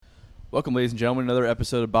Welcome, ladies and gentlemen, another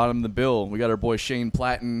episode of Bottom of the Bill. We got our boy Shane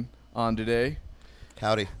Platten on today.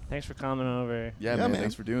 Howdy. Thanks for coming over. Yeah, man,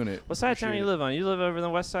 thanks for doing it. What side of town you live on? You live over on the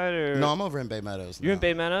west side, or? No, I'm over in Bay Meadows. You're in now.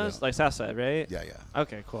 Bay Meadows? Yeah. Like south side, right? Yeah.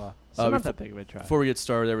 Okay, cool. So not that big of a drive. Before we get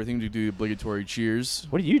started with everything, we do obligatory cheers.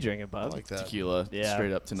 What are you drinking, I bub? like that. Tequila, Yeah.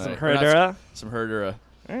 straight up tonight. Some Herradura? Some Herradura.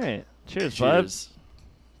 All right. Cheers, bub.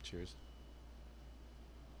 Cheers.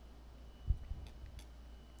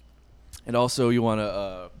 And also, you want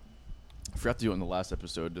to, I forgot to do it in the last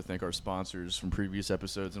episode to thank our sponsors from previous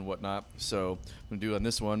episodes and whatnot. So I'm going to do it on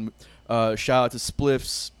this one. Shout out to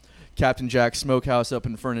Spliffs, Captain Jack Smokehouse up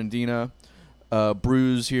in Fernandina,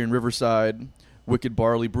 Brews here in Riverside, Wicked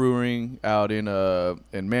Barley Brewing out in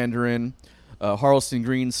Mandarin, Harleston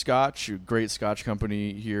Green Scotch, a great Scotch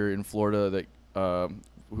company here in Florida that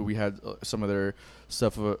who we had some of their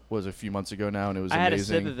stuff was a few months ago now, and it was I had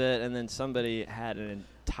amazing. a sip of it, and then somebody had an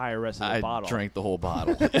entire rest of the bottle. I drank the whole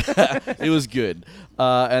bottle. It was good.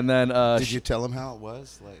 And then Did you tell him how it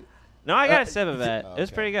was? Like, No, I got a sip of it. Oh, It was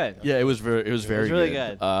okay. pretty good. yeah, it was very really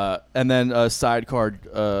good. And then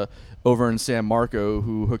Sidecar over in San Marco,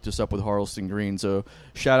 who hooked us up with Harleston Green. So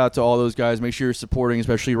shout out to all those guys. Make sure you're supporting,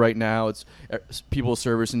 especially right now. It's people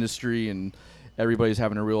service industry and everybody's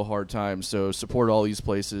having a real hard time. So support all these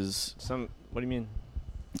places. What do you mean?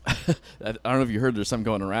 I don't know if you heard there's something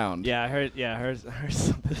going around. Yeah, I heard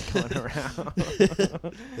something going around.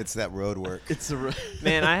 it's that road work.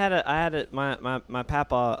 Man, I had a my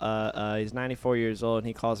papa. He's 94 years old, and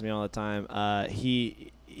he calls me all the time.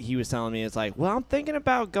 He was telling me, it's like, well, I'm thinking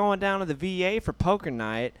about going down to the VA for poker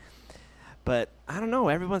night, but I don't know.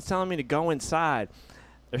 Everyone's telling me to go inside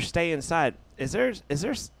or stay inside. Is there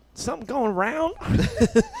something going around?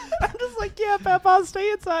 I'm just like, yeah, Papa,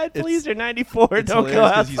 stay inside, please. You're 94. Don't go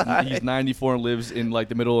outside. He's 94 and lives in like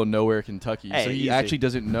the middle of nowhere, Kentucky. Hey, so he easy. actually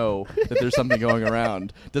doesn't know that there's something going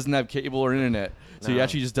around. Doesn't have cable or internet. So he No.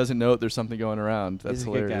 actually just doesn't know that there's something going around. That's He's a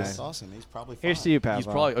good hilarious. guy. That's awesome. He's probably fine. Here's to you,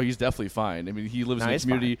 Papa. He's definitely fine. I mean, he lives No, in a he's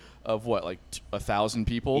community of what, like 1,000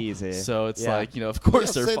 people. Easy. So it's Yeah. like, of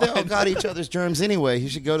course Yeah, they're say fine. they all got each other's germs anyway. He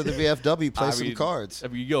should go to the VFW, play I some mean, cards. I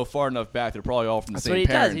mean, you go far enough back, they're probably all from the That's same what he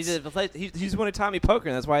parents. does. He's the one who taught me poker,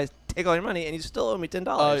 and that's why I take all your money, and you still owe me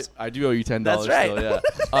 $10. I do owe you $10. That's right. Still,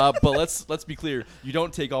 yeah. But let's be clear. You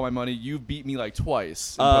don't take all my money. You beat me like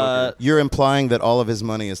twice in poker. You're implying that all of his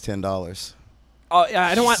money is $10. Oh yeah,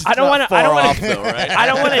 I don't want. It's I don't not want to. far I don't want off, to. though, right? I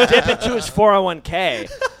don't want to dip into his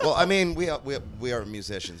 401k. Well, I mean, we are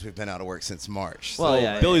musicians. We've been out of work since March. Well, so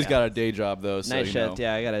yeah, Billy's got a day job though, so Nice you shift. know.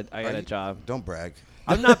 Yeah, I got a you- job. Don't brag.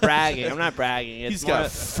 I'm not bragging. It's He's more got a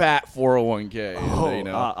fat 401k. Oh, you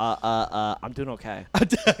know. I'm doing okay.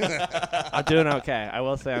 I'm doing okay. I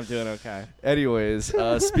will say I'm doing okay. Anyways,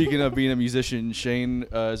 speaking of being a musician, Shane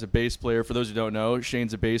is a bass player. For those who don't know,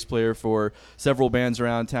 Shane's a bass player for several bands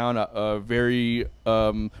around town. A very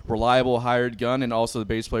reliable hired gun, and also the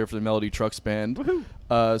bass player for the Melody Trucks band.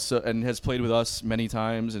 Woohoo! And has played with us many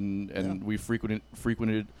times, and we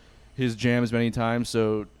frequented his jams many times.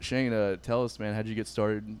 So Shane, tell us, man, how'd you get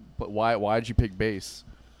started? But why did you pick bass?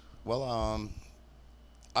 Well,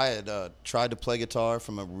 I had tried to play guitar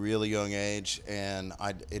from a really young age, and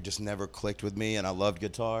it just never clicked with me, and I loved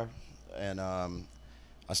guitar. And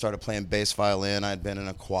I started playing bass violin. I'd been in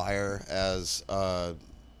a choir as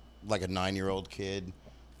like a 9-year-old kid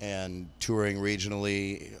and touring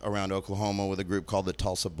regionally around Oklahoma with a group called the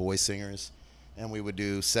Tulsa Boy Singers. And we would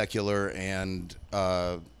do secular and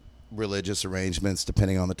religious arrangements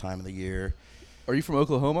depending on the time of the year. Are you from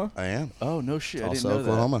Oklahoma? I am. Oh, no shit. Tulsa, I didn't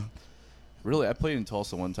know Oklahoma. that. Really? I played in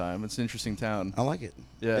Tulsa one time. It's an interesting town. I like it.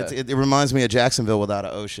 Yeah. It reminds me of Jacksonville without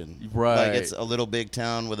an ocean. Right. Like it's a little big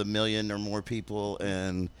town with 1 million or more people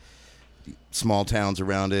and small towns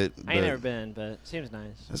around it. I ain't never been, but it seems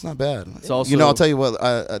nice. It's not bad. It's also- I'll tell you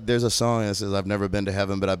what. There's a song that says, "I've never been to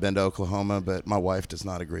heaven, but I've been to Oklahoma." But my wife does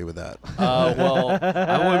not agree with that. Well,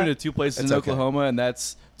 I've only been to 2 places It's in okay. Oklahoma, and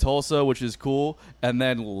that's Tulsa, which is cool, and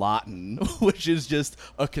then Lawton, which is just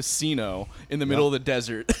a casino in the middle of the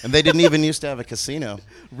desert. And they didn't even used to have a casino.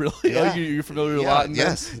 Really? Yeah. Oh, you're familiar with Yeah, Lawton? then?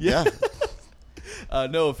 yes. Yeah.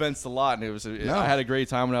 No offense to Lawton. It was. No. I had a great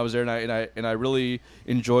time when I was there, and I really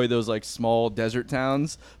enjoy those like small desert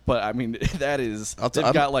towns. But I mean, that is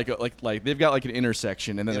they've got like they've got like an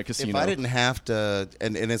intersection and then a casino. If I didn't have to,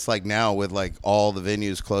 and it's like now with like all the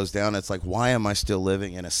venues closed down, it's like, why am I still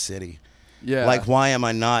living in a city? Yeah. Like, why am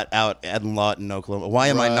I not out at Lawton, Oklahoma? Why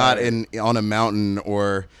am I not Right. on a mountain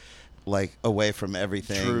or like away from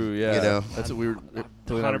everything? True. Yeah. You know? That's what we were.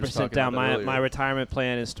 100% down. My My retirement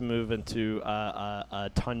plan is to move into a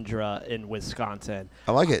tundra in Wisconsin.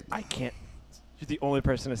 I like it. I can't. You're the only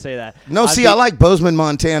person to say that. No, see, I like Bozeman,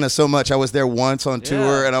 Montana so much. I was there once on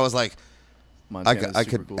tour, Yeah. and I was like, Montana's I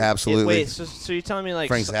super could cool. absolutely. Wait, so you're telling me like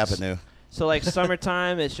Frank Zappa knew. So like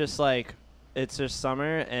summertime, it's just like it's just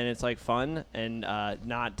summer and it's like fun and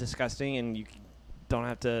not disgusting, and you don't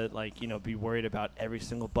have to like be worried about every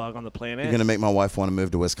single bug on the planet. You're gonna make my wife want to move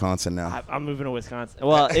to Wisconsin now. I'm moving to Wisconsin.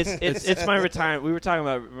 Well, it's my retirement. We were talking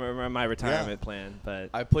about my retirement plan, but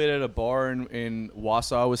I played at a bar in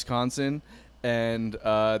Wausau, Wisconsin, and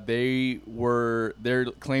their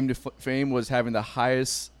claim to fame was having the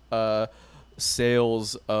highest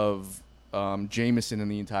sales of Jameson in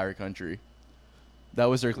the entire country. That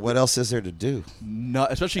was their. What else is there to do?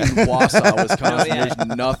 Especially in Wausau, Wisconsin. Yeah. There's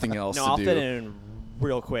nothing else no, to I'll do. fit in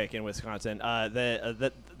real quick in Wisconsin.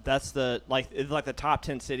 That's the it's like the top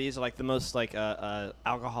 10 cities, like the most like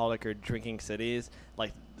alcoholic or drinking cities.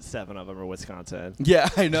 Like 7 of them are Wisconsin. Yeah,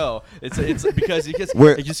 I know. It's because it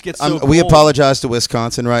just gets so we cold. apologize to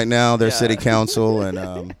Wisconsin right now, their Yeah. city council, and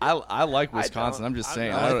I like Wisconsin. don't. I'm just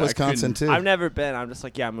saying. I like Wisconsin too. I've never been. I'm just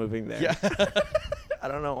like, yeah, I'm moving there. Yeah. I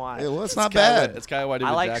don't know why. Yeah, well, it's not bad. That's kind of why I did I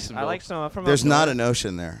with like Jacksonville. snow. I'm from There's up not north. an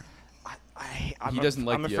ocean there. I'm He doesn't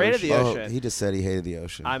like I'm the afraid of the ocean. ocean. Oh, he just said he hated the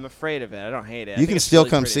ocean. I'm afraid of it. I don't hate it. I You think can it's still really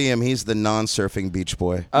come pretty. see him. He's the non-surfing beach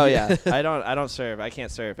boy. Oh yeah, I don't surf. I can't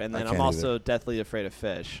surf, and I then can't I'm also deathly afraid of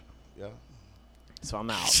fish. Yeah. So I'm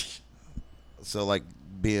out. So like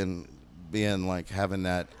being like having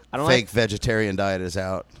that I don't fake vegetarian diet is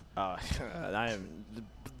out. Oh, I am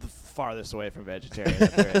the farthest away from vegetarian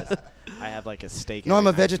that there is. I have like a steak. No, I'm every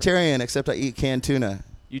a night. vegetarian except I eat canned tuna.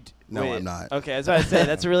 No, wait, I'm not. Okay, that's what I say.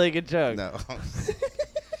 That's a really good joke. No.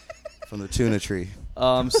 From the tuna tree.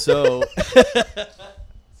 So,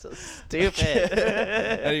 So stupid.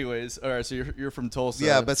 anyways, all right. So you're from Tulsa.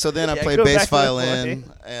 Yeah, but so then I Yeah, played go bass back to the violin,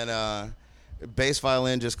 point. and bass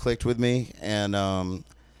violin just clicked with me, and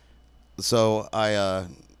so I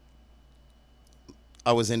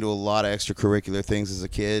was into a lot of extracurricular things as a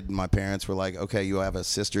kid. My parents were like, "Okay, you have a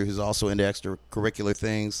sister who's also into extracurricular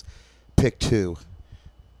things. Pick 2,"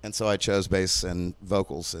 and so I chose bass and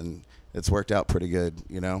vocals, and it's worked out pretty good,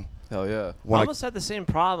 Hell yeah. I When I- almost had the same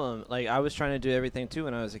problem. Like I was trying to do everything too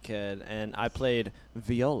when I was a kid, and I played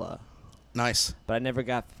viola, Nice. but I never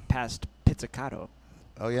got past pizzicato.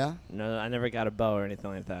 Oh yeah. No, I never got a bow or anything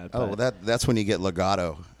like that. Oh, well, that's when you get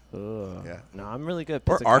legato Ugh. Yeah. No, I'm really good at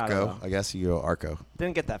or pizzicato. arco. I guess you go arco.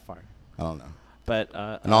 Didn't get that far, I don't know. but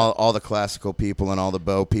And all the classical people and all the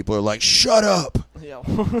bow people are like, "Shut up! yeah.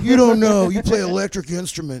 You don't know. You play electric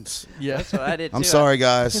instruments." Yeah. That's what I did too. I'm sorry,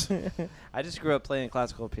 guys. I just grew up playing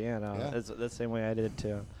classical piano. Yeah. That's the same way I did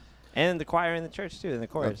too, and the choir in the church too, in the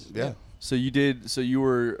chorus. Yeah. So you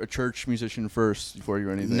were a church musician first before you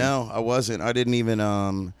were anything. No, I wasn't. I didn't even.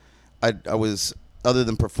 I was, other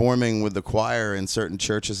than performing with the choir in certain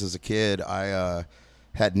churches as a kid, I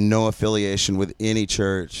had no affiliation with any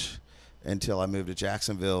church until I moved to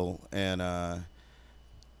Jacksonville, and a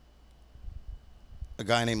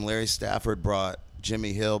guy named Larry Stafford brought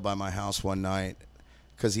Jimmy Hill by my house one night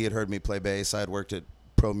because he had heard me play bass. I had worked at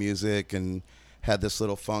Pro Music and had this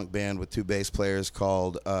little funk band with 2 bass players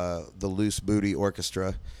called the Loose Booty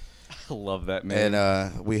Orchestra. I love that name.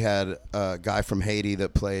 And we had a guy from Haiti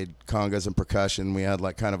that played congas and percussion. We had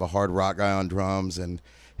like kind of a hard rock guy on drums and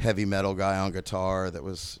heavy metal guy on guitar that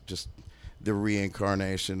was just the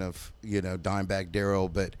reincarnation of, Dimebag Darrell.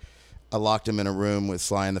 But I locked him in a room with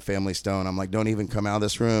Sly and the Family Stone. I'm like, don't even come out of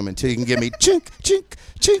this room until you can give me chink, chink,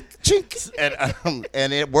 chink, chink.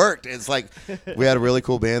 And it worked. It's like we had a really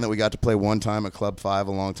cool band that we got to play one time at Club 5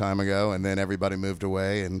 a long time ago, and then everybody moved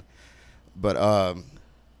away. But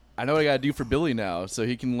I know what I got to do for Billy now, so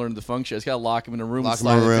he can learn the function. I just got to lock him in a room Lock with him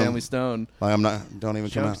in a Sly and room. Family Stone. like, don't even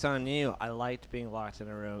come out. Joke's on you. I liked being locked in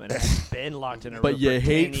a room, and I've been locked in a room But for you 10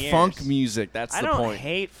 hate years. funk music. That's I the don't point.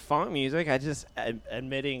 hate funk music. I just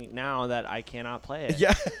admitting now that I cannot play it.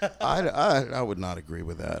 Yeah. I would not agree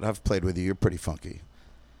with that. I've played with you. You're pretty funky.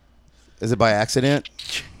 Is it by accident?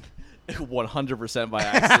 100% by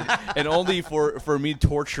accident, and only for me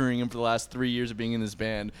torturing him for the last 3 years of being in this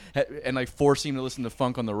band, and like forcing him to listen to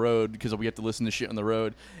funk on the road because we have to listen to shit on the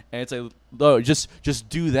road. And it's like, no, just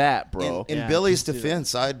do that, bro. In Yeah, Billy's just do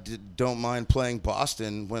defense, I don't mind playing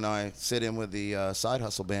Boston when I sit in with the Side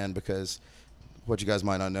Hustle band, because what you guys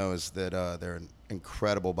might not know is that they're an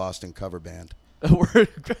incredible Boston cover band.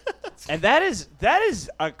 And that is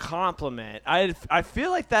a compliment. I feel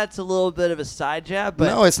like that's a little bit of a side jab, but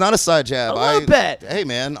No, it's not a side jab. A little bit. Hey,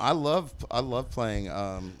 man, I love playing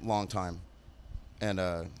long time, and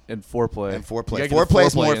foreplay. and You foreplay. gotta get the Foreplay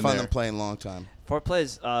is foreplay more in fun there. than playing long time. Foreplay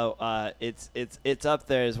is it's up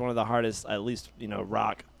there as one of the hardest, at least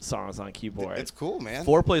rock songs on keyboard. It's cool, man.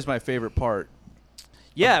 Foreplay is my favorite part.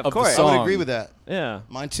 Yeah, of of the course. I would song. agree with that. Yeah.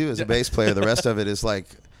 Mine too, as a bass player. The rest of it is like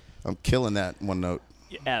I'm killing that one note.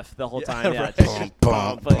 F the whole Yeah, time. Yeah. right. Just-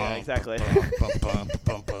 Bum, but yeah, bum, exactly. bum, bum,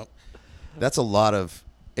 bum, bum. That's a lot of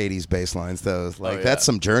 80s bass lines, though. Like yeah. that's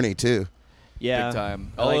some Journey too. Yeah. Big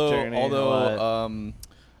time. I like Journey a Although,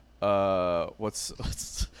 what's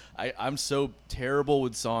I'm so terrible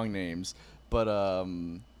with song names, but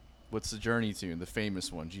what's the Journey tune? The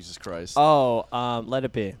famous one, Jesus Christ. Oh, Let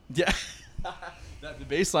It Be. Yeah. The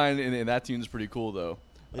bass line in that tune is pretty cool, though.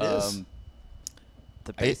 It is.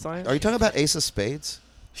 The bass line. Are you talking about Ace of Spades?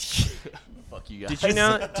 Fuck you guys. Did you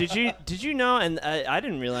know? Did you know? And I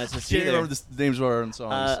didn't realize I this can't either. remember the names of our own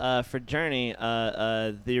songs. For Journey,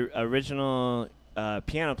 the original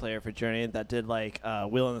piano player for Journey that did like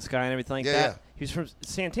Wheel in the Sky and everything like Yeah, that. yeah. He was from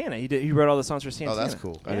Santana. He wrote all the songs for Santana. that's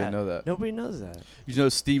cool. I didn't know that. Nobody knows that. You know,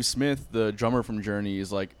 Steve Smith, the drummer from Journey,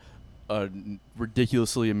 is like a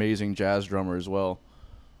ridiculously amazing jazz drummer as well.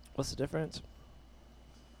 What's the difference?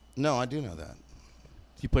 No, I do know that.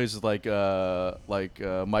 He plays with like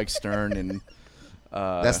Mike Stern and.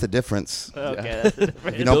 That's the difference. Okay, Yeah. that's the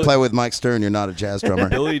difference. If you don't play with Mike Stern, you're not a jazz drummer.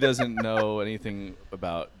 Billy doesn't know anything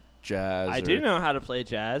about jazz. I do know how to play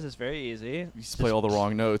jazz. It's very easy. You just play all the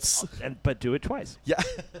wrong notes. But do it twice. Yeah.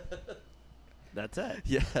 That's it.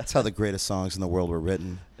 Yeah. That's how the greatest songs in the world were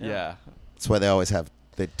written. Yeah. That's why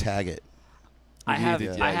they tag it. I have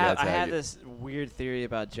Yeah, I have tag I had it. this weird theory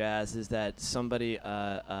about jazz is that somebody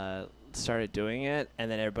started doing it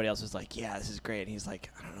and then everybody else was like, yeah, this is great, and he's like,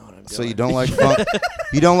 I don't know what I'm doing. So you don't like funk?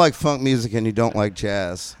 You don't like funk music and you don't like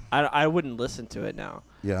jazz. I wouldn't listen to it now.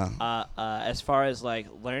 Yeah. As far as like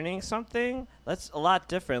learning something, that's a lot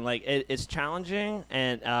different. Like it's challenging,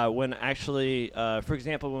 and when actually, for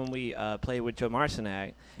example, when we played with Joe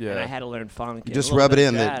Marcinek, Yeah. and I had to learn funk. You and just a little rub it bit of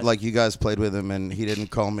in that jazz. like you guys played with him and he didn't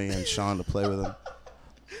call me and Sean to play with him.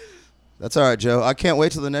 That's all right, Joe. I can't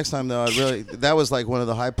wait till the next time though. That was like one of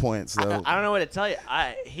the high points though. I don't know what to tell you.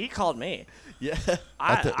 He called me. Yeah.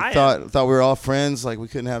 I thought we were all friends. Like we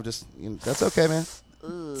couldn't have just. That's okay, man.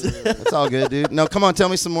 That's all good, dude. No, come on, tell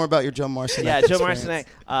me some more about your Joe Marcinek. Yeah, Joe experience.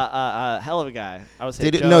 Marcinek, hell of a guy. I was.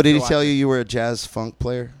 Did he tell you were a jazz funk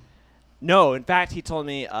player? No, in fact, he told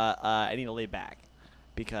me I need to lay back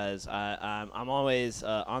because I'm always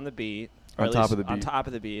on the beat. Or On at top least of the beat. On top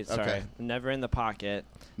of the beat. Sorry, Okay. never in the pocket.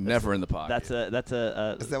 Never in the pocket. That's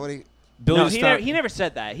a. Is that what he? Billy No, just he found- never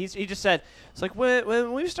said that. He just said it's like when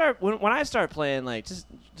I start playing, like just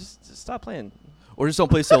stop playing. Or just don't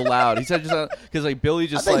play so loud. He said just because like Billy I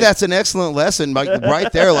just think like that's an excellent lesson, like,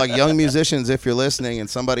 right there. Like young musicians, if you're listening and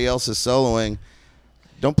somebody else is soloing,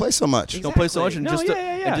 don't play so much. don't play so much Exactly.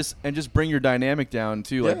 and No, just yeah. and just bring your dynamic down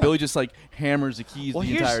too. Like Yeah. Billy just like hammers the keys Well, the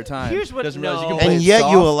here's- entire time. here's what- Doesn't realize you no. can play And it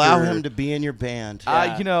yet you allow softer. him to be in your band.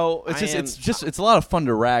 Yeah. You know, it's I just it's a lot of fun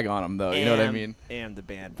to rag on him though. You know what I mean? And the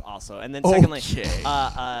band also. And then secondly, Okay.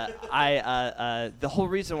 the whole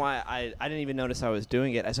reason why I didn't even notice I was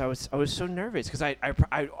doing it is I was so nervous because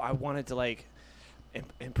I wanted to like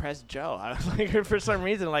impress Joe. I was like, for some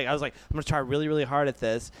reason, like I was like, I'm gonna try really really hard at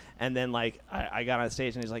this, and then like I got on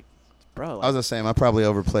stage and he's like, bro. I was the same. I probably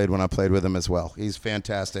overplayed when I played with him as well. He's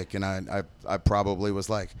fantastic, and I probably was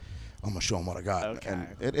like, I'm gonna show him what I got. Okay. And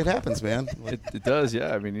it happens, man. It does,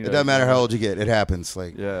 yeah. I mean, you It know, doesn't matter how old you get. It happens.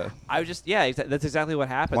 Like, Yeah. I was just that's exactly what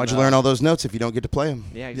happened. why'd you though. learn all those notes if you don't get to play them?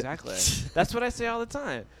 Yeah, exactly. That's what I say all the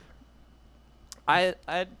time. I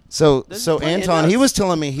So There's so plenty of Anton, he notes. was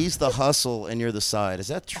telling me he's the hustle and you're the side. Is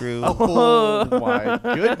that true? Oh my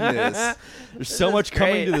goodness! There's so This much is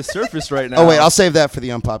coming great. to the surface right now. Oh wait, I'll save that for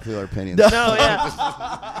the unpopular opinions. no,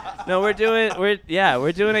 yeah. No, we're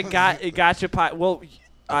doing a gotcha pot. Well,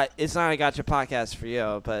 it's not a gotcha podcast for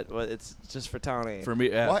you, but it's just for Tony. For me,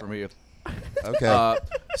 yeah, What? for me. Okay.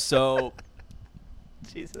 So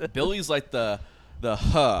Jesus. Billy's like the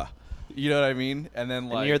huh, you know what I mean? And then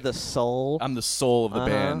like And you're the soul. I'm the soul of the Uh-huh,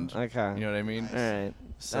 band. okay. You know what I mean? All right.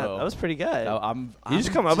 So that was pretty good. I'm You just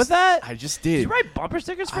I'm come up with that? I just Did did. you write bumper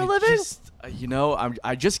stickers for a I living? just,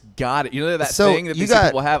 I just got it. You know that So thing that you these got-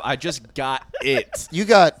 people have? I just got it. You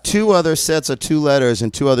got two other sets of two letters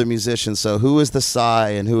and two other musicians. So who is the Psy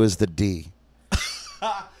and who is the D?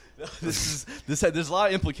 There's a lot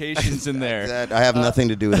of implications in there. That I have nothing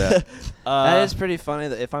to do with that. That is pretty funny.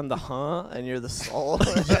 That if I'm the and you're the soul,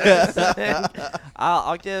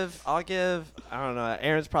 I'll give. I don't know.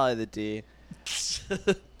 Aaron's probably the D.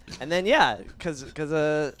 And then because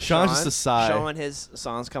Sean's just a sigh. Sean, when his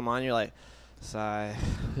songs come on, you're like, sigh.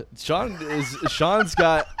 Sean's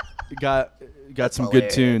got some good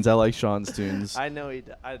hilarious. tunes. I like Sean's tunes. I know he.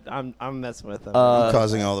 I'm messing with him. I'm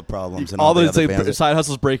causing all the problems. And all the those other like, bands. side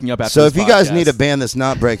hustles breaking up after So this if you guys podcast. need a band that's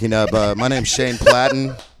not breaking up, my name's Shane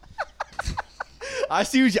Platten. I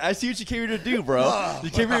see what you came here to do, bro. You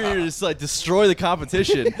came here to just like destroy the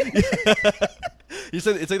competition. You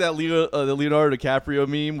said it's like that the Leonardo DiCaprio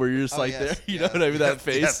meme where you're just like yes, there. You know what I mean? That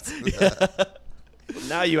face.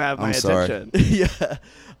 Now you have my I'm sorry. attention.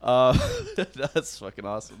 Yeah. That's fucking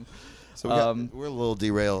awesome. So we're a little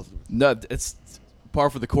derailed. No, it's par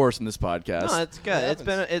for the course in this podcast. No, it's good.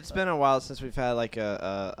 happens. It's been a while since we've had like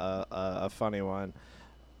a funny one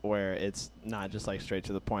where it's not just like straight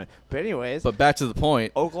to the point. But anyways, But back to the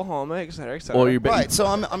point. Oklahoma, et cetera, et cetera. Well, you're Right. So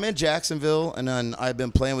I'm in Jacksonville, and then I've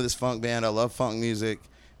been playing with this funk band. I love funk music,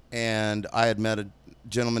 and I had met a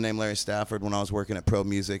gentleman named Larry Stafford when I was working at Pro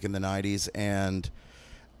Music in the '90s, and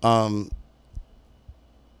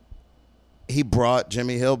he brought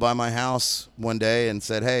Jimmy Hill by my house one day and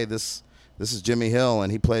said, "Hey, this is Jimmy Hill,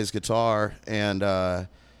 and he plays guitar." And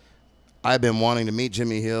I've been wanting to meet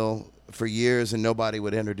Jimmy Hill for years, and nobody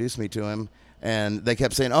would introduce me to him. And they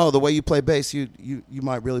kept saying, "Oh, the way you play bass, you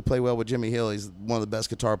might really play well with Jimmy Hill. He's one of the best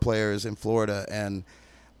guitar players in Florida." And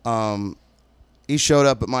he showed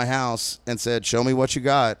up at my house and said, "Show me what you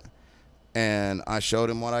got." And I showed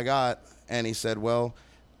him what I got, and he said, "Well,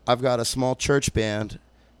 I've got a small church band,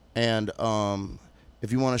 and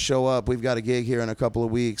if you want to show up, we've got a gig here in a couple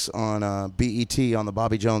of weeks on BET on the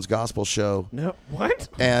Bobby Jones Gospel Show." No, what?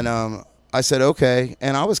 And I said, "Okay."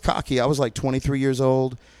 And I was cocky. I was like 23 years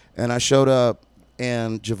old. And I showed up,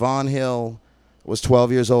 and Javon Hill was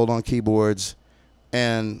 12 years old on keyboards,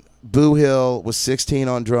 and Boo Hill was 16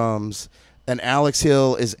 on drums, and Alex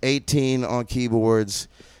Hill is 18 on keyboards,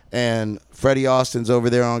 and Freddie Austin's over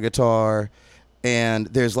there on guitar, and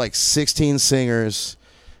there's like 16 singers,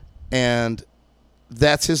 and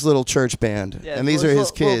that's his little church band, Yeah, and these are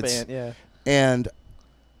his little kids. band, yeah. And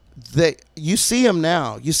you see them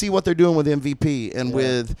now. You see what they're doing with MVP and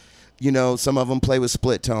with, you know, some of them play with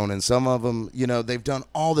split tone, and some of them, you know, they've done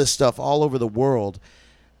all this stuff all over the world.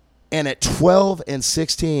 And at 12 and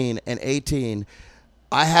 16 and 18,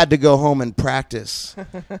 I had to go home and practice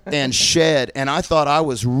and shed. And I thought I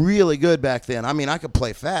was really good back then. I mean, I could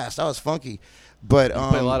play fast. I was funky. But You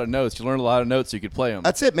play a lot of notes. You learned a lot of notes so you could play them.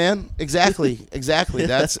 that's it, man. Exactly. Exactly.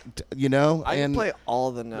 That's, you know. I and can play all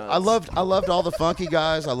the notes. I loved all the funky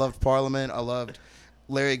guys. I loved Parliament. I loved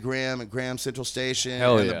Larry Graham and Graham Central Station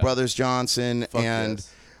Hell and yeah. the Brothers Johnson. Fuck and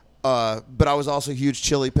yes. but I was also a huge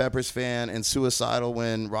Chili Peppers fan and Suicidal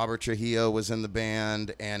when Robert Trujillo was in the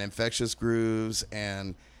band, and Infectious Grooves.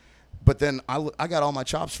 But then I got all my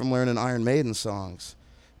chops from learning Iron Maiden songs,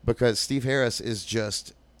 because Steve Harris is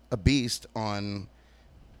just a beast on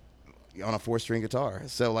a 4-string guitar.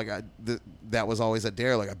 So like that was always a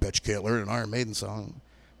dare. Like, I bet you can't learn an Iron Maiden song.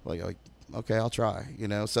 Like okay, I'll try. You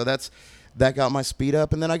know. So that got my speed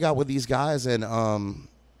up, and then I got with these guys and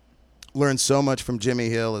learned so much from Jimmy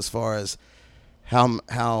Hill as far as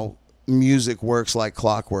how music works like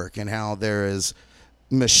clockwork, and how there is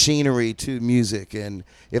machinery to music, and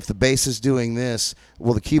if the bass is doing this,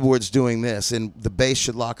 well, the keyboard's doing this, and the bass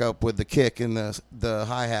should lock up with the kick and the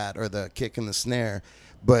hi-hat, or the kick and the snare.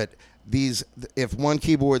 But if one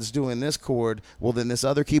keyboard's doing this chord, well, then this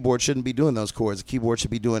other keyboard shouldn't be doing those chords. The keyboard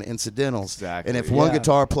should be doing incidentals. Exactly. And if one Yeah.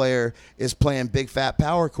 guitar player is playing big fat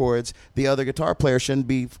power chords, the other guitar player shouldn't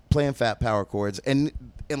be playing fat power chords. And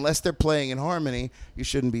unless they're playing in harmony, you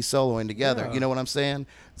shouldn't be soloing together. Yeah. You know what I'm saying?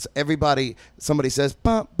 So somebody says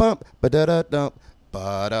bump bump ba da da dump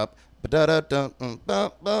ba da da dump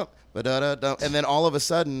bump bump ba da da dump, and then all of a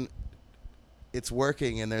sudden it's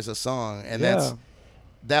working and there's a song, and Yeah.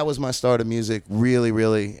 that was my start of music, really,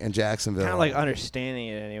 really, in Jacksonville. Kind of like understanding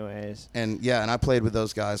it, anyways. And I played with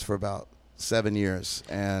those guys for about 7 years,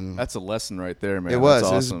 and That's a lesson right there, man. it was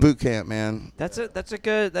That's it was awesome. boot camp, man. That's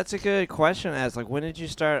a good question. As like, when did you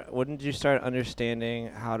start understanding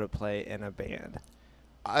how to play in a band?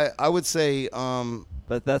 I would say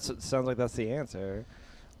But sounds like that's the answer.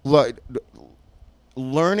 look,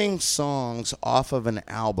 learning songs off of an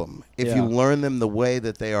album, if Yeah. you learn them the way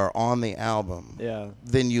that they are on the album, Yeah.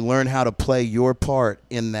 then you learn how to play your part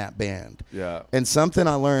in that band. Yeah. And something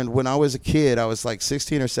I learned when I was a kid, I was like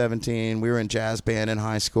 16 or 17. We were in jazz band in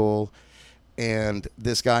high school, and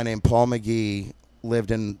this guy named Paul McGee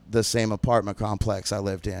lived in the same apartment complex I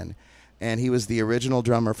lived in. And he was the original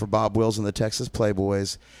drummer for Bob Wills and the Texas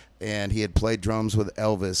Playboys, and he had played drums with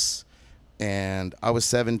Elvis. And I was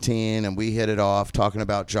 17, and we hit it off talking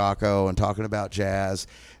about Jocko and talking about jazz.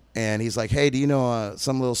 And he's like, "Hey, do you know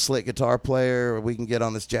some little slick guitar player we can get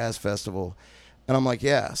on this jazz festival?" And I'm like,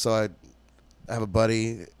 "Yeah." So I have a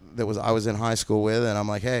buddy I was in high school with, and I'm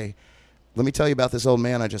like, "Hey, let me tell you about this old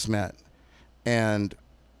man I just met." And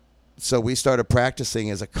so we started practicing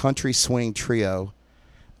as a country swing trio,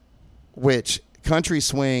 which country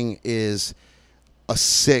swing is a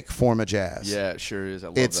sick form of jazz. Yeah, it sure is. I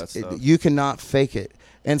love that stuff. You cannot fake it.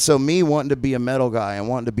 And so me wanting to be a metal guy and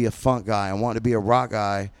wanting to be a funk guy and wanting to be a rock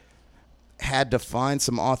guy had to find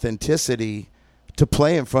some authenticity to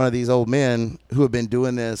play in front of these old men who have been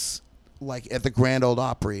doing this like at the Grand Ole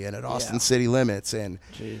Opry and at Austin City Limits. And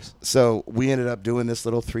so we ended up doing this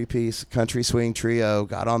little 3-piece country swing trio,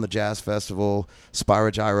 got on the jazz festival.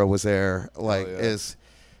 Spyro Gyra was there. Like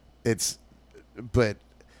but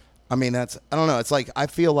I mean, I don't know. It's like, I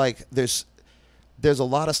feel like there's a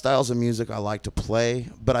lot of styles of music I like to play,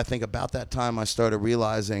 but I think about that time I started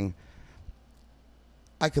realizing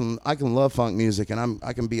I can love funk music and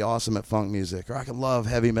I can be awesome at funk music, or I can love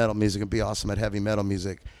heavy metal music and be awesome at heavy metal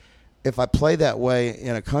music. If I play that way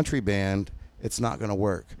in a country band, it's not going to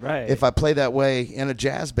work. Right. If I play that way in a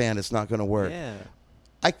jazz band, it's not going to work. Yeah.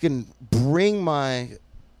 I can bring my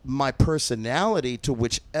personality to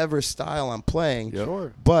whichever style I'm playing. Yep.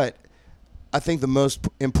 Sure. But I think the most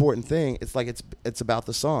important thing, it's about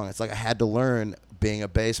the song. It's like I had to learn, being a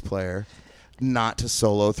bass player, not to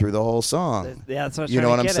solo through the whole song. Yeah, that's what I'm you know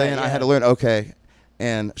what trying I'm to get saying? at, I yeah. had to learn, okay.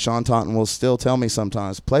 And Sean Taunton will still tell me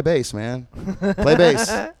sometimes, play bass, man. Play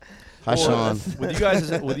bass. Hi, Sean. With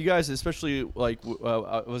you guys, especially like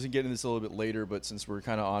I wasn't getting this a little bit later, but since we're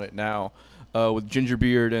kind of on it now, with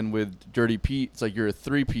Gingerbeard and with Dirty Pete, it's like you're a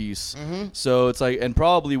 3-piece. Mm-hmm. So it's like, and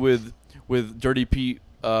probably with Dirty Pete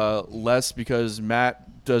less, because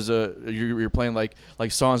Matt does you're playing like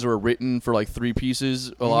songs that were written for like 3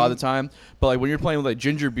 pieces a lot of the time. But like when you're playing with like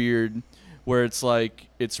Gingerbeard, where it's like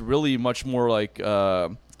it's really much more like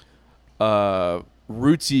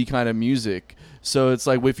rootsy kind of music. So it's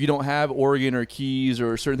like if you don't have organ or keys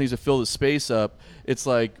or certain things to fill the space up, it's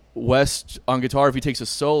like West on guitar, if he takes a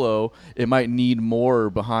solo, it might need more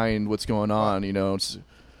behind what's going on, you know.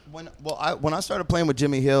 When I started playing with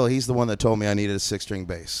Jimmy Hill, he's the one that told me I needed a 6-string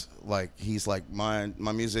bass. Like, he's like, my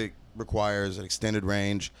music requires an extended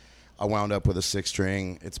range. I wound up with a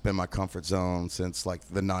 6-string. It's been my comfort zone since like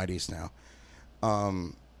the 90s now.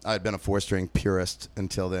 I had been a 4-string purist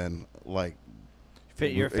until then. Like,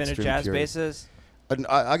 You're a fan of extreme jazz purity. basses?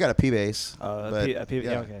 I got a P bass. Yeah, okay.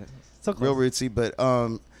 So Real close. rootsy, but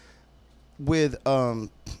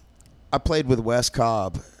I played with Wes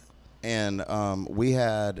Cobb, and we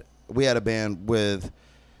had a band with,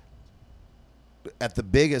 at the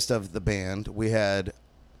biggest of the band, we had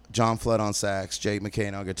John Flood on sax, Jake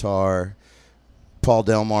McCain on guitar, Paul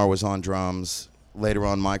Delmar was on drums, later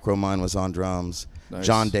on Mike Romine was on drums, Nice.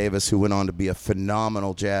 John Davis, who went on to be a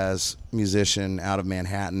phenomenal jazz musician out of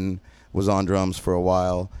Manhattan, was on drums for a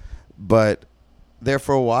while. But there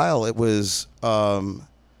for a while, it was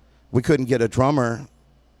we couldn't get a drummer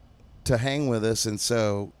to hang with us, and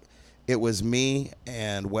so it was me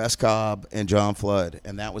and Wes Cobb and John Flood,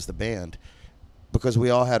 and that was the band, because we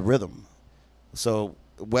all had rhythm. So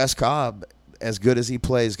Wes Cobb, as good as he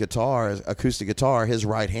plays guitar, acoustic guitar, his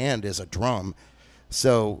right hand is a drum.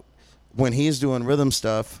 So when he's doing rhythm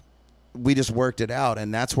stuff, we just worked it out,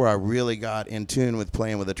 and that's where I really got in tune with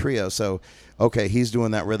playing with a trio. So, okay, he's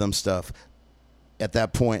doing that rhythm stuff at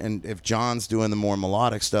that point, and if John's doing the more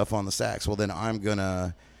melodic stuff on the sax, well, then I'm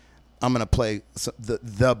gonna play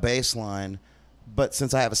the bass line. But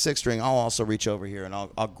since I have a 6-string, I'll also reach over here and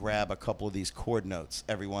I'll grab a couple of these chord notes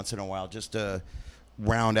every once in a while just to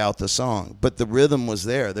round out the song. But the rhythm was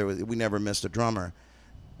there. We never missed a drummer.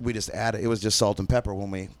 We just added, it was just salt and pepper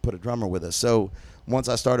when we put a drummer with us. So once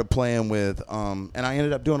I started playing with, and I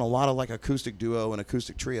ended up doing a lot of like acoustic duo and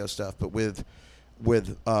acoustic trio stuff, but with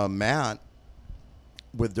Matt,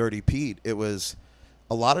 with Dirty Pete, it was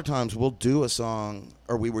a lot of times we'll do a song,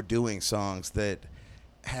 or we were doing songs that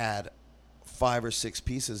had 5 or 6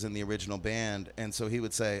 pieces in the original band. And so he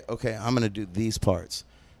would say, okay, I'm going to do these parts.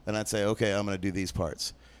 And I'd say, okay, I'm going to do these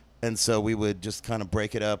parts. And so we would just kind of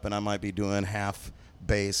break it up, and I might be doing half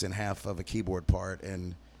bass and half of a keyboard part,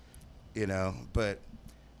 and but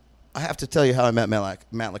I have to tell you how I met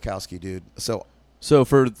Matt Lakowski, dude. So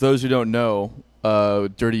for those who don't know,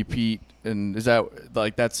 Dirty Pete, and was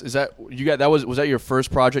that your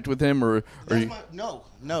first project with him, or no,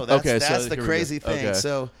 that's the crazy thing.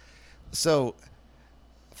 Okay. So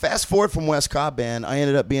fast forward from Wes Cobb band, I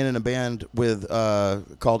ended up being in a band with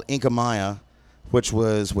called Inca Maya, which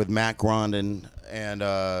was with Matt Grondin and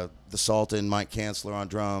the Sultan, Mike Chancellor on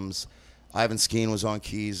drums. Ivan Skeen was on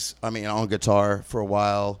on guitar for a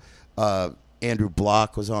while. Andrew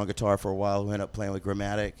Block was on guitar for a while, who ended up playing with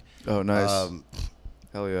Grammatic. Oh, nice.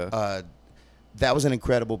 Hell yeah. That was an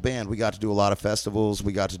incredible band. We got to do a lot of festivals.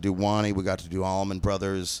 We got to do Wani. We got to do Allman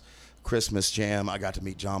Brothers Christmas Jam. I got to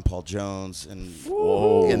meet John Paul Jones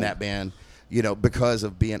in that band. because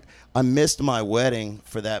of being. I missed my wedding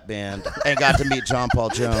for that band and got to meet John Paul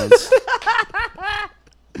Jones.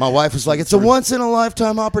 My wife was like, "It's a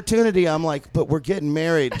once-in-a-lifetime opportunity." I'm like, "But we're getting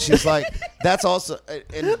married." She's like, "That's also,"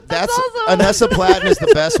 and that's Anessa Platten is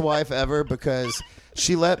the best wife ever because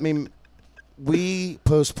she let me. We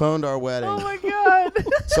postponed our wedding. Oh my God!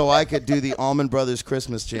 So I could do the Allman Brothers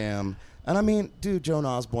Christmas Jam, and I mean, dude, Joan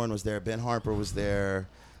Osborne was there, Ben Harper was there.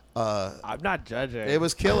 I'm not judging. It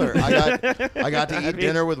was killer. I got to eat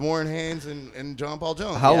dinner with Warren Haynes and John Paul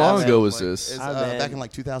Jones. How long man. ago was this? Back in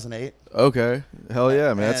like 2008. Okay. Hell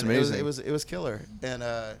yeah, man. That's And amazing. It was killer. And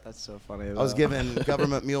That's so funny. I was giving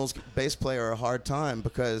Government Mule's bass player a hard time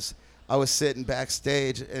because I was sitting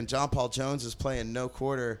backstage and John Paul Jones is playing No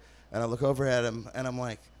Quarter, and I look over at him and I'm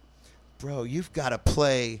like, "Bro, you've got to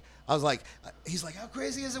play." I was like, he's like, "How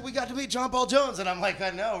crazy is it we got to meet John Paul Jones?" And I'm like, "I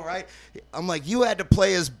know, right?" I'm like, "You had to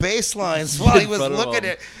play his bass lines while he was In front of looking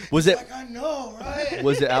him. at." Was He's it- like, "I know, right?"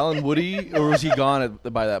 Was it Alan Woody or was he gone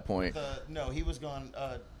by that point? No, he was gone.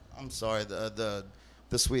 I'm sorry, the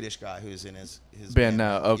Swedish guy who's in his Band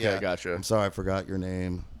now. Okay, gotcha. I'm sorry, I forgot your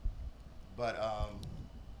name. But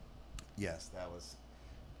yes, that was.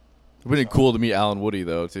 It would have been cool to meet Alan Woody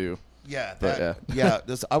though too. Yeah, But,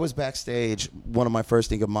 I was backstage, one of my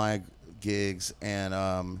first Ink of Maya gigs,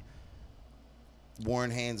 and Warren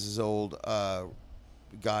Haynes' old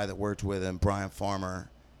guy that worked with him, Brian Farmer,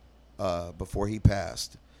 before he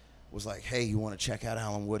passed, was like, "Hey, you want to check out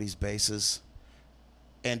Alan Woody's basses?"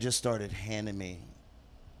 And just started handing me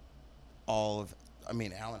Alan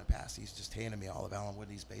had passed. He's just handing me all of Alan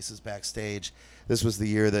Woody's basses backstage. This was the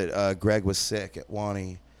year that Greg was sick at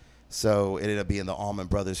Wani. So it ended up being the Allman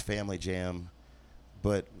Brothers Family Jam.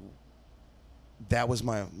 But that was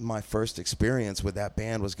my first experience with that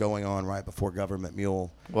band was going on right before Government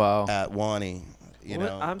Mule Wow. at Wani.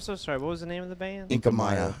 I'm so sorry. What was the name of the band? Ink of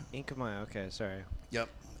Maya. Ink of Maya. Okay, sorry. Yep.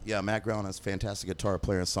 Yeah, Matt Grown is a fantastic guitar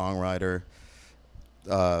player and songwriter.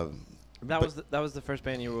 That was the first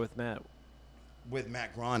band you were with, Matt. With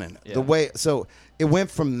Matt Groening. Yeah. So it went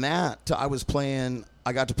from that to I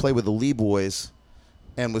got to play with the Lee Boys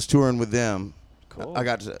and was touring with them. Cool. I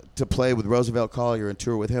got to play with Roosevelt Collier and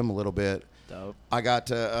tour with him a little bit. Dope. I got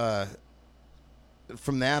to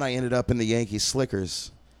from that I ended up in the Yankee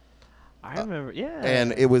Slickers. I remember. Yeah.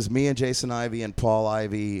 And it was me and Jason Ivey and Paul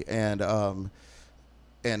Ivey and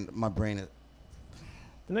my brain is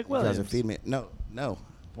the Nick you guys Williams. are feeding me. No.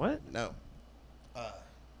 What? No.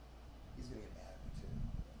 He's gonna get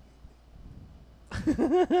mad at me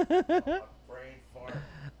too. Brain fart.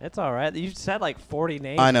 It's all right. You said like 40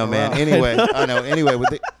 names. I know, in a man. row. Anyway, with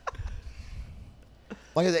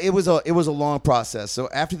like I said, it was a long process. So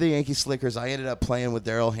after the Yankee Slickers, I ended up playing with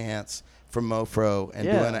Daryl Hance from Mofro and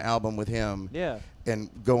Yeah. doing an album with him. Yeah. And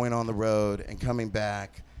going on the road and coming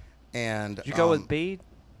back. And Did you go with B?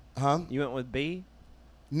 Huh? You went with B?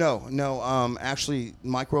 No. Actually,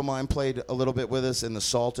 Micromine played a little bit with us, and the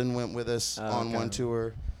Sultan went with us on okay. one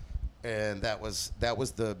tour, and that was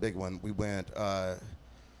the big one. We went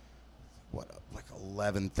like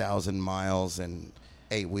 11,000 miles in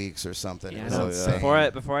 8 weeks or something. Yeah, It was I know.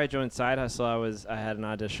 insane. Before I joined Side Hustle, I had an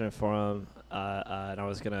audition for him, and I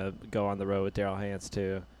was gonna go on the road with Daryl Hance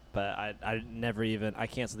too. But I never even I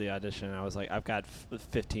canceled the audition. I was like, I've got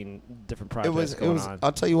 15 different projects going on.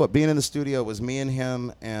 I'll tell you what, being in the studio, it was me and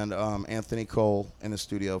him and Anthony Cole in the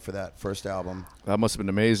studio for that first album. That must have been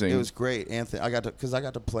amazing. It was great. Anthony, I got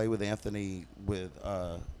to play with Anthony with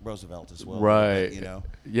Roosevelt as well. Right. You know.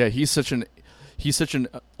 Yeah, he's such an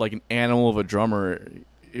like an animal of a drummer.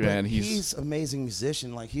 Man, he's an amazing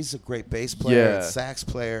musician. Like he's a great bass player, Yeah. and sax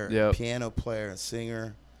player, Yep. and piano player, and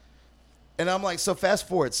singer. And I'm like, so fast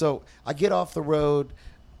forward. So I get off the road.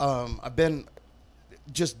 I've been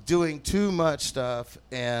just doing too much stuff,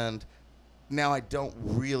 and now I don't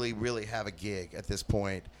really, really have a gig at this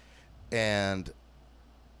point, and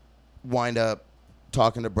wind up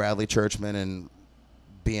talking to Bradley Churchman and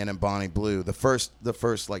being in Bonnie Blue, the first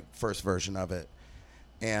version of it,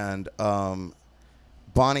 and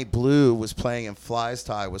Bonnie Blue was playing in Fly's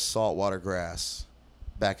Tie with Saltwater Grass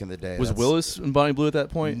back in the day. Was Willis and Bonnie Blue at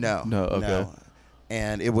that point? No. Okay. No.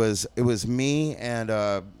 And it was me and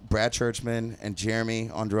Brad Churchman and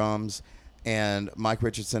Jeremy on drums and Mike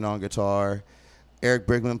Richardson on guitar. Eric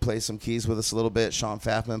Brigman played some keys with us a little bit. Sean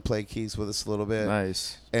Pfaffman played keys with us a little bit.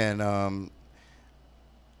 Nice. And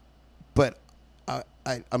but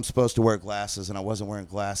I'm supposed to wear glasses, and I wasn't wearing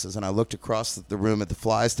glasses. And I looked across the room at the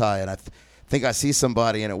Fly's Tie, and I think I see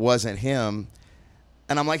somebody, and it wasn't him.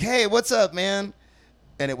 And I'm like, "Hey, what's up, man?"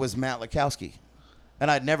 And it was Matt Lakowski. And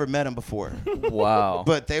I'd never met him before. Wow.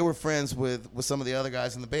 But they were friends with some of the other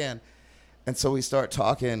guys in the band. And so we start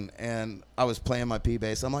talking, and I was playing my P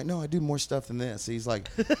bass. I'm like, no, I do more stuff than this. He's like,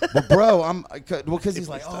 well, bro, because he's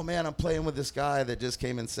like, oh man, I'm playing with this guy that just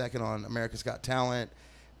came in second on America's Got Talent,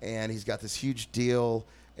 and he's got this huge deal,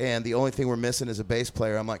 and the only thing we're missing is a bass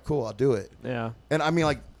player. I'm like, cool, I'll do it. Yeah. And I mean,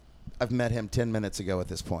 like, I've met him 10 minutes ago at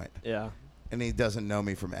this point, Yeah. and he doesn't know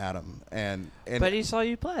me from Adam. And But he saw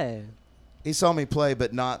you play. he saw me play,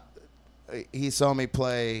 but not. He saw me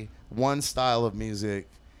play one style of music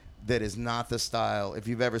that is not the style. If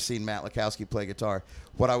you've ever seen Matt Lakowski play guitar,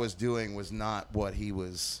 what I was doing was not what he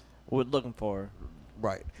was. We're looking for.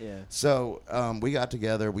 Right. Yeah. So we got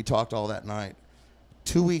together. We talked all that night.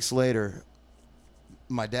 2 weeks later,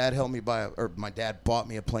 my dad my dad bought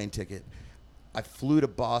me a plane ticket. I flew to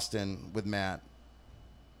Boston with Matt.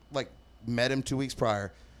 Like, met him 2 weeks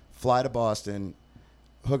prior. Fly to Boston.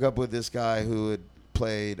 Hook up with this guy who had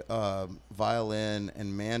played violin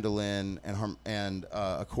and mandolin and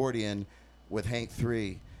accordion with Hank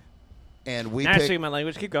 3, and we Now you're speaking my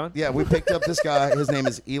language. Keep going. yeah, we picked up this guy. His name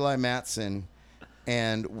is Eli Matson,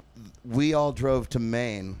 and we all drove to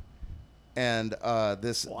Maine. And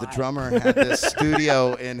the drummer had this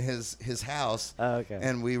studio in his house, Okay.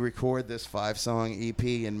 and we record this 5-song EP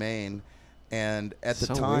in Maine. And at the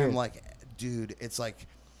So time, weird. like, dude, it's like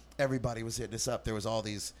everybody was hitting us up. There was all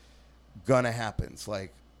these gonna happens,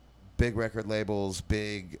 like big record labels,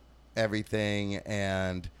 big everything,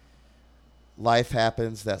 and life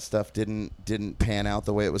happens. That stuff didn't pan out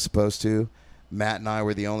the way it was supposed to. Matt and I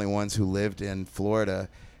were the only ones who lived in Florida,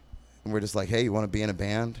 and we're just like, hey, you want to be in a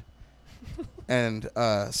band? And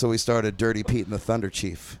so we started Dirty Pete and the Thunder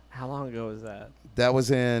Chief. How long ago was that? That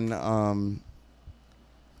was in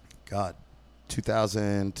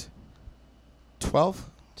 2012,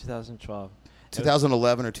 2012.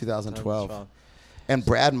 2011 or 2012. And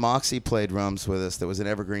Brad Moxie played drums with us. That was in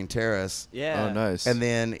Evergreen Terrace. Yeah. Oh, nice. And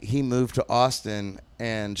then he moved to Austin,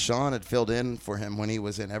 and Sean had filled in for him when he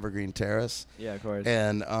was in Evergreen Terrace. Yeah, of course.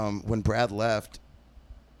 And when Brad left,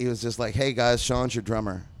 he was just like, hey, guys, Sean's your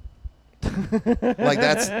drummer. Like,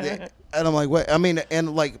 that's... And I'm like, what? I mean,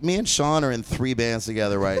 and like me and Sean are in 3 bands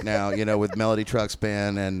together right now, you know, with Melody Trucks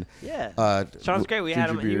Band and yeah. Sean's great. We had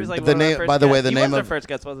him. Ginger He was like The one of our name- first by the way, guests. the He name was our of- first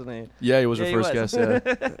guest, wasn't he? Yeah, he was Yeah, our he first was.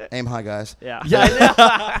 guest. Yeah. Aim high, guys. Yeah. The-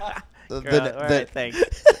 I know. The, Girl, all right,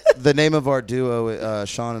 thanks. the name of our duo,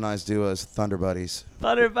 Sean and I's duo, is Thunder Buddies.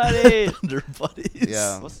 Thunder Buddy. Thunder Buddies.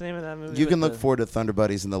 Yeah. What's the name of that movie? You with can look the forward to Thunder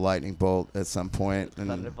Buddies and the Lightning Bolt at some point. And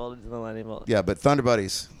Thunderbolt and the Lightning Bolt. yeah, but Thunder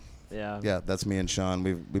Buddies, Yeah. yeah, that's me and Sean.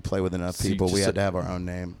 We play with enough So you people. We just had said- to have our own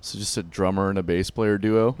name. So just a drummer and a bass player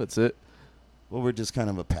duo. That's it. Well, we're just kind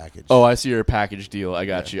of a package. Oh, I see your package deal. I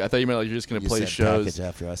got Yeah. you. I thought you meant like you're just gonna You play said shows. package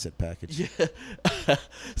after I said package. Yeah.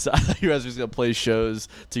 So I thought you guys were just gonna play shows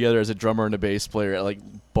together as a drummer and a bass player at like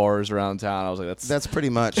bars around town. I was like, That's pretty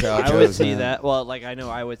much how it I goes, would see man. that. Well, like I know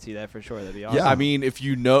I would see that for sure. That'd be awesome. yeah. I mean, if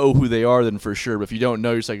you know who they are, then for sure. But if you don't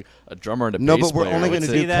know, you're just like a drummer and a No, bass but we're player. only What's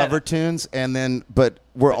going to it? do that? cover tunes, but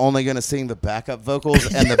we're only going to sing the backup vocals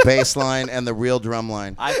and the bass line and the real drum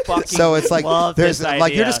line. I fucking So it's like love there's this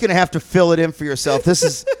like you're idea. just going to have to fill it in for yourself.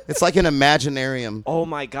 It's like an Imaginarium. Oh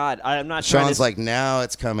my God! I'm not trying Sean's to. like, now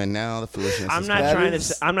it's coming. Now the foolishness. I'm is not coming. trying to.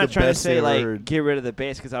 is I'm not the trying to best say thing I've like heard. get rid of the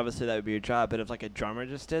bass because obviously that would be your job. But if like a drummer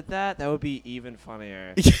just did that, that would be even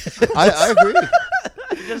funnier. I agree.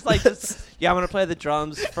 Yeah, I'm gonna play the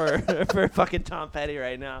drums for fucking Tom Petty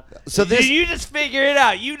right now. So this- you just figure it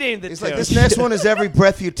out. You named the It's tune. like this next one is Every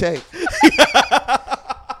Breath You Take.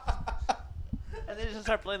 And then just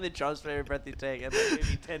start playing the drums for every breath you take, and like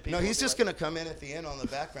maybe 10 people. No, he's will be just like, gonna come in at the end on the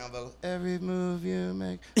background vocal. Every move you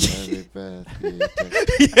make, every breath you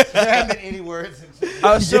take. There haven't been any words.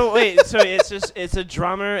 Oh, so wait, so it's a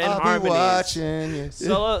drummer in I'll be harmony. watching you.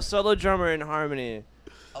 Solo drummer in harmony.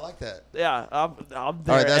 I like that. Yeah, I'm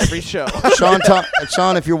there right, that's- every show.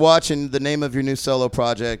 Sean, if you're watching, the name of your new solo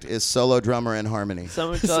project is Solo Drummer in Harmony.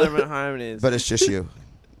 Someone solo drummer in harmonies. But it's just you.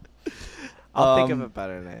 I'll think of a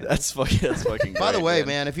better name. That's fucking. By the great, way,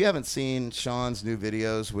 man, if you haven't seen Sean's new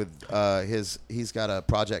videos with he's got a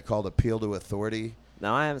project called Appeal to Authority.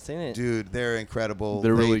 No, I haven't seen it. Dude, they're incredible.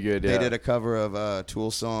 They're really good, They yeah. did a cover of a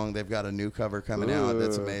Tool song. They've got a new cover coming out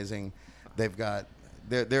that's Ooh. amazing. They've got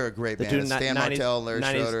they're a great They band. do It's ni- Stan 90s Martell, Larry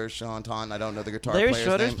 90s Schroeder, Sean Taunton. I don't know the guitar Larry player's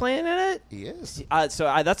Schroeder's name. playing in it. He is. That's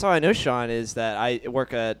how I know Sean is that I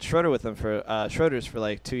work at Schroeder with him for Schroeder's for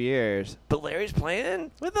like 2 years. But Larry's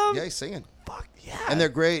playing with them. Yeah, he's singing. Fuck yeah. And they're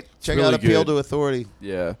great. Check really out Appeal good. to Authority.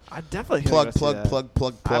 Yeah. I definitely Plug, gotta go see plug, that. plug,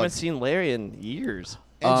 plug, I haven't plug. seen Larry in years.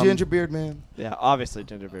 And Um, Gingerbeard Man. Yeah, obviously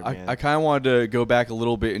Gingerbeard Man. I kind of wanted to go back a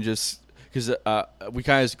little bit and just because we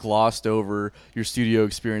kind of just glossed over your studio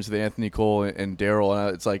experience with Anthony Cole and Daryl,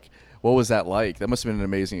 and it's like, what was that like? That must have been an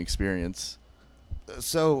amazing experience.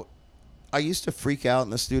 So I used to freak out in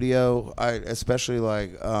the studio. Especially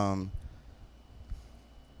like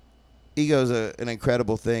ego's an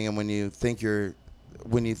incredible thing, and when you think you're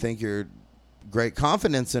great,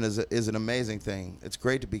 confidence is an amazing thing. It's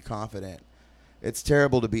great to be confident. It's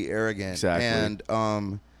terrible to be arrogant. Exactly.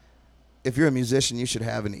 And if you're a musician, you should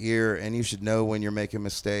have an ear, and you should know when you're making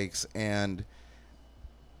mistakes. And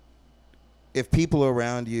if people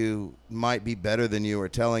around you might be better than you or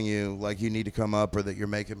telling you like you need to come up or that you're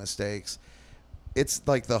making mistakes, it's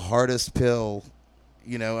like the hardest pill.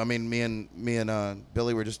 You know, I mean, me and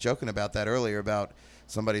Billy were just joking about that earlier, about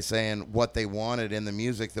somebody saying what they wanted in the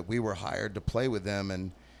music that we were hired to play with them.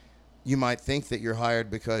 And you might think that you're hired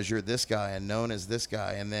because you're this guy and known as this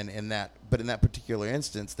guy, and then in that particular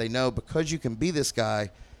instance, they know because you can be this guy,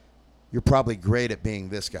 you're probably great at being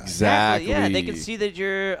this guy. Exactly. Yeah, they can see that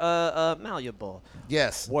you're malleable.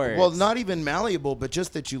 Yes. Words. Well, not even malleable, but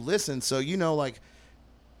just that you listen. So, you know, like,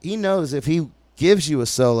 he knows if he gives you a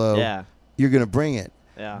solo, Yeah. you're going to bring it.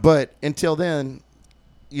 Yeah. But until then,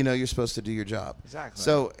 you know, you're supposed to do your job. Exactly.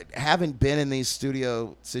 So having been in these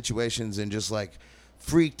studio situations and just like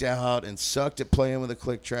freaked out and sucked at playing with a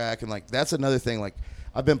click track, and like, that's another thing. Like,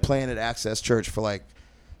 I've been playing at Access Church for like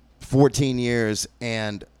 14 years,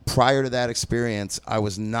 and prior to that experience, I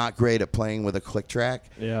was not great at playing with a click track.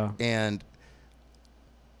 Yeah. And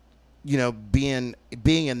you know, being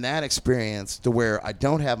in that experience to where I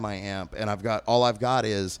don't have my amp and I've got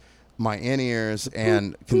is my in-ears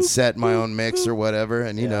and can set my own mix or whatever,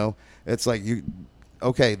 and you know, it's like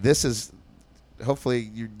this is, hopefully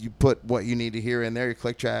you put what you need to hear in there, your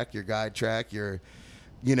click track, your guide track, your,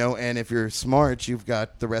 you know, and if you're smart, you've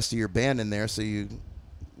got the rest of your band in there, so you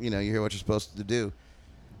hear what you're supposed to do.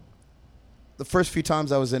 The first few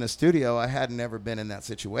times I was in a studio, I had never been in that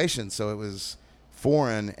situation, so it was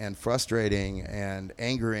foreign and frustrating and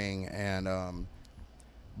angering, and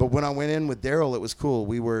but when I went in with Daryl, it was cool.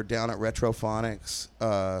 We were down at Retrophonics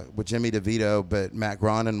with Jimmy DeVito, but Matt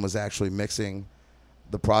Grondin was actually mixing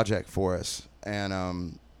the project for us,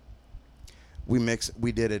 and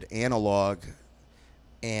we did it analog,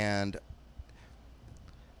 and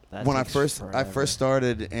when I first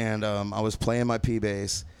started, and I was playing my P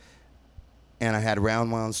bass, and I had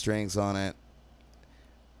round wound strings on it,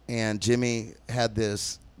 and Jimmy had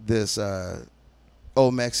this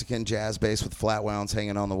old Mexican jazz bass with flat wounds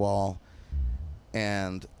hanging on the wall,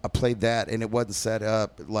 and I played that, and it wasn't set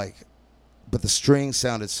up like, but the strings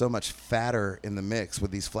sounded so much fatter in the mix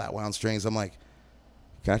with these flat wound strings. I'm like,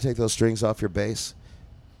 can I take those strings off your bass?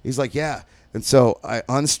 He's like, yeah. And so I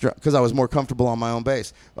unstrung, because I was more comfortable on my own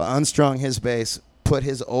bass. I unstrung his bass, put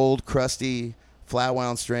his old crusty flat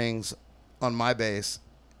wound strings on my bass,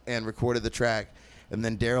 and recorded the track. And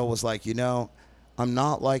then Daryl was like, you know, I'm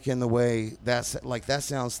not liking the way that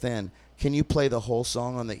sounds thin. Can you play the whole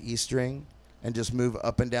song on the E string and just move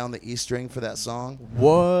up and down the E string for that song?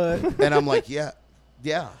 What? And I'm like, yeah.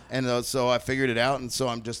 And so I figured it out. And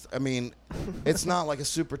so it's not like a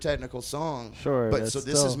super technical song. Sure. But so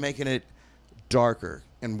this is making it darker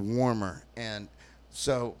and warmer. And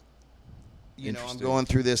so, you know, I'm going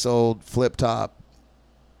through this old flip top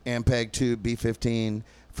Ampeg 2 B15.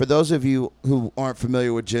 For those of you who aren't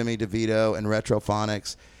familiar with Jimmy DeVito and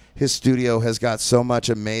Retrophonics, his studio has got so much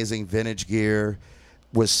amazing vintage gear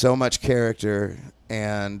with so much character.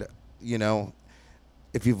 And, you know,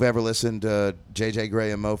 if you've ever listened to J.J.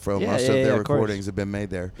 Gray and Mofro, most of their recordings have been made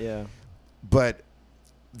there. Yeah. But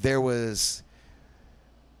there was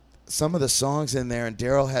some of the songs in there, and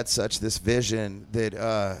Daryl had such this vision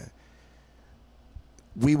that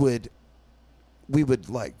we would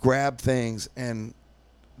like grab things, and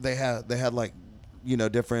they had like, you know,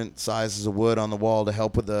 different sizes of wood on the wall to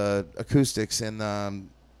help with the acoustics in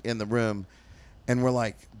the room, and we're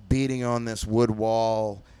like beating on this wood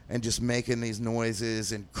wall and just making these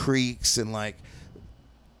noises and creaks, and like,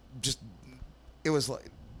 just, it was like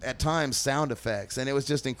at times sound effects, and it was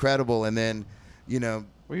just incredible. And then, you know,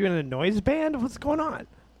 were you in a noise band? What's going on?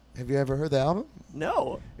 have you ever heard the album?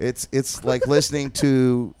 No. It's like listening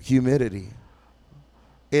to Humidity.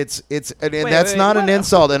 It's and Wait, that's not an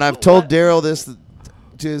insult, and I've told Daryl this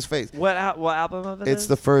to his face. What album of it It's is?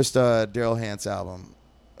 the first Daryl Hance album.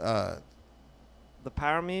 The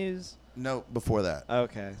Power Muse? No, before that.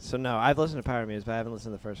 Okay. So, no, I've listened to Power Muse, but I haven't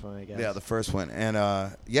listened to the first one, I guess. Yeah, the first one. And,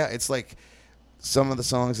 it's like some of the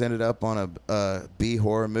songs ended up on a B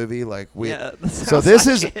horror movie. Like so this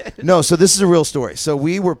is so this is a real story. So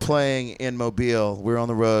we were playing in Mobile. We were on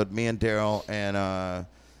the road, me and Daryl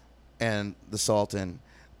and the Sultan.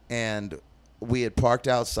 and we had parked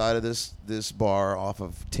outside of this bar off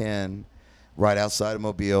of 10, right outside of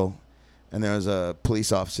Mobile, and there was a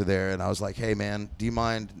police officer there, and I was like, hey, man, do you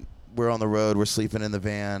mind? We're on the road. We're sleeping in the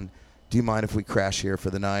van. Do you mind if we crash here for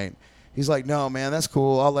the night? He's like, no, man, that's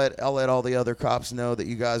cool. I'll let all the other cops know that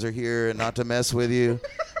you guys are here and not to mess with you.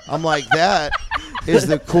 I'm like, that is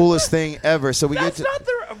the coolest thing ever. So we That's get to not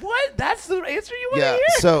the what? That's the answer you want to yeah.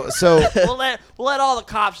 hear. So we'll let all the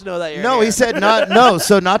cops know that you're no, here. he said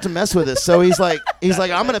not to mess with us. So he's like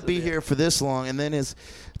I'm gonna be here for this long, and then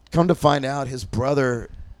come to find out his brother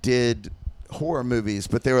did horror movies,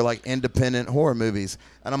 but they were like independent horror movies,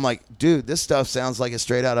 and I'm like, dude, this stuff sounds like it's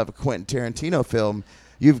straight out of a Quentin Tarantino film.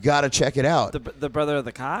 You've got to check it out. The brother of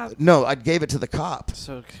the cop. No, I gave it to the cop.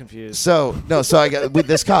 So confused. So I got with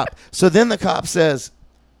this cop. So then the cop says,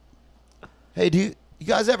 "Hey, do you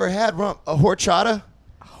guys ever had a horchata?"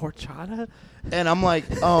 Horchata? And I'm like,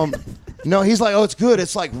 no. He's like, oh, it's good.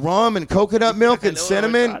 It's like rum and coconut milk and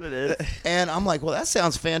cinnamon. And I'm like, well, that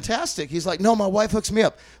sounds fantastic. He's like, no, my wife hooks me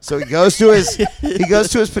up. So he goes to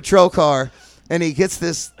his patrol car, and he gets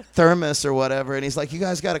this thermos or whatever, and he's like, you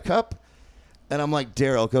guys got a cup? And I'm like,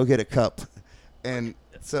 Daryl, go get a cup. And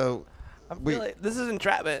so this is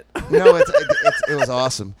entrapment. no, it was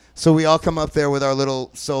awesome. So we all come up there with our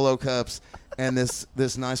little solo cups, and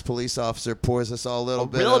this nice police officer pours us all a little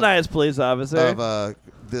bit Real nice police officer. of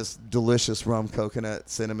this delicious rum coconut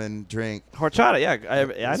cinnamon drink. Horchata, yeah. I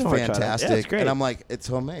It's know horchata. fantastic. Yeah, it's great. And I'm like, it's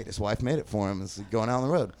homemade. His wife made it for him. It's going out on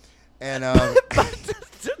the road. And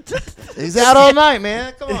he's out all night,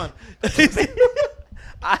 man. Come on.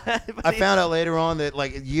 I found out later on that,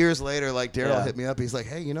 like, years later, like, Daryl hit me up. He's like,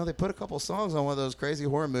 hey, they put a couple songs on one of those crazy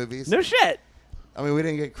horror movies. No shit. I mean, we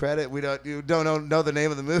didn't get credit. You don't know the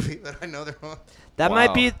name of the movie, but I know they're on.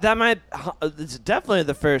 It's definitely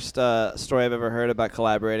the first story I've ever heard about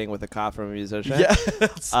collaborating with a cop from a musician. Yeah.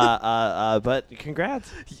 But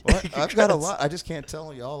congrats. What? I've got a lot. I just can't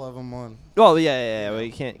tell you all of them on. Well, yeah. Well,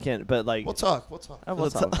 you can't. But like, We'll talk. we'll talk. All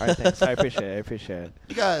right, thanks. I appreciate it.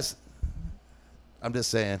 You guys, I'm just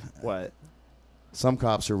saying, What? some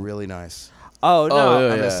cops are really nice. Oh no, Oh,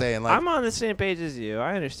 yeah, I'm just saying, like, I'm on the same page as you.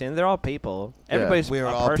 I understand. They're all people. Yeah. Everybody's we are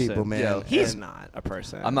a all person. people, man. Yeah. He's And not a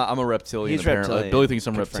person. I'm a reptilian. He's apparently. reptilian. Billy thinks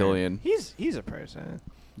I'm Confirmed. reptilian. He's a person.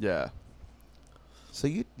 Yeah. So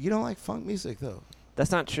you don't like funk music though?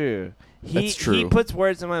 That's not true. That's true. He puts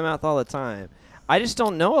words in my mouth all the time. I just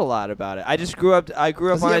don't know a lot about it. I just grew up. I grew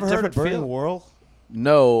up Has on he a ever heard different of Bernie field. Worrell?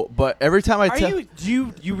 No, but every time I Are tell.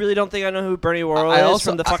 you really don't think I know who Bernie Worrell I is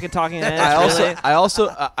also- from the fucking Talking Heads? I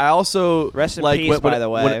also Rest in like peace, by the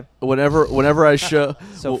way. whenever I show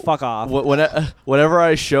So fuck off. whenever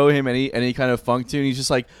I show him any kind of funk tune, he's just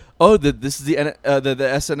like, oh, this is the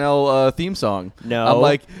SNL theme song. No. I'm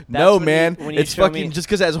like, That's no, when man, you it's show fucking me- just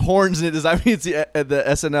because it has horns in it does not mean it's the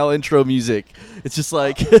SNL intro music. It's just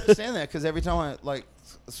like I understand that because every time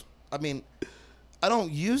I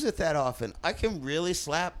don't use it that often. I can really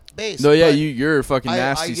slap bass. no, yeah, but you're a fucking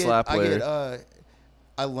nasty get- slap player.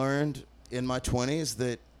 I learned in my 20s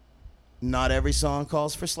that not every song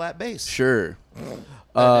calls for slap bass. Sure.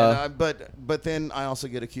 But then I also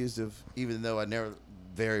get accused of, even though I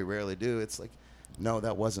very rarely do, it's like, no,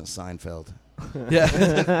 that wasn't Seinfeld.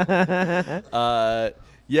 Yeah.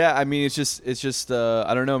 Yeah, I mean, it's just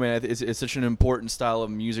I don't know, man. It's such an important style of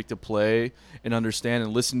music to play and understand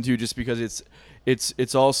and listen to, just because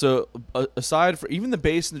it's also, aside from even the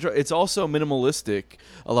bass and the drum, it's also minimalistic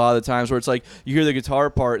a lot of the times, where it's like you hear the guitar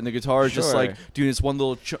part and the guitar is just Sure. like doing this one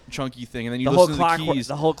little chunky thing, and then you the whole listen to the keys.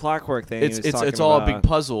 the whole clockwork thing. It's all a big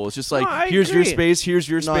puzzle. It's just like, No, I here's your agree. space, here's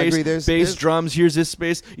your No, I space, agree. bass, There's- drums, here's this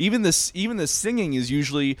space. Even the singing is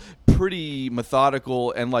usually pretty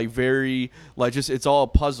methodical and like very like just it's all a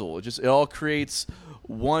puzzle. It all creates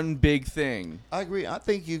one big thing. I agree. I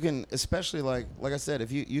think you can, especially like I said,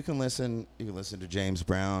 if you can listen to James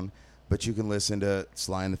Brown, but you can listen to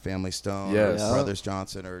Sly and the Family Stone, Yes. or Brothers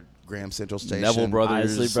Johnson, or Graham Central Station, Neville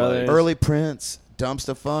Brothers, Isley Brothers. early Prince,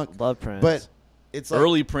 Dumpster Funk. Love Prince. But it's like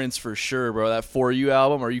Early Prince for sure, bro. That For You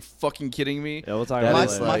album. Are you fucking kidding me? Yeah, we'll talk That about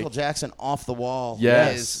is it like- later. Michael Jackson, Off the Wall.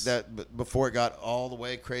 Yes. is before it got all the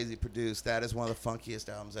way crazy produced. That is one of the funkiest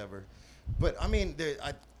albums ever. But I mean,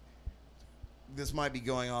 this might be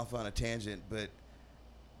going off on a tangent, but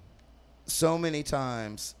so many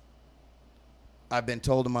times I've been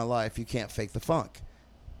told in my life, you can't fake the funk.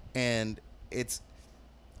 And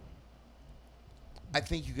I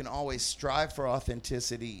think you can always strive for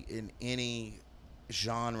authenticity in any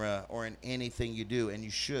genre or in anything you do, and you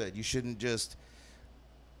should. You shouldn't just,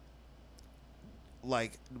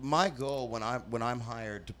 like, my goal when I'm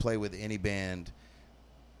hired to play with any band,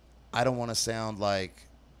 I don't want to sound like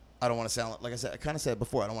I don't want to sound like I said. I kind of said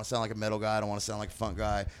before. I don't want to sound like a metal guy. I don't want to sound like a funk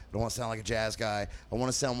guy. I don't want to sound like a jazz guy. I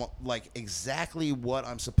want to sound like exactly what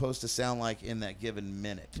I'm supposed to sound like in that given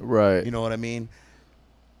minute. Right. You know what I mean?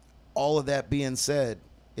 All of that being said,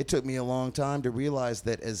 it took me a long time to realize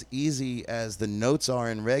that as easy as the notes are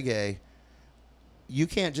in reggae, you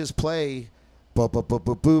can't just play boop boop boop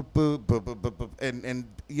boop boop boop boop boop boop, and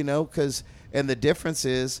you know, because and the difference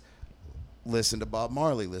is, listen to Bob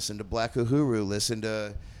Marley, listen to Black Uhuru, listen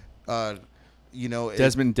to you know,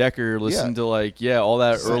 Desmond Decker, listen to all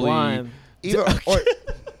that Sublime. or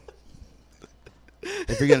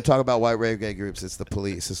if you're going to talk about white reggae groups, it's the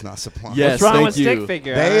Police. It's not Sublime. Yes, What's wrong thank with you. Stick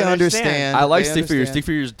Figure? They I understand. I like They Stick Figures. understand. Stick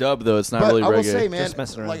Figures dub though. It's not But really I will reggae. say, man, Just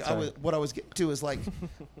messing around, like sorry. what I was getting to is like,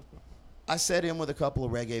 I sat in with a couple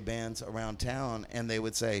of reggae bands around town, and they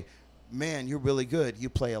would say, "Man, you're really good. You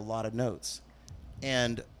play a lot of notes."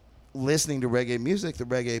 And listening to reggae music, the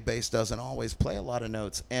reggae bass doesn't always play a lot of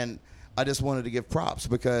notes. And I just wanted to give props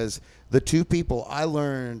because the two people I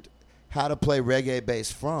learned how to play reggae bass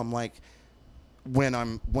from, like when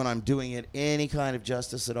I'm doing it any kind of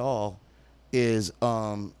justice at all, is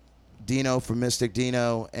Dino from Mystic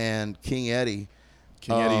Dino and King Eddie.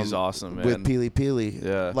 King Eddie's awesome, man. With Peely Peely.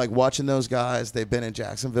 Yeah. Like watching those guys, they've been in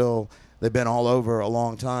Jacksonville. They've been all over a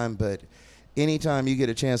long time. But anytime you get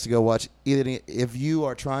a chance to go watch, if you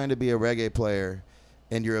are trying to be a reggae player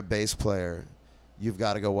and you're a bass player, you've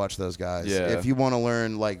got to go watch those guys. Yeah. If you want to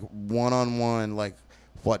learn like one-on-one, like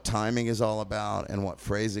what timing is all about and what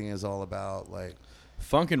phrasing is all about, like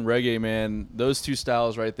Funk and reggae, man, those two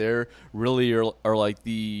styles right there really are like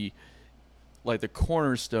the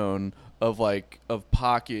cornerstone of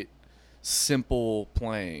pocket simple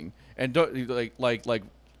playing. And don't like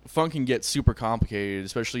funk can get super complicated,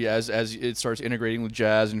 especially as it starts integrating with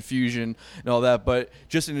jazz and fusion and all that. But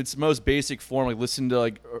just in its most basic form, like listen to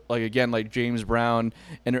like James Brown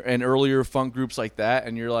and earlier funk groups like that,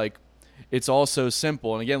 and you're like, it's all so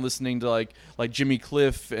simple. And again, listening to like Jimmy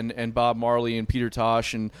Cliff and Bob Marley and Peter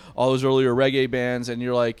Tosh and all those earlier reggae bands, and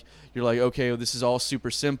you're like, okay, well, this is all super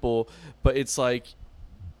simple, but it's like,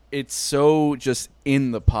 it's so just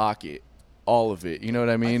in the pocket, all of it. You know what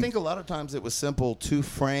I mean? I think a lot of times it was simple to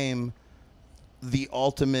frame the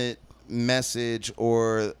ultimate message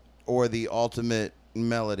or the ultimate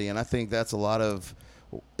melody, and I think that's a lot of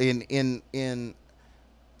in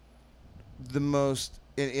the most.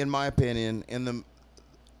 In my opinion,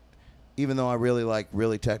 even though I really like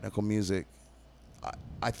really technical music,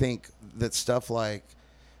 I think that stuff like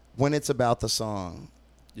when it's about the song,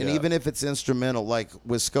 and even if it's instrumental, like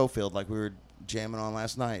with Schofield, like we were jamming on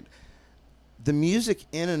last night, the music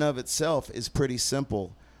in and of itself is pretty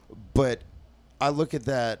simple, but I look at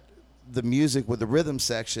the music with the rhythm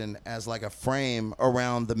section as like a frame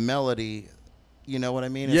around the melody. You know what I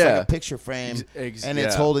mean? It's like a picture frame, and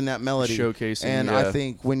it's holding that melody. Showcasing, and I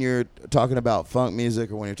think when you're talking about funk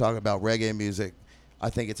music or when you're talking about reggae music, I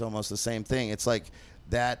think it's almost the same thing. It's like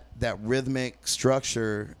that rhythmic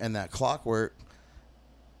structure and that clockwork,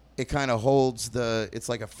 it kind of holds it's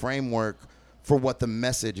like a framework for what the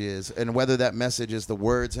message is. And whether that message is the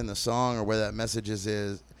words in the song or whether that message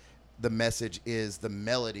is the message is the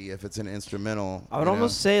melody if it's an instrumental. I would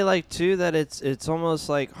almost say like too that it's almost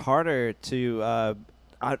like harder to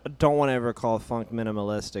I don't want to ever call funk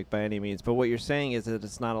minimalistic by any means, but what you're saying is that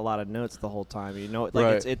it's not a lot of notes the whole time. You know, like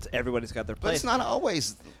right. it's everybody's got their place. But it's not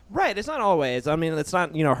always right. It's not always. I mean, it's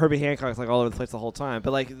not Herbie Hancock's like all over the place the whole time.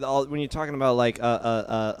 But like when you're talking about like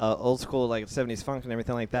old school like 70s funk and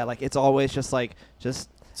everything like that, like it's always just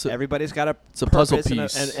everybody's got it's a puzzle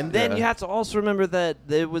purpose piece, and then you have to also remember that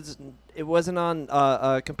it wasn't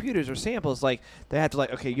on computers or samples. Like they had to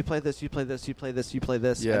like, okay, you play this, you play this, you play this, you play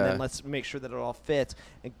this, and then let's make sure that it all fits.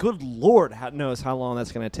 And good Lord knows how long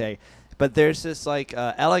that's going to take. But there's this like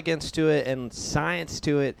elegance to it and science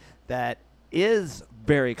to it that is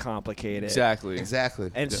very complicated. Exactly.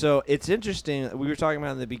 And so it's interesting. We were talking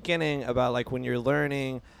about in the beginning about like when you're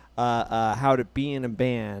learning how to be in a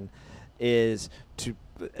band is to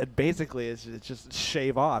basically it's just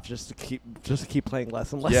shave off just to keep playing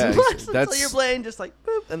less and less and less until you're playing just like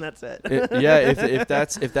boop and that's it. If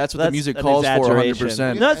that's what the music calls for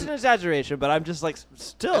 100%. No, it's an exaggeration, but I'm just like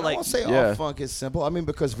still and like I won't say all funk is simple. I mean,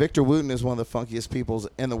 because Victor Wooten is one of the funkiest people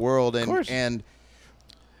in the world, and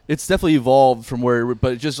it's definitely evolved from where,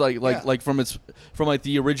 but just like from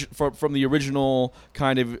the original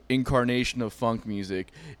kind of incarnation of funk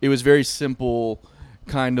music, it was very simple.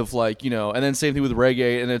 Kind of like, and then same thing with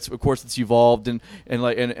reggae, and it's evolved and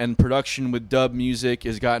production with dub music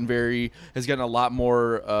has gotten a lot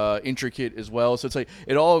more intricate as well. So it's like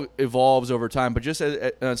it all evolves over time, but just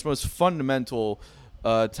at its most fundamental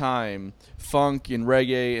time, funk and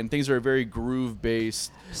reggae, and things that are very groove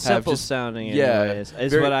based. Simple sounding, yeah, anyways,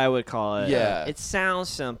 is very- what I would call it. Yeah. It sounds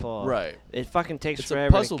simple. Right. It fucking takes It's forever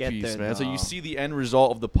a puzzle to get piece, there. man. So though. you see the end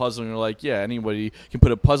result of the puzzle, and you're like, yeah, anybody can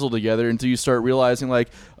put a puzzle together until you start realizing, like,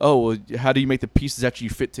 oh, well, how do you make the pieces actually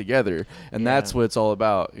fit together? And Yeah. that's what it's all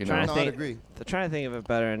about, you Trying know? to I'd think, agree. trying to think of a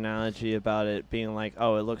better analogy about it being like,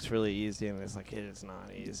 oh, it looks really easy, and it's like, it is not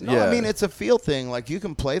easy. No, Yeah. I mean, it's a feel thing. Like, you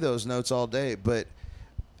can play those notes all day, but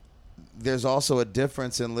there's also a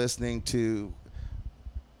difference in listening to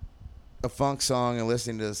a funk song and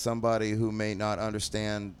listening to somebody who may not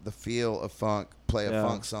understand the feel of funk play a Yeah.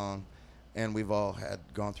 funk song. And we've all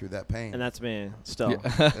gone through that pain. And that's me still.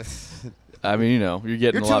 Yeah. I mean, you know, you're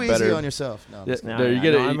getting You're a lot too better. easy on yourself. No, I'm Yeah, just No, no, you yeah,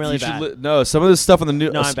 get no, it. I'm really you should bad. no, some of this stuff on the new.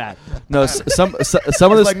 No, I'm bad. No, some of It's this.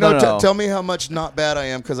 like, no, no. tell me how much not bad I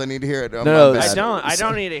am because I need to hear it. I'm No, bad. I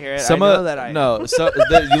don't need to hear it. Some I know of that I no. So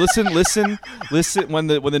you listen when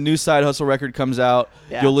the new Side Hustle record comes out.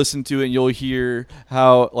 Yeah. You'll listen to it and you'll hear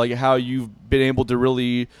how you've been able to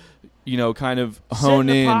really, kind of hone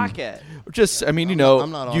Sit in. in. The pocket. Just I mean, I'm know, not,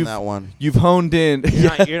 I'm not on you've that one. you've honed in.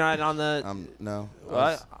 You're not on the. No.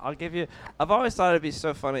 Well, I'll give you. I've always thought it'd be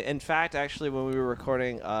so funny. In fact, actually, when we were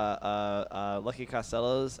recording Lucky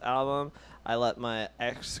Costello's album, I let my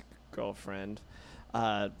ex-girlfriend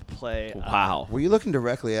play. Wow. Were you looking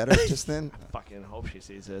directly at her just then? Fucking hope she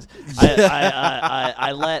sees this.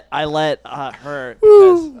 I let her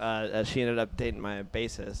because she ended up dating my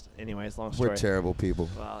bassist. Anyways, long story. We're terrible people.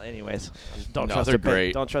 Well, anyways, don't No, trust they're her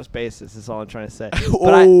great. Don't trust bassists. Is all I'm trying to say.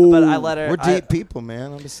 Oh. But I let her. We're deep people,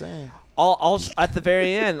 man. I'm just saying. I'll at the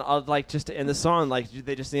very end, I'll like just to end the song, like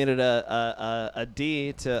they just needed a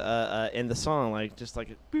D to end the song, like just like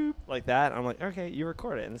a boop like that. I'm like, okay, you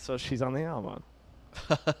record it, and so she's on the album.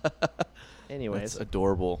 Anyways, That's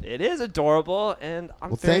adorable. it is adorable, and I'm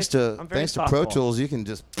Well, very, thanks to I'm very Pro thoughtful. Tools, you can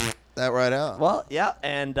just that right out. Well, yeah,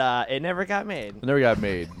 and it never got made. It never got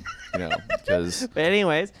made, because But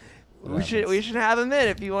anyways, we happens. should have him in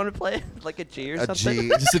if you want to play like a G or A something. G.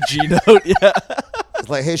 just a G note. Yeah. It's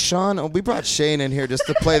like, hey, Sean, we brought Shane in here just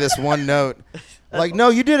to play this one note. Like, no,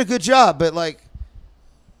 you did a good job, but like,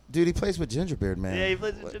 dude, he plays with Gingerbeard Man. Yeah, he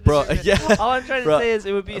plays with Bro, Gingerbeard. yeah. All I'm trying to Bro. say is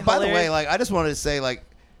it would be By the hilarious. way, like, I just wanted to say, like,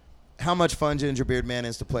 how much fun Gingerbeard Man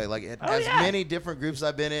is to play. Like, as yeah. many different groups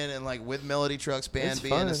I've been in, and like with Melody Trucks Band It's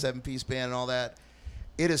being fun. a 7-piece band and all that,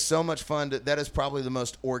 it is so much fun. That is probably the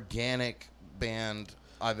most organic band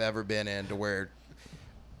I've ever been in, to where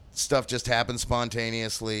stuff just happens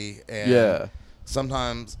spontaneously. And Yeah.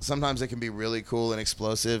 Sometimes it can be really cool and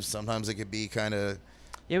explosive. Sometimes it could be kind of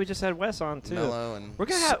Yeah, we just had Wes on too. mellow and We're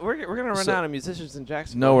gonna run So- out of musicians in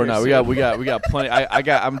Jacksonville. No, we're here not. soon. We got plenty.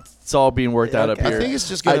 It's all being worked out up Okay. I here. think it's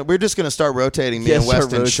just gonna. We're just gonna start rotating me Yeah, and West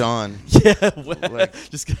start and rotating. Sean. Yeah, Like-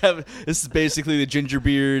 just have, this is basically the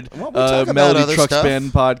Gingerbeard Well, we'll talk about Melody other Trucks stuff.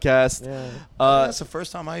 Band podcast. Yeah. That's the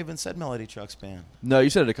first time I even said Melody Trucks Band. No, you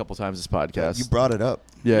said it a couple times this podcast. You brought it up.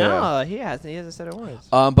 yeah, yeah. No, he hasn't. He hasn't said it once.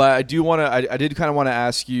 But I do want to. I did kind of want to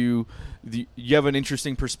ask you. You have an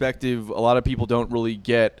interesting perspective. A lot of people don't really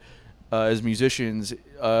get as musicians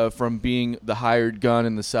from being the hired gun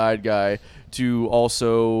and the side guy to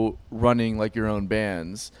also running like your own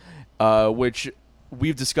bands, which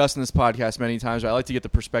we've discussed in this podcast many times. I like to get the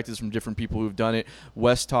perspectives from different people who've done it.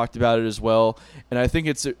 Wes talked about it as well. And I think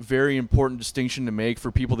it's a very important distinction to make for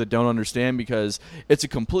people that don't understand, because it's a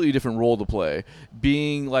completely different role to play.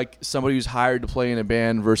 Being like somebody who's hired to play in a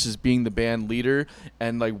band versus being the band leader,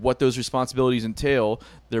 and like what those responsibilities entail.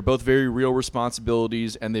 They're both very real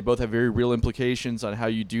responsibilities, and they both have very real implications on how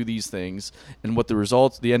you do these things and what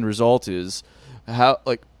the end result is.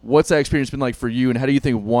 What's that experience been like for you, and how do you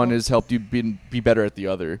think one has helped you be better at the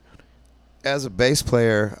other? As a bass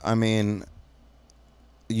player, I mean,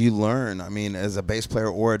 you learn. I mean, as a bass player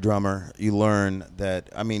or a drummer, you learn that.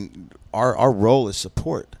 I mean, our role is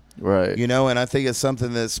support. Right. You know, and I think it's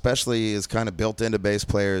something that especially is kind of built into bass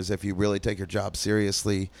players, if you really take your job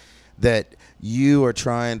seriously, that you are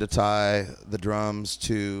trying to tie the drums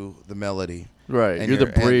to the melody. Right. And You're the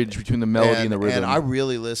you're- bridge between the melody and the rhythm. And I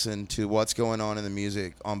really listen to what's going on in the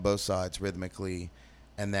music on both sides rhythmically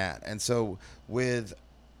and that. And so with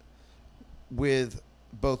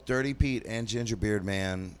both Dirty Pete and Gingerbeard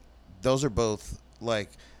Man, those are both like,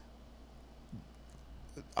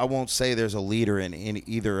 I won't say there's a leader in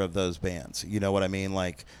either of those bands. You know what I mean?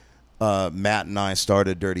 Like Matt and I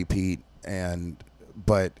started Dirty Pete,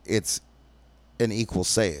 but it's an equal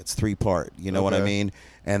say. It's 3-part. You know what I Okay. mean?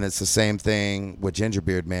 And it's the same thing with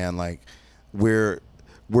Gingerbeard Man. Like we're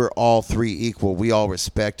all three equal. We all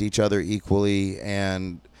respect each other equally,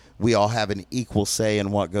 and we all have an equal say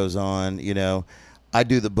in what goes on. You know, I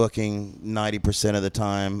do the booking 90% of the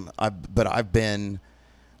time.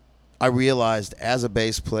 I realized as a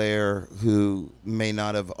bass player who may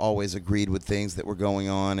not have always agreed with things that were going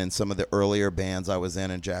on in some of the earlier bands I was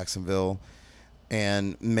in Jacksonville,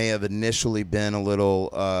 and may have initially been a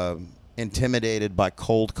little intimidated by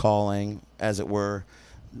cold calling, as it were,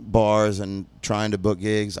 bars and trying to book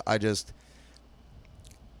gigs. I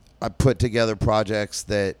put together projects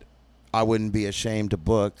that I wouldn't be ashamed to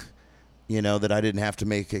book, that I didn't have to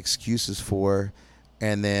make excuses for.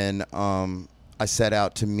 And then I set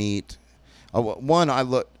out to meet. I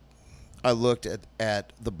looked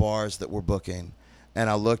at the bars that were booking, and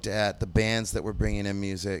I looked at the bands that were bringing in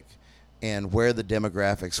music, and where the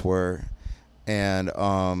demographics were, and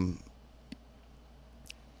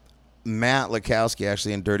Matt Lakowski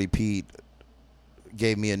actually in Dirty Pete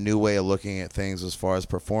gave me a new way of looking at things as far as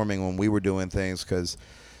performing when we were doing things, because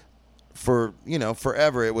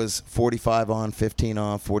forever it was 45 on, 15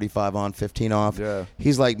 off, 45 on, 15 off. Yeah.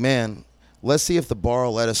 He's like, man, let's see if the bar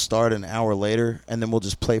will let us start an hour later, and then we'll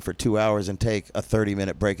just play for 2 hours and take a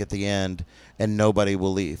 30-minute break at the end, and nobody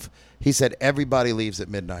will leave. He said everybody leaves at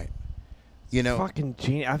midnight. Fucking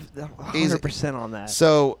genius. I'm 100% on that.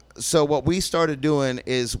 So what we started doing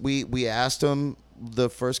is we asked him the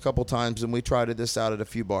first couple times, and we tried this out at a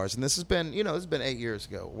few bars. And this has been, it's been 8 years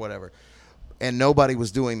ago, whatever. And nobody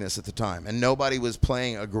was doing this at the time. And nobody was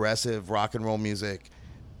playing aggressive rock and roll music.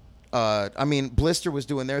 Blister was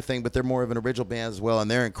doing their thing, but they're more of an original band as well,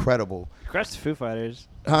 and they're incredible. Congrats to Foo Fighters.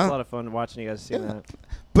 Huh? It's a lot of fun watching you guys sing that.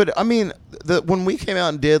 But, when we came out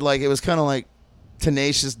and did, it was kind of like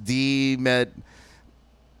Tenacious D met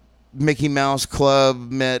Mickey Mouse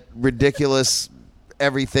Club met Ridiculous.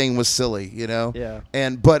 Everything was silly, Yeah.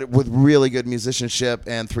 But with really good musicianship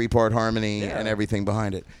and 3-part harmony and everything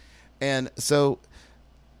behind it. And so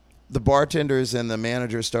the bartenders and the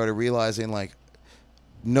managers started realizing,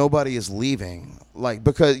 nobody is leaving.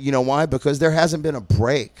 Because, why? Because there hasn't been a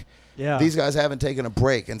break. Yeah. These guys haven't taken a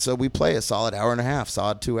break. And so we play a solid hour and a half,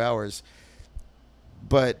 solid 2 hours.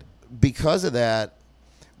 But because of that,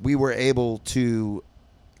 we were able to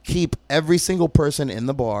keep every single person in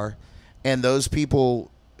the bar, and those people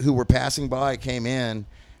who were passing by came in,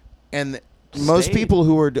 and most people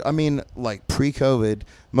who were, pre-COVID,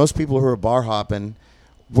 most people who are bar hopping,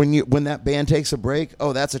 when that band takes a break,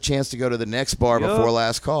 that's a chance to go to the next bar before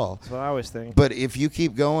last call. That's what I always think. But if you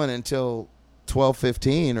keep going until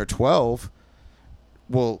 12:15 or 12,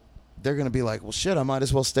 well, they're going to be like, well, shit, I might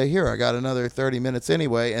as well stay here. I got another 30 minutes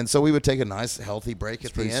anyway. And so we would take a nice, healthy break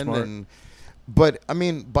at the end. Smart.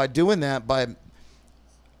 But by doing that,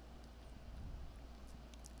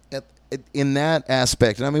 in that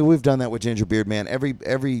aspect, and we've done that with Ginger Beard Man.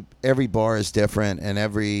 Every bar is different, and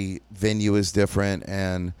every venue is different.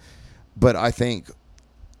 But I think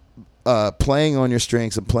playing on your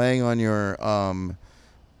strengths and playing on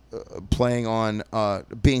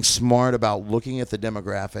being smart about looking at the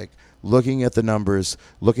demographic, looking at the numbers,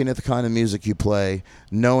 looking at the kind of music you play,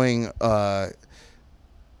 knowing a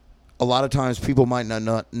lot of times people might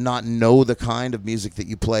not know the kind of music that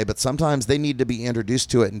you play, but sometimes they need to be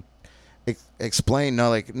introduced to it and explain.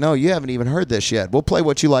 No, you haven't even heard this yet. We'll play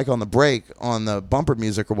what you like on the break, on the bumper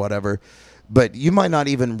music or whatever, but you might not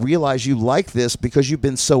even realize you like this because you've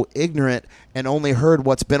been so ignorant and only heard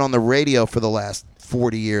what's been on the radio for the last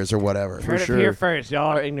 40 years or whatever. Heard it here first.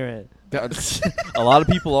 Y'all are ignorant. A lot of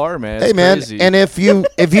people are, man. Hey, man, crazy. and if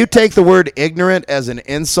you take the word ignorant as an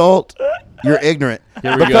insult, you're ignorant.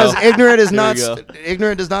 Here we because go. ignorant is Here not we go.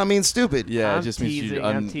 ignorant does not mean stupid. Yeah, I'm it just means you. teasing,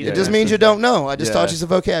 I'm teasing. It just means you don't know. I just Yeah. taught you some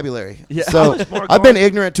vocabulary. Yeah. So more I've been going-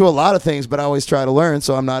 ignorant to a lot of things, but I always try to learn,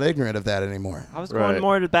 so I'm not ignorant of that anymore. I was Right. going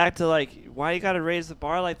more back to why you got to raise the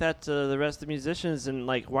bar like that to the rest of the musicians, and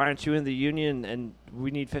why aren't you in the union and we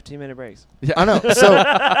need 15-minute breaks? Yeah. I know.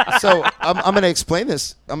 So I'm going to explain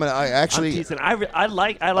this. I I'm actually. teasing. I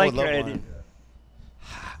like would your love idea. one.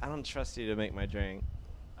 I don't trust you to make my drink.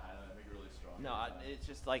 No, it's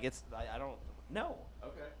just I don't. No.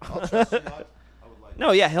 Okay. I'll trust you. I would like.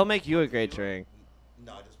 No, yeah, he'll make you a great drink.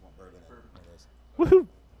 No, I just want bourbon. Woohoo.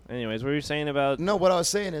 Anyways, what were you saying about? No, what I was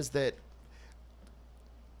saying is that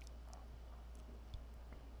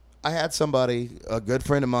I had somebody, a good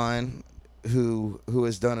friend of mine, who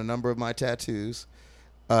has done a number of my tattoos,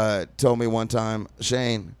 told me one time,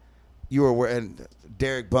 Shane, you were wearing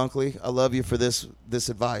Derek Bunkley. I love you for this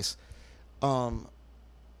advice.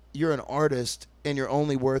 You're an artist, and you're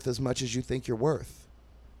only worth as much as you think you're worth.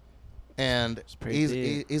 And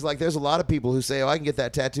he's like, there's a lot of people who say, I can get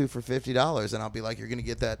that tattoo for $50, and I'll be like, you're going to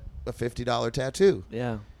get a $50 tattoo.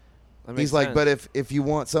 Yeah. He's like, but if you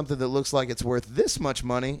want something that looks like it's worth this much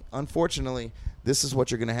money, unfortunately, This is what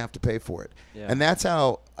you're going to have to pay for it. Yeah. And that's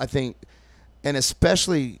how I think, and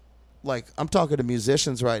especially, like, I'm talking to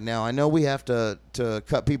musicians right now. I know we have to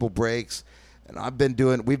cut people breaks, and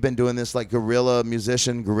we've been doing this like guerrilla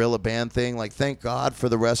band thing. Like, thank God for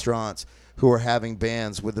the restaurants who are having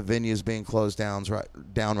bands with the venues being closed down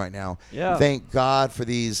right now. Yeah. Thank God for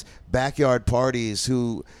these backyard parties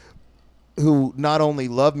who not only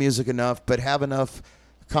love music enough, but have enough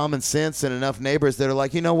common sense and enough neighbors that are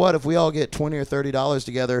like, you know what, if we all get $20 or $30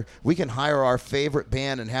 together, we can hire our favorite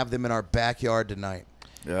band and have them in our backyard tonight.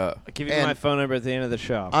 Yeah. I'll give you And my phone number at the end of the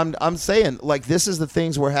show. I'm saying, like, this is the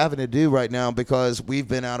things we're having to do right now because we've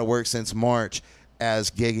been out of work since March as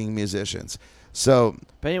gigging musicians. So,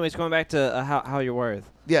 But anyways, going back to how you're worth.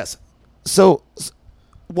 yes. So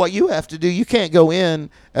what you have to do, you can't go in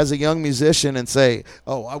as a young musician and say,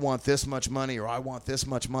 oh, I want this much money or I want this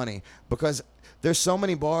much money, because there's so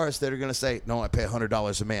many bars that are going to say, no, I pay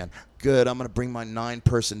 $100 a man. Good, I'm going to bring my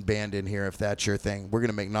 9-person band in here if that's your thing. We're going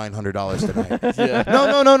to make $900 tonight. Yeah.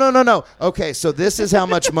 No. Okay, so this is how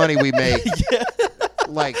much money we make.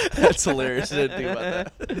 Like, That's hilarious. I didn't think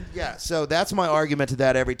about that. yeah, so that's my argument to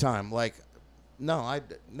that every time. Like, no,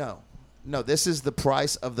 this is the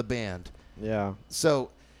price of the band. Yeah. So,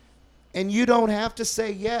 and you don't have to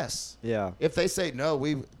say yes. Yeah. If they say no,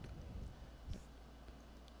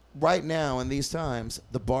 right now in these times,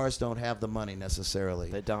 the bars don't have the money necessarily.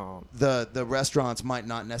 They don't. The restaurants might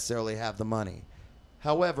not necessarily have the money.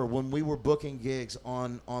 However, when we were booking gigs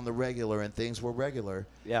on the regular and things were regular,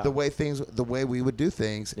 Yeah. the way we would do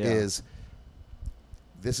things Yeah. is,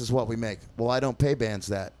 this is what we make. Well, I don't pay bands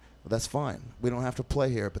that. Well, that's fine. We don't have to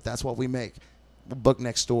play here, but that's what we make. We'll book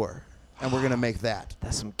next door, and we're gonna make that.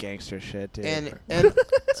 That's some gangster shit, dude. And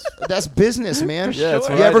that's business, man. Yeah, that's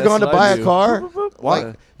you right. ever That's gone to what I buy a do. car? Why?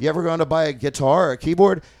 Like, you ever gone to buy a guitar or a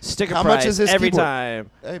keyboard? sticker how price much is this every keyboard?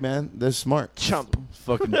 time. Hey, man, they're smart. Chump.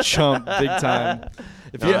 Fucking chump, big time.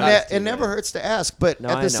 If No, you, I- It never hurts to ask, but No,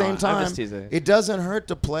 at I the know. same I'm time, just teasing. it doesn't hurt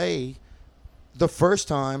to play the first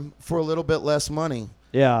time for a little bit less money,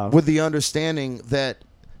 Yeah. with the understanding that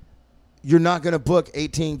you're not going to book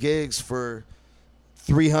 18 gigs for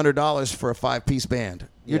 $300 for a 5-piece band.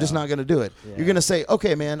 You're just Yeah. not going to do it. Yeah. You're going to say,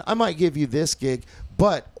 okay, man, I might give you this gig,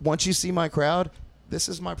 but once you see my crowd, this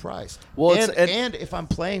is my price. Well, and if I'm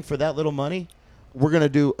playing for that little money, we're going to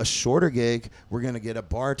do a shorter gig. We're going to get a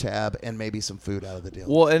bar tab and maybe some food out of the deal.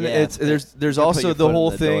 well, and Yeah. there's You put also your the foot in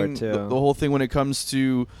whole the door, thing, too. the whole thing when it comes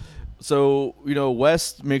to. So,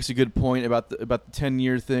 West makes a good point about the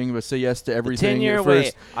 10-year thing, but say yes to everything. 10-year at wait.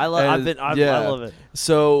 first. I love. And, I yeah. love it.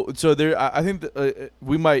 So there, I think that,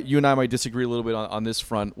 you and I might disagree a little bit on this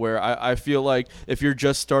front, where I feel like if you're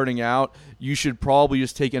just starting out, you should probably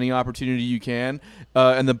just take any opportunity you can,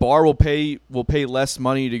 and the bar will pay less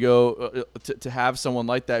money to go to have someone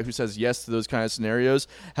like that who says yes to those kind of scenarios.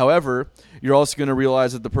 However, you're also going to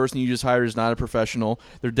realize that the person you just hired is not a professional.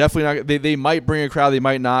 They're definitely not. They might bring a crowd, they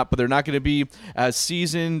might not, but they're not going to be as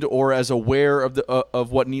seasoned or as aware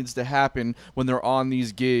of what needs to happen when they're on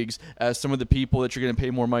these gigs as some of the people that you're going to pay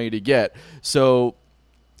more money to get. So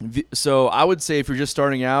I would say if you're just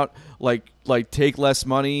starting out, like take less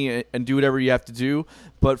money and do whatever you have to do.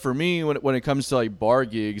 But for me, when it comes to like bar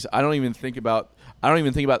gigs, I don't even think about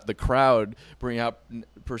the crowd bringing out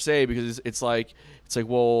per se, because it's like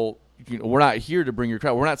well, we're not here to bring your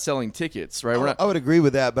crowd. We're not selling tickets, right? I would agree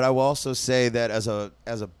with that, but I will also say that as a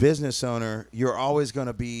business owner, you're always going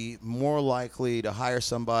to be more likely to hire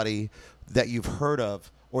somebody that you've heard of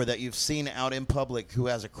or that you've seen out in public who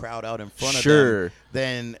has a crowd out in front of them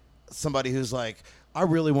than somebody who's like, I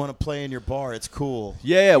really want to play in your bar. It's cool.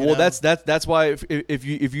 Yeah. You Well, know? that's why if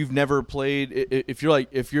you've never played, if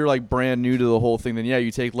you're like brand new to the whole thing, then yeah,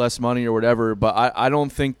 you take less money or whatever. But I don't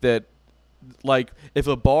think that, like, if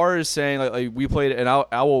a bar is saying like we played, and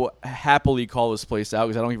I will happily call this place out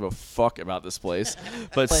because I don't give a fuck about this place.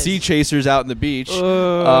 But Sea Chasers out in the beach,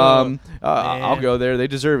 I'll go there. They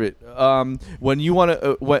deserve it. When you want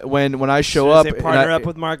to, when I show up, They and partner I- up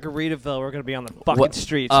with Margaritaville. We're gonna be on the fucking what-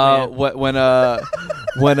 streets, man. when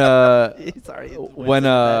Sorry,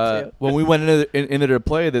 when we went into to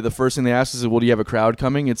play, the first thing they asked us is, well, do you have a crowd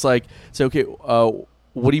coming? It's okay,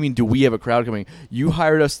 what do you mean, do we have a crowd coming? You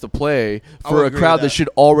hired us to play for a agree crowd with that that. should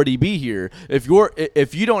already be here. If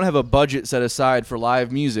you don't have a budget set aside for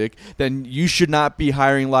live music, then you should not be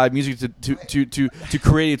hiring live music to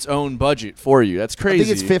create its own budget for you. That's I crazy.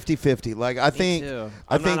 think it's 50-50. Like, I think too.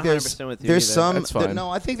 I I'm think not there's 100% with you there's either. some That's fine. no,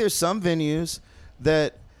 I think there's some venues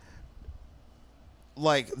that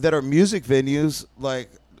are music venues, like,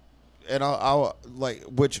 and I'll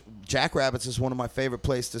which Jackrabbits is one of my favorite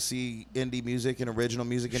places to see indie music and original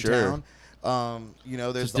music in Sure. town.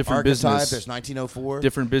 There's Just the different Archetype. business. There's 1904.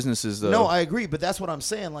 Different businesses, though. No, I agree, but that's what I'm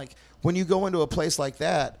saying. Like when you go into a place like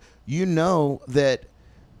that, you know that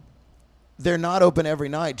they're not open every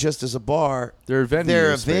night just as a bar. They're a venue.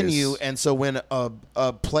 They're a space. venue, and so when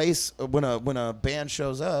when a band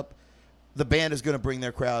shows up, the band is going to bring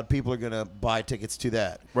their crowd. People are going to buy tickets to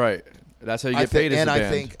that. Right. That's how you get paid as a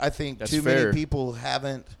band. I think That's too fair. many people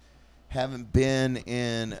haven't been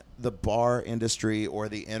in the bar industry or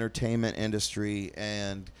the entertainment industry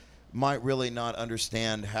and might really not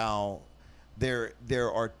understand how there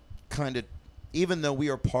are kind of, even though we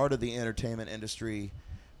are part of the entertainment industry,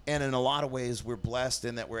 and in a lot of ways we're blessed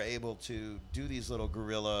in that we're able to do these little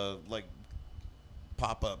guerrilla like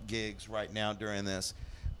pop-up gigs right now during this.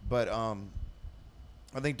 But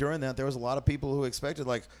I think during that there was a lot of people who expected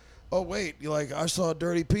like, oh wait, I saw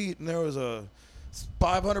Dirty Pete and there was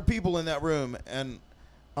 500 people in that room, and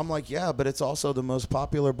I'm like, yeah, but it's also the most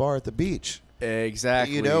popular bar at the beach.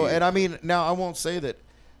 Exactly. And I mean, now I won't say that.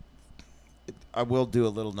 I will do a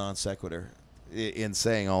little non sequitur in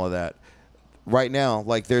saying all of that. Right now,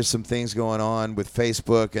 there's some things going on with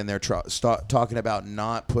Facebook, and they're talking about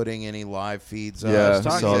not putting any live feeds up. Yeah, I was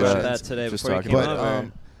talking saw about that. that today Just before you talking came about over.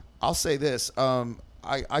 But I'll say this.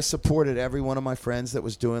 I supported every one of my friends that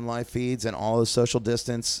was doing live feeds and all the social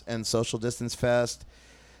distance fest.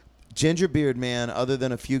 Gingerbeard Man, other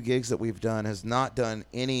than a few gigs that we've done, has not done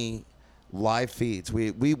any live feeds.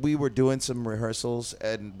 We were doing some rehearsals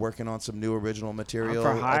and working on some new original material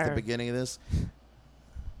for at the hire. beginning of this.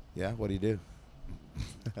 Yeah, what do you do?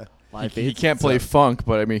 Live He feeds. can't play funk,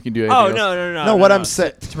 but I mean, he can do anything Oh else. no! No, what I'm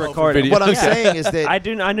saying, to record it. video. what I'm Okay. saying is that I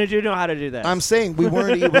do know how to do that. I'm saying we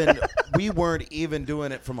weren't even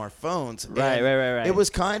doing it from our phones. Right. And It was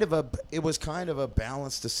kind of a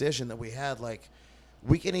balanced decision that we had. Like,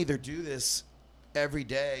 we can either do this every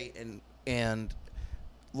day and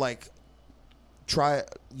try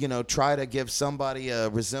to give somebody a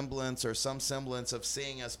resemblance or some semblance of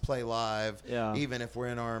seeing us play live, Yeah. even if we're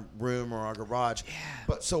in our room or our garage.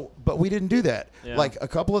 Yeah. But we didn't do that. Yeah. Like a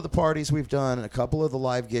couple of the parties we've done, and a couple of the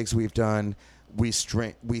live gigs we've done, we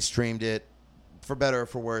streamed it, for better or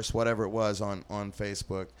for worse, whatever it was, on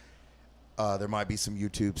Facebook. There might be some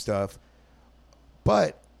YouTube stuff,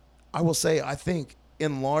 but I will say I think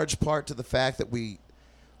in large part to the fact that we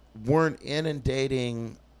weren't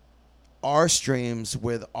inundating our streams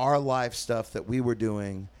with our live stuff that we were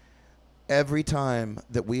doing. Every time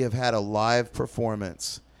that we have had a live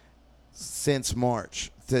performance since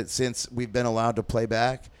March, since we've been allowed to play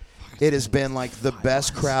back, it has been like the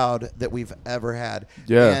best crowd that we've ever had.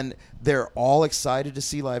 Yeah. And they're all excited to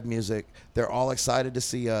see live music. They're all excited to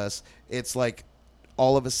see us. It's like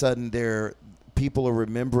all of a sudden people are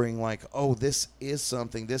remembering like, oh, this is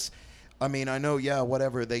something. I know, yeah,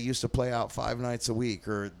 whatever. They used to play out 5 nights a week,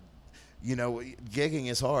 or gigging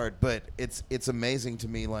is hard, but it's amazing to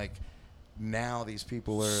me. Like now, these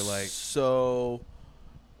people are like, So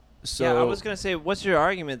yeah, I was gonna say, what's your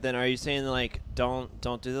argument then? Are you saying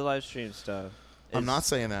don't do the live stream stuff? I'm not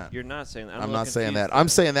saying that. You're not saying that. I'm not saying that. I'm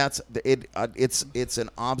saying that's it. It's an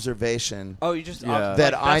observation. Oh, you just Yeah.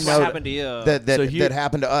 That that's I know what happened to you. that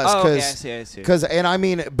happened to us. Oh, okay, I see. Because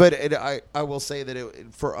I will say that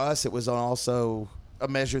for us it was also a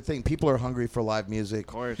measured thing. People are hungry for live music.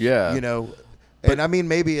 Of course. Yeah. And I mean,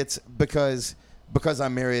 maybe it's because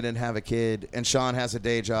I'm married and have a kid, and Sean has a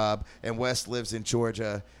day job, and Wes lives in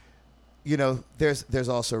Georgia. There's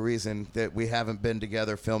also a reason that we haven't been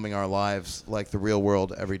together filming our lives like the real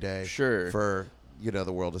world every day. Sure. For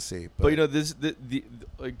the world to see. But the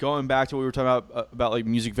going back to what we were talking about like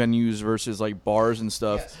music venues versus like bars and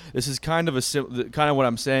stuff. Yes. This is kind of kind of what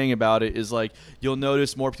I'm saying about it is like you'll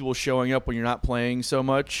notice more people showing up when you're not playing so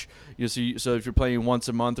much. So if you're playing once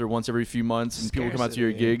a month or once every few months, and people come out to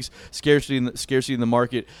your gigs, scarcity in the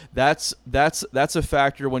market. That's a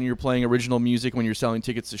factor when you're playing original music, when you're selling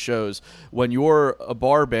tickets to shows. When you're a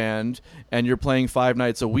bar band and you're playing 5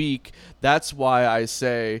 nights a week, that's why I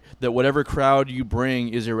say that whatever crowd you bring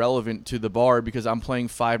is irrelevant to the bar, because I'm playing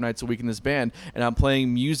 5 nights a week in this band, and I'm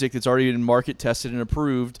playing music that's already been market tested and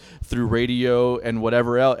approved through radio and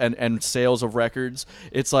whatever else, and sales of records.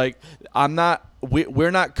 It's like we're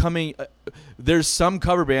not coming. There's some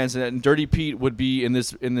cover bands, and Dirty Pete would be in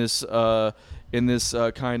this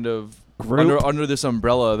kind of Group? under this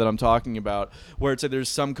umbrella that I'm talking about, where it's like there's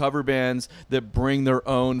some cover bands that bring their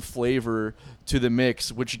own flavor to the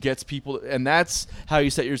mix, which gets people, and that's how you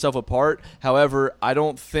set yourself apart. However, I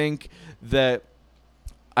don't think that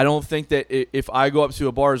if I go up to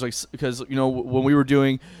a bar, it's like, because when we were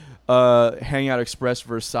doing Hangout Express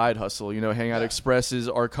versus Side Hustle. Hangout Express is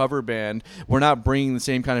our cover band. We're not bringing the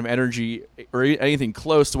same kind of energy or anything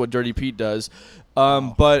close to what Dirty Pete does.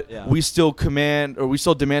 But we still demand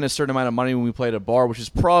a certain amount of money when we play at a bar, which is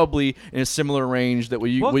probably in a similar range that what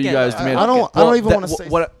you guys demand. I don't even want to say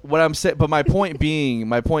what I'm saying. But my point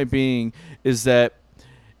being is that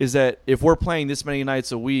if we're playing this many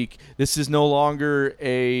nights a week, this is no longer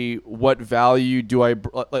a what value do I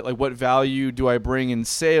bring in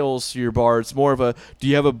sales to your bar. It's more of a, do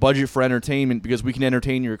you have a budget for entertainment, because we can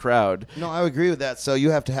entertain your crowd. No, I agree with that. So you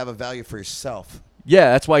have to have a value for yourself.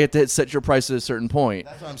 Yeah, that's why you have to set your price at a certain point.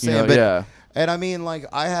 That's what I'm saying. And I mean, like,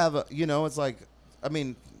 I have, it's like, I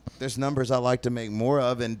mean, there's numbers I like to make more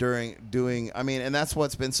of, and and that's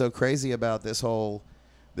what's been so crazy about this whole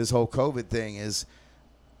COVID thing is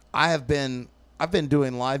I've been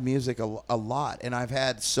doing live music a lot, and I've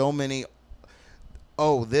had so many,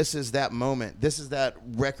 this is that moment, this is that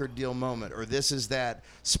record deal moment, or this is that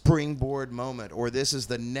springboard moment, or this is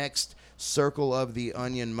the next circle of the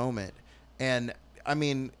onion moment. And I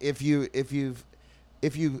mean, if you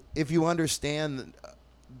understand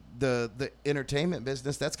the entertainment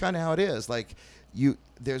business, that's kind of how it is. Like,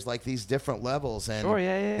 there's like these different levels, and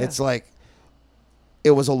it's like,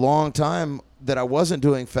 it was a long time that I wasn't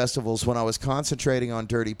doing festivals when I was concentrating on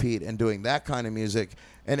Dirty Pete and doing that kind of music.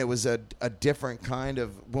 And it was a different kind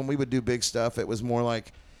of, when we would do big stuff, it was more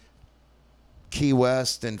like Key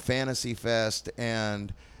West and Fantasy Fest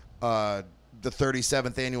and the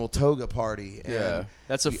 37th annual Toga Party. And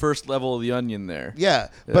that's the first level of the onion there. Yeah.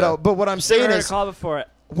 But what I'm saying is, call before it.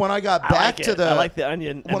 When I got back to the, I like the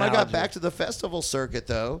onion. When I got back to the festival circuit,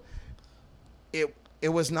 though, it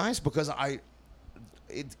was nice because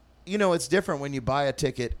it's different when you buy a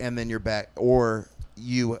ticket and then you're back, or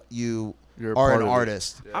you're are an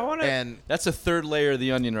artist. Yeah. I want to, and that's a third layer of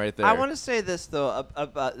the onion right there. I want to say this though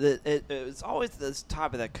about it's always this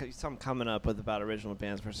topic that I'm coming up with about original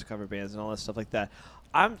bands versus cover bands and all that stuff like that.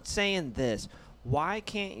 I'm saying this: why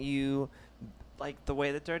can't you, like the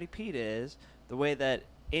way that Dirty Pete is, the way that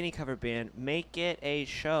any cover band, make it a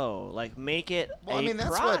show, like make it that's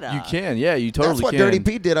product. what you can. Yeah, you totally That's what can. Dirty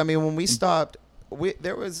Pete did. I mean, when we stopped,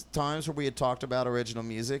 there was times where we had talked about original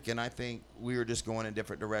music, and I think we were just going in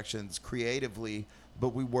different directions creatively, but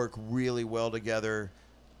we work really well together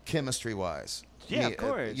chemistry-wise. Yeah, of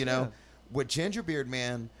course. With Gingerbeard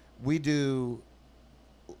Man, we do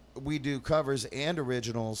covers and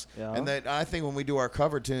originals, and that I think when we do our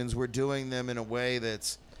cover tunes, we're doing them in a way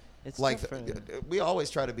that's like we always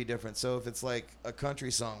try to be different. So if it's like a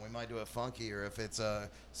country song, we might do it funky, or if it's a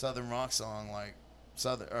southern rock song like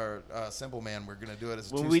Southern or Simple Man, we're gonna do it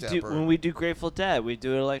as a two-step. When we do Grateful Dead, we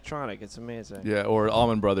do it electronic. It's amazing. Yeah, or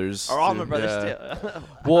Allman Brothers. Or Allman Brothers too.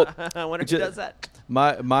 Well, I wonder who does that.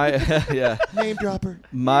 My yeah. Name dropper.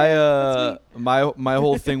 My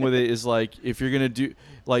whole thing with it is like, if you're gonna do,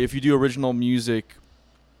 like, if you do original music,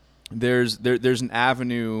 there's an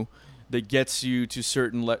avenue that gets you to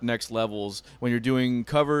certain next levels. When you're in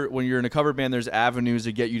a cover band, there's avenues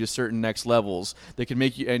that get you to certain next levels. They can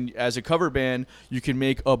make you, and as a cover band, you can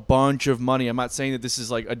make a bunch of money. I'm not saying that this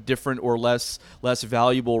is like a different or less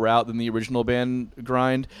valuable route than the original band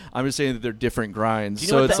grind. I'm just saying that they're different grinds. Do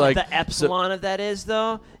you know so what the epsilon of that is,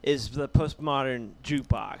 though? Is the postmodern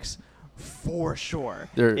jukebox, for sure.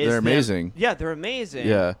 They're amazing. They're amazing.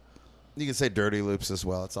 Yeah. You can say Dirty Loops as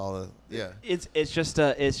well. It's all It's just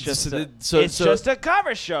a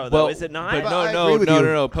cover show, though, is it not? No.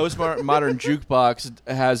 Postmodern Jukebox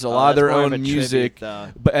has a lot of their own music,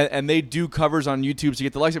 and they do covers on YouTube to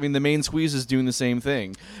get the likes. I mean, the Main Squeeze is doing the same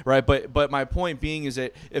thing, right? But my point being is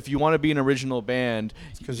that if you want to be an original band,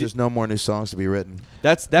 because there's no more new songs to be written.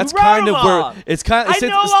 That's kind of where it's kind of. I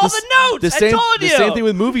know all the notes. I told you. The same thing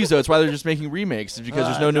with movies, though. It's why they're just making remakes, because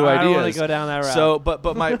there's no new ideas. I don't want to go down that route. So,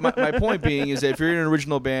 but my point being is that if you're in an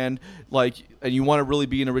original band, like, and you want to really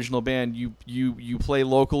be an original band, you play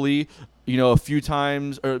locally, a few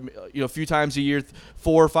times, or a few times a year,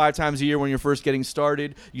 4 or 5 times a year when you're first getting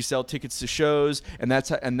started. You sell tickets to shows, and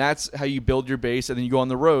that's how you build your base, and then you go on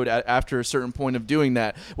the road after a certain point of doing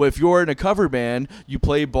that. Well, if you're in a cover band, you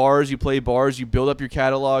play bars, you build up your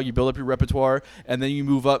catalog, you build up your repertoire, and then you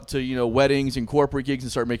move up to weddings and corporate gigs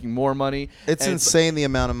and start making more money. It's insane the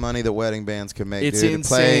amount of money that wedding bands can make. It's dude.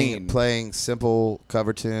 insane. Playing simple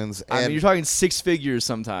cover tunes. I mean, you're talking 6 figures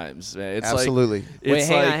sometimes. It's absolutely. Wait,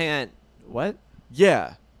 hang on. What?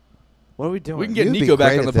 Yeah. What are we doing? We can get Nico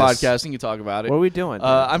back on the podcast and you can talk about it. What are we doing?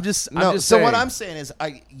 I'm just so saying. What I'm saying is,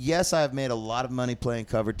 I've made a lot of money playing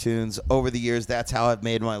cover tunes over the years. That's how I've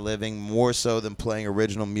made my living, more so than playing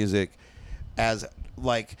original music. as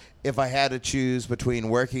like if I had to choose between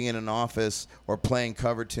working in an office or playing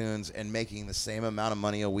cover tunes and making the same amount of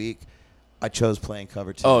money a week, I chose playing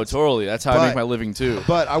cover tunes. Oh, totally. That's how I make my living too.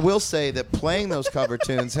 But I will say that playing those cover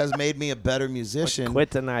tunes has made me a better musician. Quit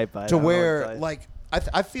tonight, bud. To where, like,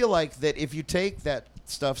 I feel like that if you take that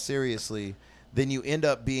stuff seriously, then you end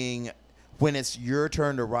up being, when it's your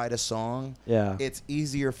turn to write a song, Yeah. it's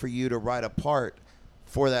easier for you to write a part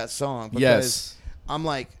for that song. Because Yes. I'm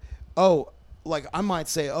like, oh, like I might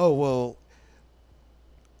say, oh, well,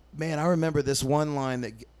 man, I remember this one line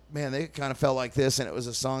that, man, they kind of felt like this, and it was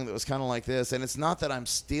a song that was kind of like this. And it's not that I'm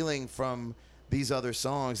stealing from these other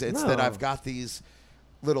songs. It's that No. I've got these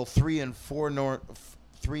little 3 and 4 note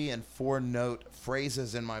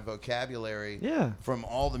phrases in my vocabulary Yeah. from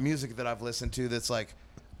all the music that I've listened to that's like,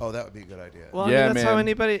 oh, that would be a good idea. Well, Yeah, I mean, that's how man.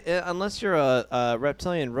 anybody, unless you're a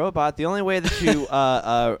reptilian robot, the only way that you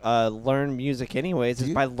learn music anyways is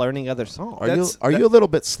by learning other songs. Are you a little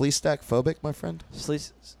bit Sleestack phobic, my friend?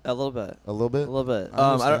 A little bit. A little bit? A little bit.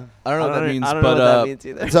 I understand. I don't know what that means, I don't know but what that means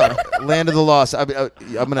either. So, Land of the Lost. I'm Land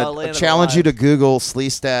going of to the challenge you to Lost. Google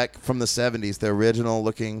Sleestack from the 70s, the original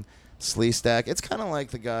looking Sleestack. It's kind of like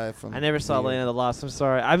the guy from... I never saw Land of the Lost. I'm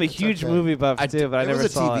sorry. I'm a huge okay. movie buff too, but I It never was a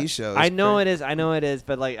saw TV it. show. It I was know great. it is. I know it is,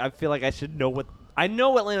 but like I feel like I should know what I know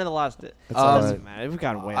what Land of the Lost is. It all doesn't right. matter. We've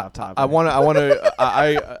gotten way off topic.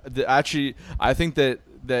 Actually, I think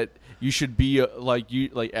that you should be like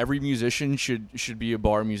every musician should be a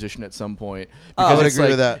bar musician at some point. I would it's agree like,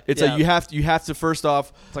 with that. It's Yeah. like you have to first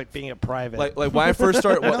off It's like being a private. like when I first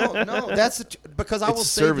started. No, that's because I it's will the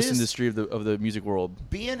say service this. industry of the music world.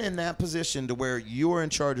 Being in that position to where you are in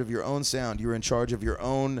charge of your own sound, you're in charge of your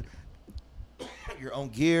own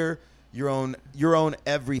gear, your own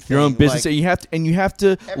everything, Your own business, like, and you have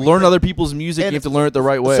to learn everything. other people's music. And you have to learn it the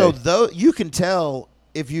right way. So though you can tell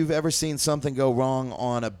if you've ever seen something go wrong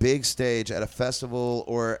on a big stage at a festival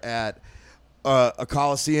or at a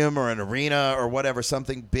coliseum or an arena or whatever,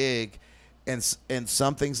 something big, and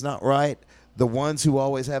something's not right. The ones who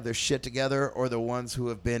always have their shit together, or the ones who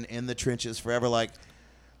have been in the trenches forever, like,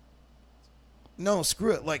 no,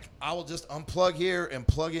 screw it. Like, I will just unplug here and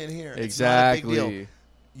plug in here. It's not a big deal. Exactly.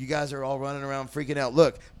 You guys are all running around freaking out.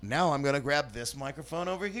 Look, now I'm going to grab this microphone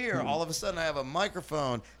over here. All of a sudden, I have a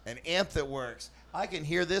microphone, an amp that works. I can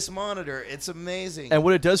hear this monitor. It's amazing. And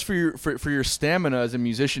what it does for your stamina as a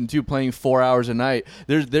musician too, playing 4 hours a night.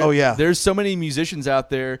 Oh, yeah. There's so many musicians out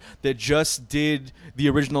there that just did the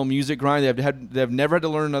original music grind. They've never had to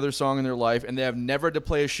learn another song in their life, and they have never had to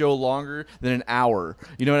play a show longer than an hour.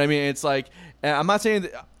 You know what I mean? It's like, and I'm not saying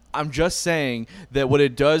that. I'm just saying that what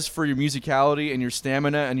it does for your musicality and your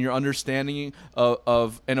stamina and your understanding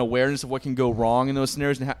of an awareness of what can go wrong in those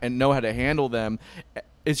scenarios and know how to handle them.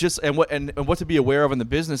 It's just and what to be aware of on the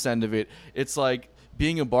business end of it. It's like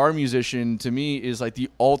being a bar musician to me is like the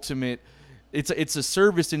ultimate. It's a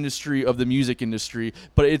service industry of the music industry,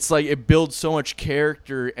 but it's like it builds so much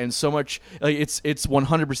character and so much like it's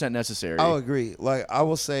 100% necessary. I'll agree. Like, I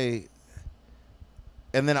will say,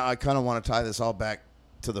 and then I kind of want to tie this all back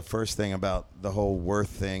to the first thing about the whole worth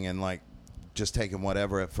thing and like just taking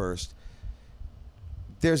whatever at first.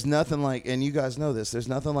 There's nothing like, and you guys know this, there's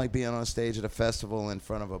nothing like being on a stage at a festival in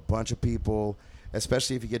front of a bunch of people,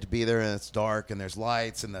 especially if you get to be there and it's dark and there's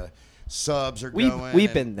lights and the subs are going.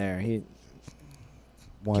 We've been there.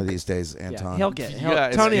 One of these days, Yeah, Anton. he'll get it.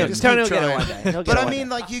 Yeah, Tony will just get keep it trying. one day. He'll get But it I one mean,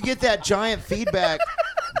 day. like, you get that giant feedback,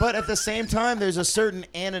 but at the same time, there's a certain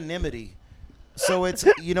anonymity. So it's,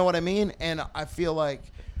 you know what I mean? And I feel like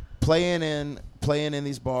playing in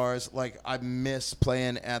these bars, like, I miss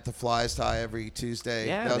playing at the Fly's Tie every Tuesday.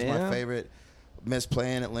 Yeah, that was my man. favorite. Miss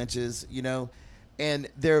playing at Lynch's, you know? And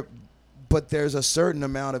there's a certain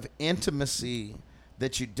amount of intimacy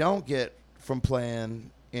that you don't get from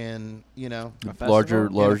playing in, you know, larger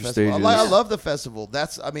in a festival. stages. I love the festival.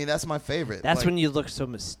 That's my favorite. That's Like, when you look so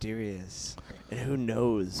mysterious, and who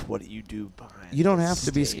knows what you do behind. you don't the have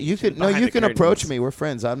to be. stage You and can behind the approach curtains. me. We're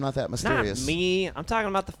friends. I'm not that mysterious. Not me. I'm talking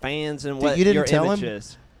about the fans and Dude, what you didn't your tell image him?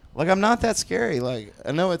 is. Like, I'm not that scary. Like,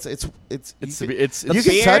 I know it's It's you can- it's you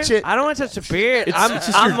can touch it. I don't want to touch the beard. It's I'm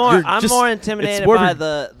just I'm you're more just- intimidated it's more of by your-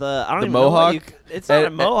 the I don't the even know what mohawk? you. It's not a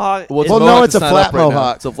mohawk. Well, Well, no, mohawk it's a that's not flat up right now.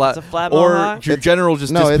 mohawk. It's a flat. It's a flat or mohawk? your general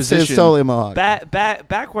just No, disposition. it's totally mohawk.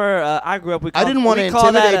 Back where I grew up, we I didn't want to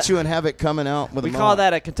call that intimidate you and have it coming out with We a call mohawk.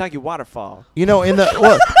 that a Kentucky waterfall. You know, in the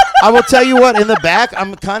well, I will tell you what. In the back,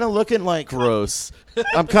 I'm kind of looking like Gross.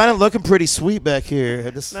 I'm kind of looking pretty sweet back here.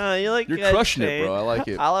 I just, No, you look You're good, crushing it, Shane. bro. I like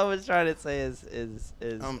it. All I was trying to say is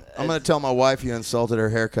I'm gonna tell my wife you insulted her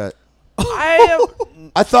haircut.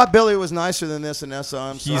 I thought Billy was nicer than this, Anessa.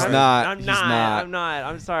 I'm sorry. He's not. I'm He's not. not. I'm not.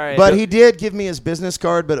 I'm sorry. But he did give me his business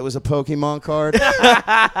card, but it was a Pokemon card.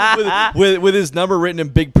 with his number written in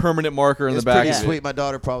big permanent marker in It's the back. pretty of it. sweet. My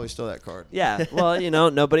daughter probably stole that card. Yeah. Well,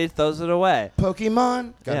 nobody throws it away.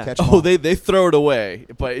 Pokemon, gotta Yeah. catch 'em Oh, all. they throw it away,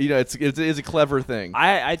 but it's a clever thing.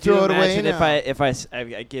 I do Throw it away imagine now. if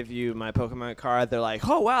I give you my Pokemon card, they're like,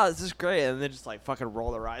 oh wow, this is great, and they just like fucking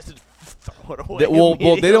roll their eyes and throw it away.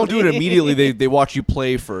 Well, they don't do it immediately. They watch you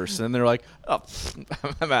play first, and they're like, "Oh,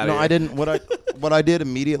 I'm out of No, here." I didn't. What I did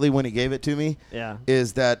immediately when he gave it to me Yeah.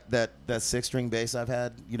 is that 6-string bass I've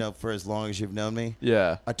had, for as long as you've known me.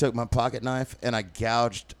 Yeah. I took my pocket knife and I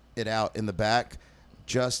gouged it out in the back,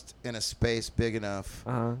 just in a space big enough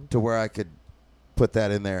Uh-huh. to where I could put that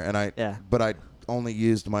in there. And but I only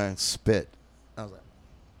used my spit. I was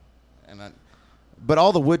like, but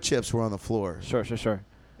all the wood chips were on the floor. Sure.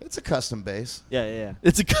 It's a custom bass. Yeah.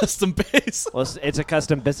 It's a custom base. Well, it's a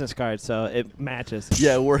custom business card, so it matches.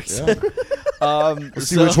 Yeah, it works. Yeah. Let's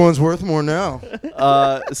see which one's worth more now.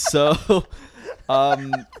 So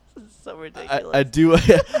So ridiculous. I do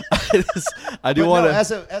want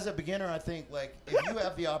to. As a beginner, I think like if you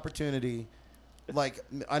have the opportunity, like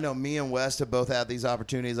I know me and West have both had these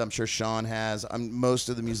opportunities. I'm sure Sean has. Most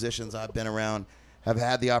of the musicians I've been around have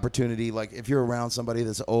had the opportunity. Like if you're around somebody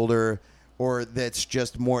that's older or that's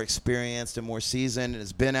just more experienced and more seasoned and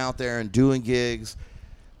has been out there and doing gigs,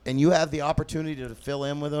 and you have the opportunity to fill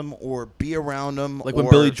in with them or be around them, Like when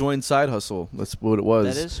Billy joined Side Hustle. That's what it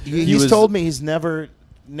was. That is true. He's told me he's never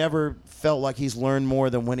felt like he's learned more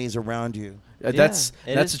than when he's around you. That's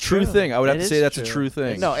it a is true true. thing. I would have It to is say that's a true. true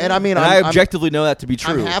thing. No, and I mean, And I I'm objectively know that to be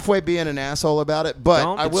true. I'm halfway being an asshole about it, but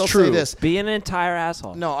Don't. I It's will true. say this. Be an entire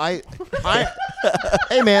asshole. No,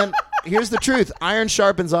 hey man, here's the truth. Iron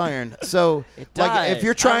sharpens iron. So, It like, if does.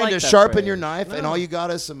 you're I trying like to that sharpen phrase. your knife and No. all you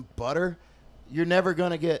got is some butter, you're never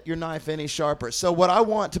going to get your knife any sharper. So what I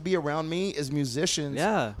want to be around me is musicians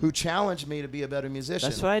Yeah. who challenge me to be a better musician.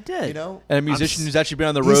 That's what I did. You know? And a musician who's actually been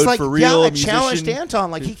on the He's road like, for real. yeah, I a musician- challenged Anton.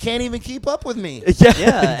 Like, he can't even keep up with me. Yeah,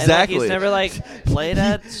 Yeah, exactly. and like he's never like played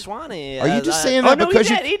at Swanee. Are you just saying oh, that no, because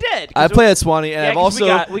he you- did. He did. I play at Swanee, and Yeah, I've 'cause we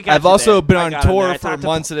also got I've you also there. been I on got him there. tour I for talked to-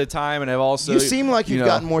 months at a time, and I've also You seem like you've know,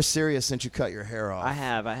 gotten more serious since you cut your hair off. I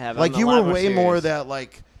have. Like, I'm you a lot were way serious. more that,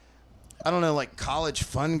 like, I don't know, like college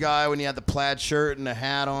fun guy when you had the plaid shirt and the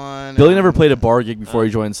hat on. Billy never played a bar gig before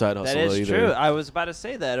he joined Side Hustle. That is though, either. true. I was about to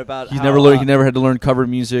say that about. He's how, never learned. He never had to learn cover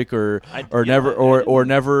music, or I- or yeah, never I or didn't.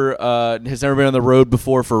 never has never been on the road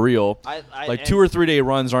before for real. I, Like 2 or 3 day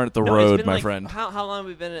runs aren't the no, it's road, been my like- friend. How long have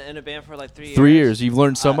we been in a band for? Like 3 years. 3 years. You've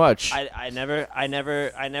learned so much. I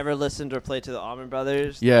never listened or played to the Allman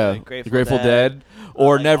Brothers. Yeah, the the Grateful Dead,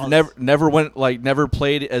 or never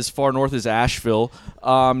played as far north as Asheville.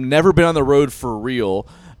 Never been on the road for real.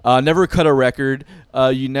 Never cut a record.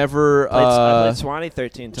 You never. I played Swanee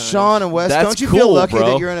 13 times. Sean and Wes, That's don't you cool, feel lucky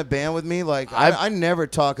bro. that you're in a band with me? Like, I never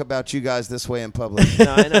talk about you guys this way in public.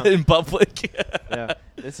 No, I know. in public. Yeah,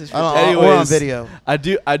 this is. I don't ridiculous. know, or on Anyways, video.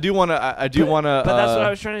 I do want to. I do want to. But that's what I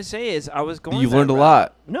was trying to say. Is I was going. You've that learned a route.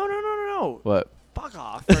 lot. No. What? Fuck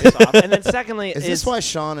off. First off, and then secondly, Is this why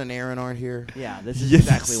Sean and Aaron aren't here? Yeah, this is Yes.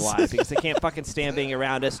 exactly why. Because they can't fucking stand being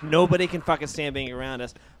around us. Nobody can fucking stand being around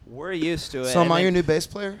us. We're used to it. So am and I then- your new bass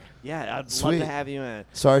player? Yeah, I'd Sweet. love to have you in.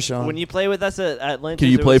 Sorry, Sean. When you play with us at Lynch's,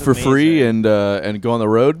 Can you it play was for free amazing. and go on the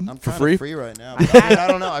road I'm for kinda free? right now. I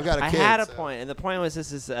don't know. I've got a I kid. had a so- point, and the point was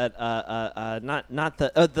this is not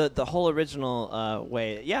the whole original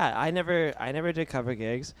way. Yeah, I never did cover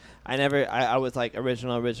gigs. I was like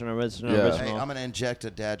original. Yeah. Hey, I'm gonna inject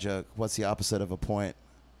a dad joke. What's the opposite of a point?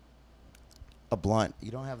 A blunt.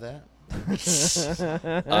 You don't have that?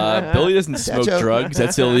 Billy doesn't smoke joke. drugs.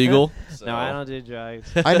 That's illegal. No, I don't do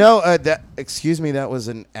drugs, I know that. Excuse me. That was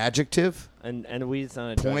an adjective. and weed's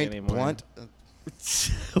not a drug Point anymore. blunt.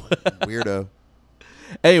 Weirdo.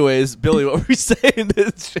 Anyways, Billy, what were we saying?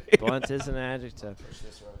 This Blunt is an adjective.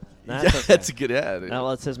 yeah, That's okay. that's a good ad. Now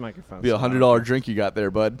let's his microphone. Be so $100 drink you got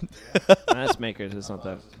there, bud. That's Makers. It's not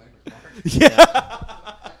that.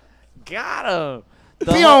 Yeah. Got him.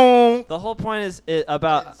 Pew! The whole point is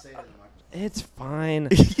about. It's fine.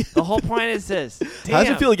 The whole point is this. Damn. How does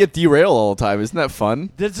it feel to get derailed all the time? Isn't that fun?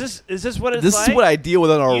 Is this what it's This like? is what I deal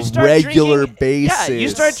with on a You start regular drinking- basis. Yeah, you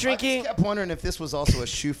start I just drinking. kept wondering if this was also a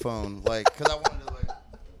shoe phone, like, because I wanted to, like,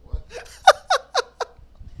 what?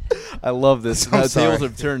 I love this. I'm How sorry. tables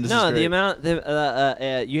have turned. This No, is the great.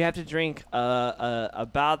 amount you have to drink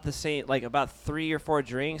about the same, like about 3 or 4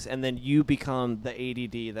 drinks, and then you become the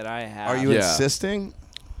ADD that I have. Are you Yeah. insisting?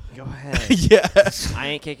 Go ahead. yeah. I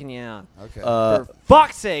ain't kicking you out. Okay. For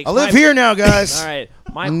fuck's sake. I live here now, guys. All right.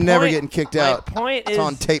 My I'm never point- getting kicked my out. point It's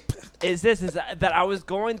on tape. is that I was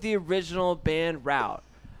going the original band route.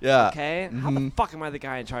 Yeah. Okay, how the fuck am I the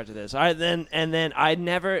guy in charge of this? All right, then I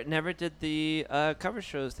never did the cover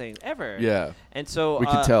shows thing ever. Yeah. and so We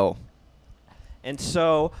could tell. And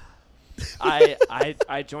so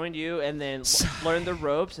I joined you, and then learned the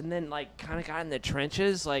ropes, and then like kind of got in the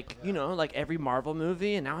trenches, like like every Marvel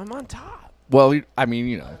movie, and now I'm on top. Well, I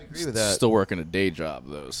mean, agree with that. still working a day job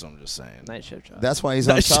though, so I'm just saying. Night shift job. That's why he's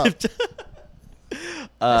on top. Started-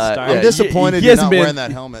 I'm Yeah, disappointed he you're hasn't not been- wearing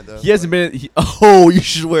that helmet though. He hasn't been. You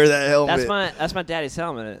should wear that helmet. that's my daddy's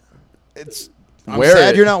helmet. It's. I'm Wear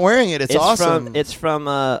sad it. you're not wearing it. It's awesome. From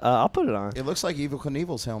I'll put it on. It looks like Evil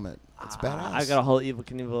Knievel's helmet. It's badass. I got a whole Evil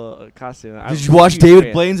Knievel costume. Did you watch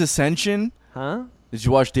David Blaine's Ascension? Huh? Did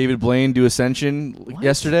you watch David Blaine do Ascension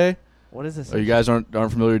yesterday? What is this? Oh, you guys aren't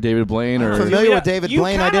familiar with David Blaine, or I'm familiar with David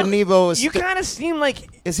Blaine. I didn't even. You kind of seem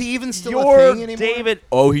like Is he even still you're a thing anymore? David.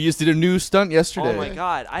 oh, he just did a new stunt yesterday. Oh my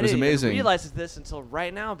God! I It was didn't amazing. even realize this until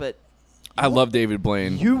right now. But I love David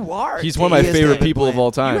Blaine. you are. He's one of my He is favorite David people of Blaine.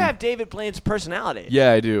 all time. You have David Blaine's personality.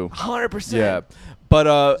 Yeah, I do. 100%. Yeah.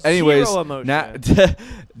 But anyways, Zero emotion.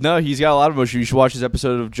 no, he's got a lot of emotion. You should watch his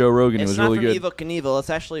episode of Joe Rogan. It's It was not really from good. Evil Knievel. It's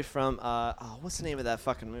actually from what's the name of that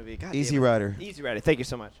fucking movie? God Easy damn it. Rider. Easy Rider. Thank you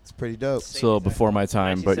so much. It's pretty dope. Still before my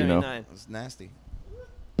time, but 1979. It's nasty.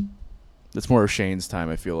 it's more of Shane's time.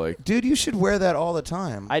 I feel like. Dude, you should wear that all the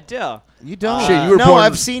time. I do. You don't. Shane, you were no, born-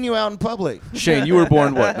 I've seen you out in public. Shane, you were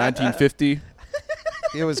born what? 1950.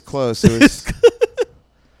 It was close. It was.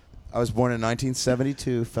 I was born in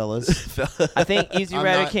 1972, fellas. I think Easy I'm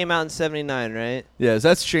Rider not- came out in '79, right? Yes,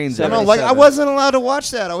 that's Shane's. No, No, era. like I 77. wasn't allowed to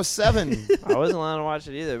watch that. I was 7. I wasn't allowed to watch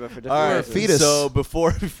it either, but for different All right, reasons. fetus. so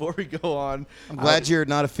before we go on, I'm glad you're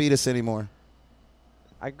not a fetus anymore.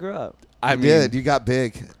 I grew up. I You mean, did. You got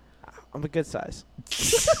big. I'm a good size.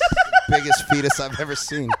 Biggest fetus I've ever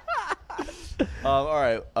seen. all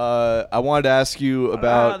right. I wanted to ask you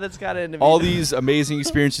about that's got into me. all these amazing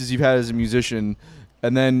experiences you've had as a musician,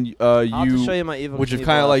 and then I'll have to show you my Evil which have Knievel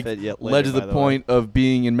kind of like outfit yet led later, to the by the point of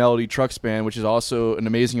being in Melody Trucks Band, which is also an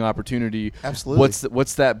amazing opportunity. Absolutely.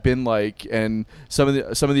 What's that been like, and some of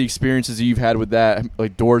the experiences that you've had with that,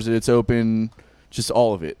 like doors that it's open, just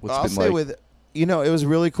all of it. What's I'll been say like? with, it was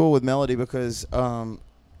really cool with Melody because,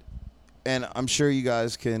 and I'm sure you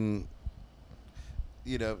guys can,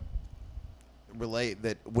 relate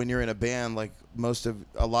that when you're in a band, like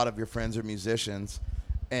a lot of your friends are musicians,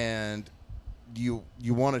 and you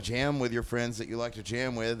want to jam with your friends that you like to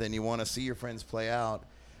jam with, and you want to see your friends play out,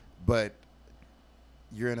 but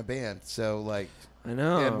you're in a band, so like, I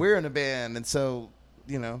know. and we're in a band, and so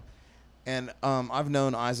and I've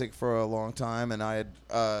known Isaac for a long time, and I had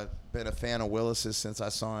been a fan of Willis's since I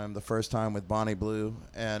saw him the first time with Bonnie Blue,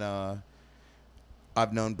 and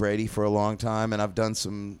I've known Brady for a long time, and I've done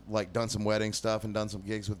some wedding stuff and done some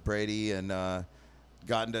gigs with Brady, and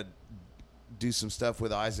gotten to do some stuff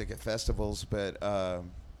with Isaac at festivals. But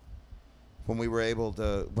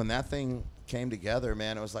when that thing came together,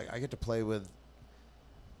 man, it was like I get to play with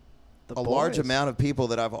The large boys. amount of people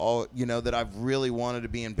that I've really wanted to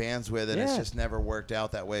be in bands with, and it's Yeah. just never worked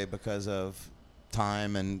out that way because of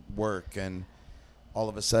time and work, and all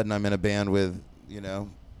of a sudden I'm in a band with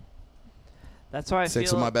That's why I 6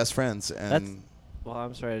 feel. of my best friends, and Well,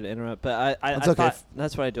 I'm sorry to interrupt, but I That's okay. thought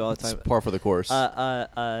that's what I do all the It's time. par for the course.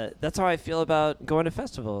 That's how I feel about going to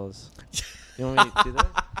festivals. You want me to do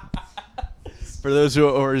that? For those who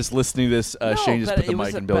are just listening to this, No, Shane just but put the it was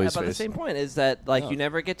mic in but Billy's the face. same point is that like No. you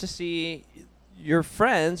never get to see your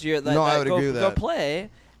friends. No, I would go, agree with go that. play,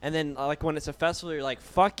 and then like when it's a festival, you're like,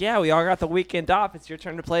 "Fuck yeah, we all got the weekend off. It's your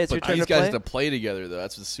turn to play. It's your But turn these to guys play." have to play together, though.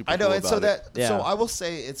 That's what's super I know. cool And so about it. Yeah. so I will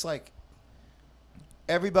say it's like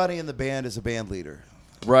everybody in the band is a band leader.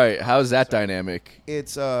 Right. How's that dynamic?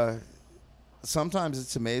 It's sometimes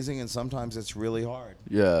it's amazing, and sometimes it's really hard.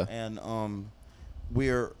 Yeah. And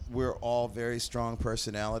we're all very strong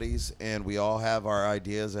personalities, and we all have our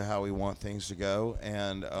ideas of how we want things to go,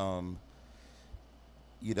 and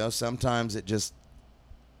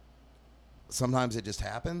sometimes it just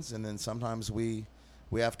happens, and then sometimes we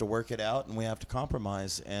have to work it out, and we have to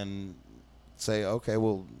compromise and say, okay,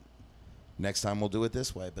 well, next time we'll do it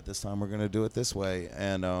this way, but this time we're going to do it this way.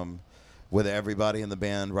 And with everybody in the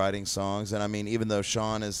band writing songs, and I mean, even though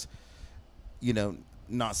Sean is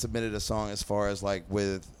not submitted a song as far as like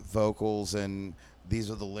with vocals and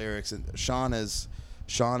these are the lyrics, and Sean has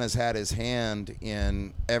had his hand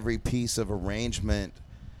in every piece of arrangement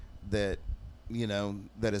that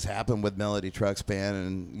that has happened with Melody Trucks Band,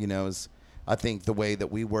 and is I think the way that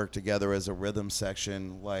we work together as a rhythm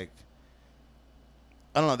section, like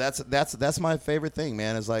I don't know, that's my favorite thing,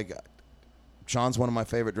 man, is like Sean's one of my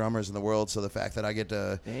favorite drummers in the world, so the fact that I get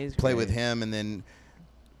to He's play great. with him and then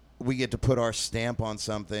we get to put our stamp on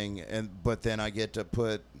something, but then I get to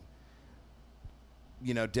put,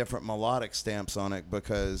 different melodic stamps on it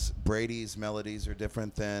because Brady's melodies are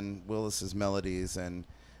different than Willis's melodies, and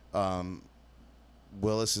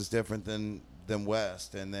Willis is different than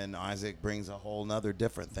West, and then Isaac brings a whole nother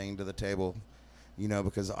different thing to the table,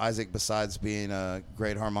 because Isaac, besides being a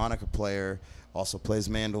great harmonica player, also plays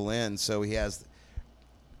mandolin, so he has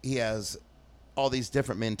all these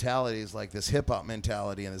different mentalities, like this hip-hop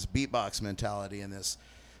mentality and this beatbox mentality and this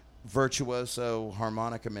virtuoso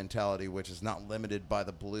harmonica mentality, which is not limited by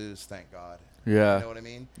the blues, thank God. Yeah. You know what I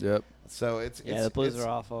mean? Yep. So it's the blues are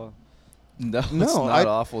awful. No, it's No, not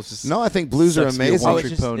awful. It's just No, I think blues are sucks to be a amazing.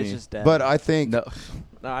 one-trick pony. It's just dead. But I think no.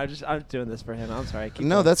 No, I'm doing this for him. I'm sorry. Keep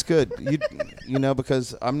no, going. that's good.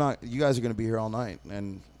 Because I'm not. You guys are going to be here all night,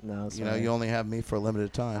 and No, sorry. you only have me for a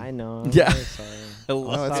limited time. I know. I'm Yeah. very sorry.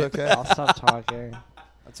 No, it's okay. I'll stop talking.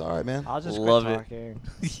 That's all right, man. I'll just Love quit it. talking.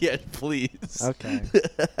 Yeah, please. Okay.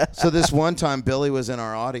 So this one time, Billy was in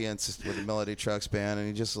our audience with the Melody Trucks band,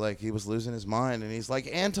 and he was losing his mind, and he's like,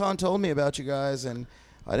 "Anton told me about you guys, and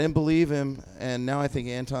I didn't believe him, and now I think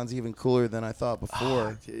Anton's even cooler than I thought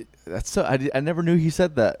before." That's so. I never knew he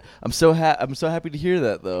said that. I'm so happy to hear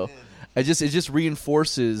that though. It just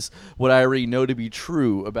reinforces what I already know to be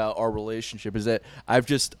true about our relationship. Is that I've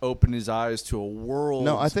just opened his eyes to a world.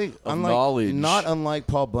 No, I think of knowledge. not unlike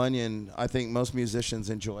Paul Bunyan, I think most musicians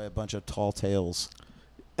enjoy a bunch of tall tales.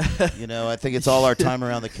 I think it's all our time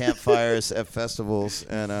around the campfires at festivals,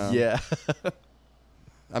 and yeah.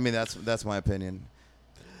 I mean that's my opinion.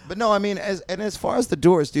 But no, I mean as far as the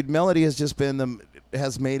Doors, dude, Melody has just been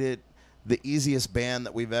has made it the easiest band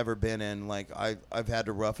that we've ever been in. Like I've had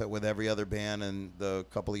to rough it with every other band, and the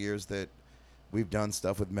couple of years that we've done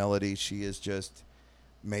stuff with Melody, she has just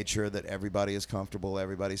made sure that everybody is comfortable,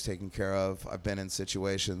 everybody's taken care of. I've been in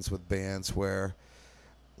situations with bands where,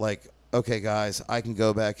 like, okay, guys, I can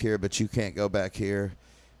go back here, but you can't go back here.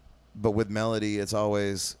 But with Melody, it's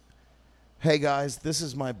always, hey, guys, this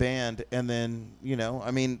is my band. And then,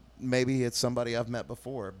 maybe it's somebody I've met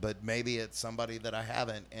before, but maybe it's somebody that I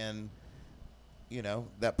haven't. And,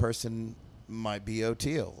 that person might be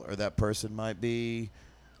O'Teal, or that person might be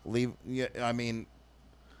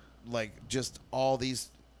just all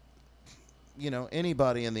these,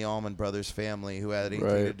 anybody in the Allman Brothers family who had anything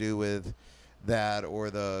to do with that, or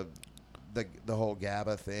the whole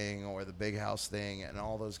GABA thing, or the Big House thing, and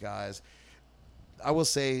all those guys. I will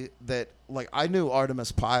say that, like, I knew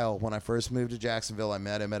Artemis Pyle when I first moved to Jacksonville. I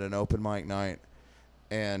met him at an open mic night,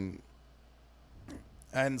 and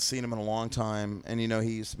I hadn't seen him in a long time. And he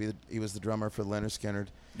was the drummer for Leonard Skinner.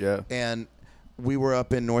 Yeah. And we were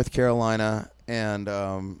up in North Carolina,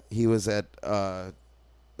 and he was at a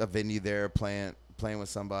venue there playing with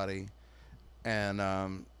somebody,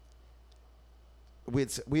 and we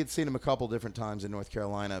had seen him a couple different times in North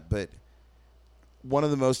Carolina. But one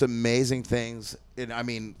of the most amazing things, and I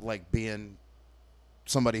mean, like, being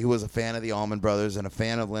somebody who was a fan of the Allman Brothers and a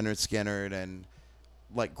fan of Leonard Skinner, and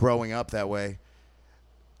like growing up that way,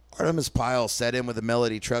 Artemis Pyle sat in with the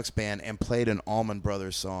Melody Trucks band and played an Allman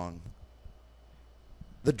Brothers song.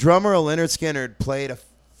 The drummer of Leonard Skinner played a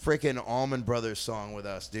freaking Allman Brothers song with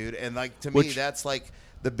us, dude. And, like, to me, that's like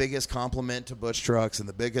the biggest compliment to Butch Trucks, and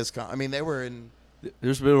the biggest they were in.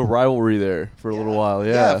 There's a bit of a rivalry there for a little while.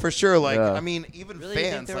 Yeah, for sure. Like, Yeah. I mean, even Really?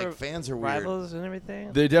 fans, You think there fans are were weird. rivals and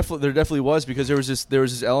everything? There definitely was, because there was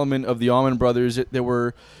this element of the Allman Brothers they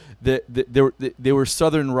were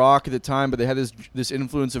Southern rock at the time, but they had this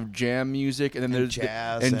influence of jam music, and then there's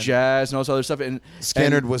jazz and jazz and all this other stuff. And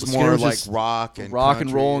Skinner was more like just rock and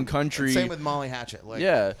roll and country. Same with Molly Hatchet. Like,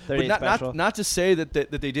 Yeah, but 38 Special. not to say that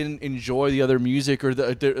they didn't enjoy the other music, or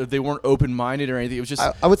they weren't open minded or anything. It was just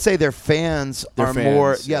I would say their fans are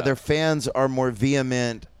more. fans, Yeah, yeah. their fans are more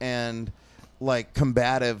vehement and like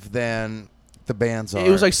combative than the bands are. it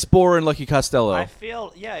was like Spore and Lucky Costello. I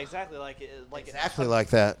feel, exactly exactly like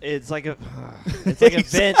that. It's like a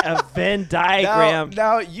a Venn diagram.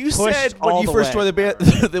 Now you pushed said all when you the first way. joined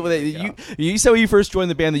the band, you said when you first joined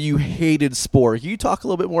the band that you hated Spore. Can you talk a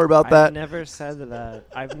little bit more about I've that? never said that.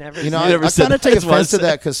 I've never. You know, said I never kind said of take that's what I offense to said.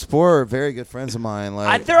 that because Spore are very good friends of mine.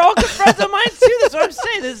 Like, they're all good friends of mine too. That's what I'm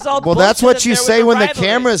saying. This is all. well, that's bullshit what you there was say a when the rivalry.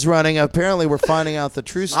 camera's running. Apparently, we're finding out the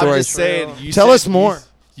true I'm story. just saying. You Tell said- us more.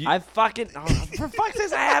 I fucking for fuck's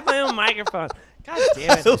sake, I have my own microphone. God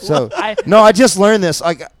damn it. So I I just learned this.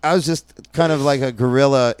 Like, I was just kind of like a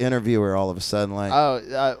guerrilla interviewer all of a sudden. Like, was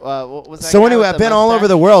that so guy anyway, with I've the been all over mustache?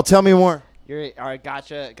 the world. Tell me more. You're all right.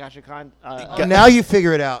 Gotcha. Con. Now you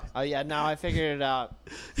figure it out. Oh yeah. Now I figured it out.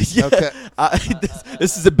 Yeah. Okay.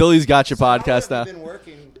 This is a Billy's Gotcha podcast now. been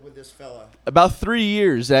working with this fella? About 3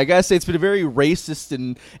 years. I gotta say it's been a very racist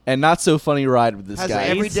and not so funny ride with this Has guy.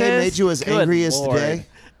 every day made you as Good angry as Lord. today?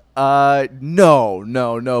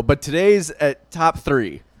 No. But today's at top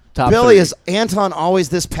 3. Billy, 3. is Anton always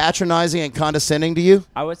this patronizing and condescending to you?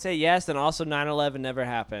 I would say yes, and also 9/11 never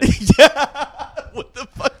happened. What the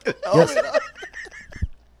fuck?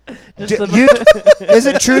 Is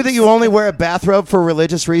it true that you only wear a bathrobe for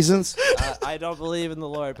religious reasons? I don't believe in the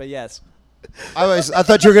Lord, but yes. I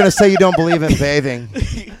thought you were going to say you don't believe in bathing.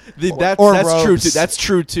 That's true robes. too. That's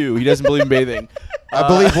true too. He doesn't believe in bathing. I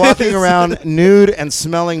believe walking around nude and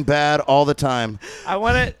smelling bad all the time.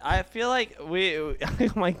 I feel like oh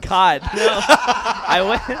my God. No.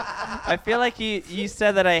 I feel like you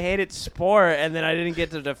said that I hated sport, and then I didn't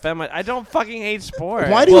get to defend I don't fucking hate sport.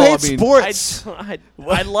 Why do you hate sports?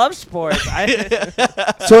 I love sports.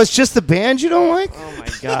 So it's just the band you don't like? Oh my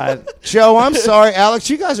God. Joe, I'm sorry. Alex,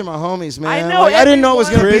 you guys are my homies, man. I know, I didn't know it was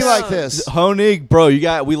going to be everyone. like this. Honig, bro,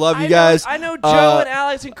 we love you guys. I know Joe and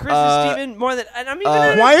Alex and Chris and Steven more than, and I'm even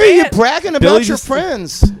in a Why are you band. bragging about Billy your just-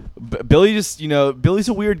 friends? Billy Billy's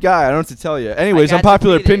a weird guy. I don't know what to tell you. Anyways, I got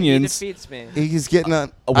unpopular defeated. opinions. He defeats me. He's getting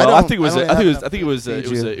on. Well, I think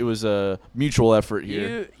it it was a mutual effort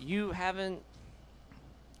here. You haven't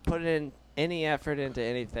put in any effort into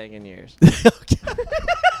anything in years.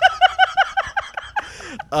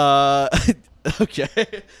 Okay.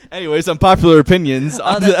 Anyways, unpopular opinions.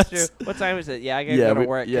 Oh, that's true. What time is it? Yeah, I gotta go to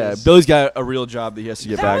work. Yeah, 'cause- Billy's got a real job that he has to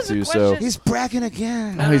get That back was a to. So question. He's bragging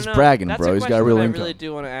again. No, he's bragging, That's bro. a He's got a question real that income. I really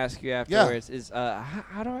do want to ask you afterwards. Is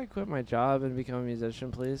how do I quit my job and become a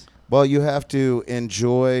musician, please? Well, you have to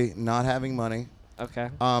enjoy not having money. Okay.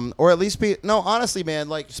 Or at least be honestly, man,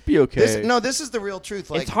 like just be okay. this is the real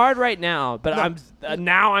truth. Like it's hard right now, but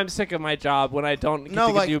No. I'm sick of my job when I don't get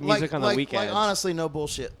to do music on the weekends. Like honestly, no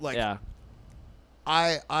bullshit. Like yeah.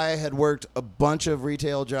 I had worked a bunch of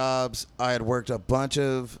retail jobs. I had worked a bunch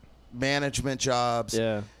of management jobs.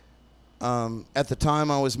 Yeah. At the time,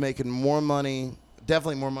 I was making more money,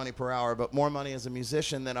 definitely more money per hour, but more money as a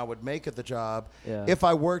musician than I would make at the job. Yeah. If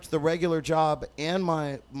I worked the regular job and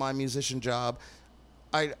my musician job,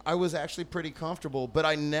 I was actually pretty comfortable, but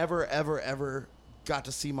I never, ever got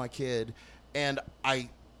to see my kid, and I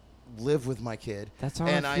live with my kid. That's how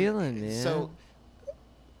and I'm feeling, man. So,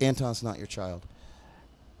 Anton's not your child.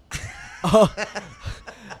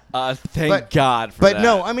 Thank God for But that.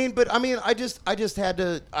 no, I mean, I just had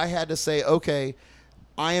to say, okay,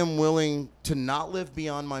 I am willing to not live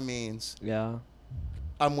beyond my means. Yeah.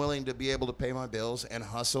 I'm willing to be able to pay my bills and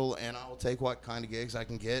hustle, and I'll take what kind of gigs I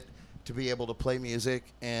can get to be able to play music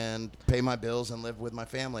and pay my bills and live with my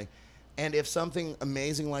family. And if something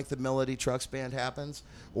amazing like the Melody Trucks Band happens,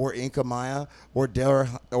 or Inca Maya, or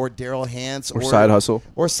Daryl Hance, Or Side Hustle.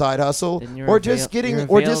 or Side Hustle, Then you're or just getting, you're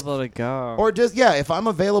or just, available to go. or just, yeah, if I'm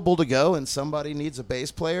available to go and somebody needs a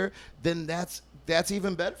bass player, then that's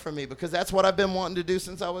even better for me, because that's what I've been wanting to do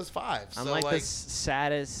since I was 5. I'm So like the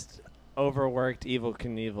saddest, overworked Evel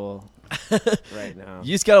Knievel right now.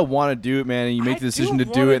 You just gotta want to do it, man, and you make the decision to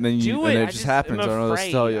do it, and then it just I happens. I don't know what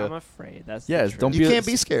to tell you. I'm afraid. That's Yeah, the truth. don't you can't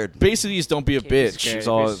be scared. Basically, just don't be a Can't be bitch. scared. Is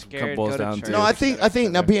all If it you're scared, boils go to down church. to. No, I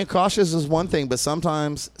think now being cautious is one thing, but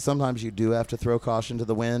sometimes you do have to throw caution to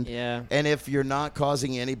the wind. Yeah. And if you're not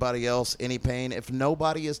causing anybody else any pain, if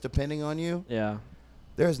nobody is depending on you, Yeah.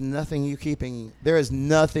 there is nothing keeping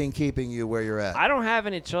you where you're at. I don't have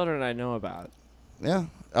any children I know about. Yeah.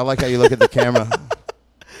 I like how you look at the camera.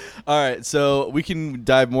 All right, so we can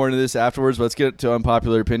dive more into this afterwards. But let's get to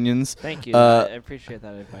unpopular opinions. Thank you. I appreciate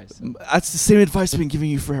that advice. That's the same advice I've been giving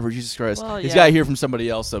you forever. Jesus Christ, Well, it's yeah. got to hear from somebody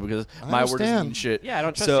else though, because I my word doesn't understand. mean shit. Yeah, I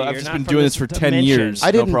don't trust so you. I've You're just not been from doing this this for 10 dimension. years. I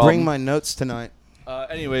no didn't problem. bring my notes tonight.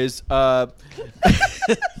 Anyways, I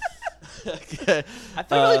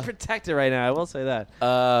feel really protected right now. I will say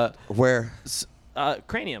that. Where?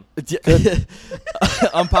 Cranium.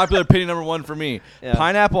 unpopular opinion number 1 for me: Yeah.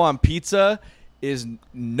 pineapple on pizza is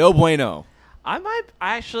no bueno. I might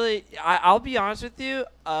actually. I'll be honest with you.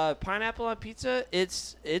 Pineapple on pizza.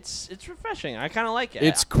 It's refreshing. I kind of like it.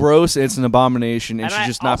 It's gross. It's an abomination. It And should I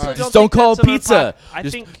just not. also Just don't don't call it think that's an pizza. I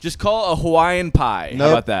Just, think- just call it a Hawaiian pie. How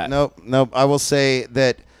about that? Nope. I will say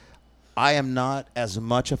that I am not as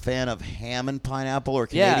much a fan of ham and pineapple or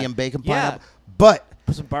Yeah. Canadian bacon Yeah. pineapple. But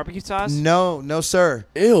Put some barbecue sauce. no, sir.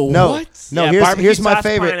 Ew. No, What? no. Yeah, barbecue here's my sauce,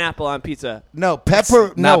 favorite. Pineapple on pizza. No,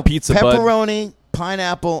 not pizza, bud. pepperoni,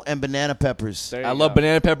 pineapple, and banana peppers. There you I love go.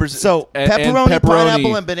 banana peppers. So and pepperoni, pepperoni,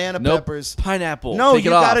 pineapple, and banana Nope, peppers. Pineapple. No, Take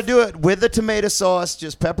you it off. got to do it with the tomato sauce.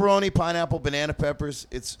 Just pepperoni, pineapple, banana peppers.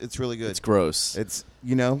 It's really good. It's gross. It's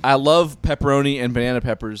I love pepperoni and banana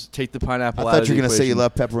peppers. Take the pineapple I out thought of you were the gonna say you equation.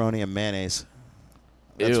 love pepperoni and mayonnaise.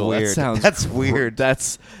 That's Ew, weird. That sounds That's weird.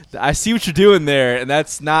 I see what you're doing there, and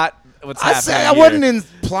that's not what's I happening. said I here. wasn't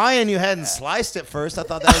implying you hadn't sliced it first. I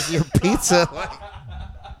thought that was your pizza.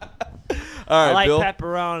 All right, I like Bill.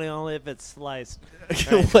 pepperoni only if it's sliced.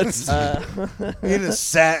 Let's. In a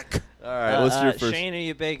sack. all right, let's do it first. Shane, are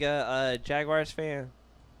you a big Jaguars fan?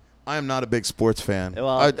 I am not a big sports fan. Well-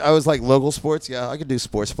 I was like local sports. Yeah, I could do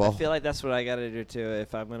sports I ball. feel like that's what I got to do too.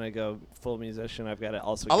 If I'm gonna go full musician, I've got to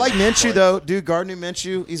also. I get like into Minshew sports. though, dude. Gardner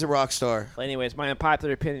Minshew, he's a rock star. Well, anyways, my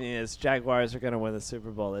unpopular opinion is Jaguars are gonna win the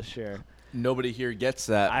Super Bowl this year. Nobody here gets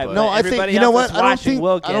that. I- but No, I think everybody you know else what? that's I don't watching think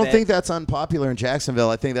will get I don't it. think that's unpopular in Jacksonville.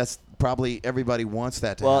 I think that's probably everybody wants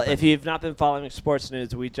that to Well, happen. if you've not been following sports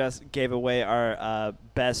news, we just gave away our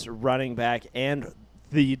best running back and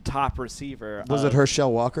the top receiver. Was it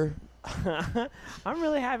Herschel Walker? I'm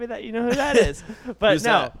really happy that you know who that is. But Who's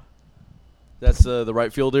no, that? That's the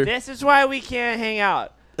right fielder. this is why we can't hang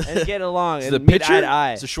out and get along It's and the meet pitcher. eye to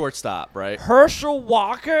eye. It's a shortstop, right? Herschel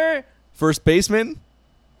Walker First baseman,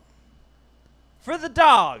 for the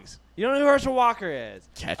Dogs. You don't know who Herschel Walker is?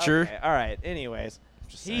 catcher. Okay, all right. Anyways,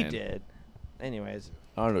 Just he saying. did. Anyways,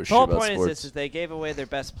 I don't know the shit whole about point sports. is they gave away their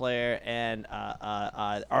best player and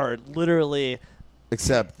are literally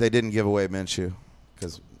Except they didn't give away Minshew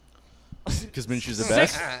because Because Minshew's the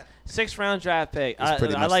best. sixth-round draft pick. He's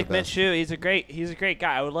pretty I much like the best. Minshew. He's a great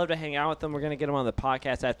guy. I would love to hang out with him. We're gonna get him on the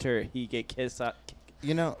podcast after he kicks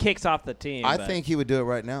off the team. I but think he would do it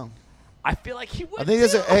right now. I feel like he would. I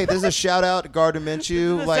think there's a shout out to Gardner This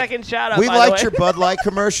Minshew. is the Like, second shout out. we by the liked way. your Bud Light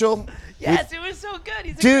commercial. Yes, it was so good.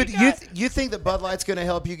 He's a Dude, great guy. you think that Bud Light's going to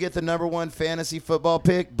help you get the #1 fantasy football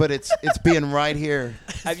pick, but it's being right here.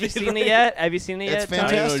 Have you seen it yet? Have you seen it It's yet? Tony? I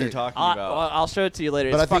don't know what fantastic. you're talking I'll, about. I'll show it to you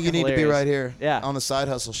later. But I It's think you fucking need to be hilarious. right here Yeah. on the Side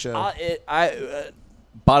Hustle show.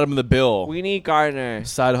 Bottom of the bill. We need Gardner.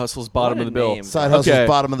 Side hustle's bottom What of a the bill. name. Side Hustle's Okay.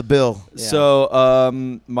 bottom of the bill. Yeah.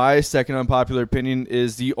 So, my second unpopular opinion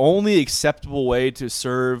is the only acceptable way to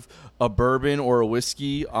serve a bourbon or a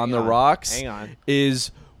whiskey on Hang the on. rocks Hang on.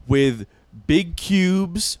 is with big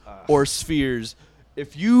cubes or spheres.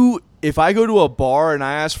 If I go to a bar and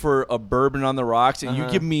I ask for a bourbon on the rocks and you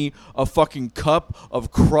give me a fucking cup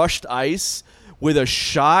of crushed ice with a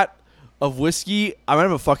shot of whiskey, I'm gonna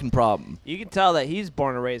have a fucking problem. You can tell that he's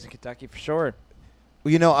born and raised in Kentucky for sure.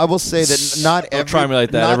 Well, you know, I will say that not Don't try me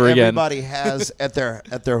like that not ever again. everybody has at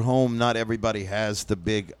their home. Not everybody has the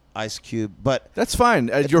big ice cube, but That's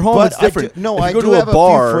fine. At your home, but it's different. I do, no, if you I go do to have a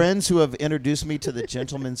bar, few friends who have introduced me to the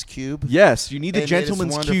gentleman's cube. yes, you need the And it is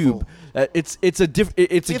gentleman's wonderful. cube. It's a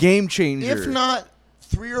If- game changer. If not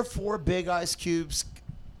 3 or 4 big ice cubes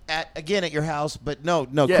at your house, but no,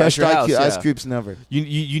 Yeah, at crushed your house, ice yeah. cubes never. You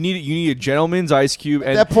need a gentleman's ice cube.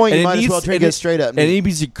 At that point, and you it might as needs- well drink and it straight up. And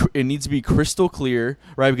it needs to be crystal clear,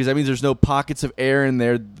 right? Because that means there's no pockets of air in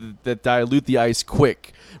there that dilute the ice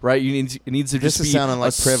quick, right? It needs to This just is be sounding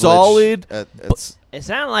like a privilege. solid. It's- It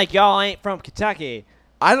sounded like y'all ain't from Kentucky.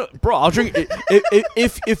 I'll drink it.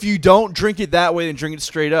 if you don't drink it that way, then drink it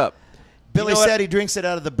straight up. Billy know what? said he drinks it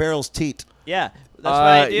out of the barrel's teat. Yeah, that's what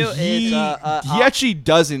I do. He is, actually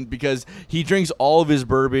doesn't because he drinks all of his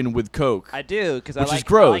bourbon with Coke. I do because I Which is like I like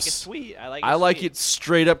gross. it sweet. I like I it it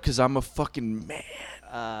straight up because I'm a fucking man.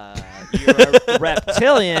 You're a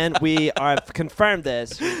reptilian. We have confirmed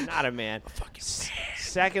this. You're not a man.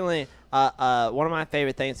 Secondly, one of my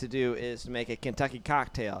favorite things to do is to make a Kentucky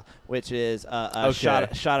cocktail, which is a Okay.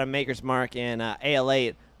 shot of Maker's Mark and Ale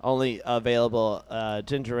 8, only available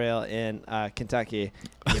ginger ale in Kentucky.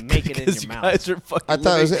 You make it in Because your you mouth. guys are fucking I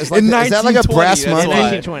thought it was- living it's like- in is that like a 1920, brass that's month? In why.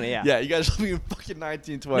 1920, yeah. Yeah, you guys are living in fucking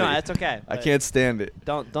 1920. No, that's okay. I but can't stand it.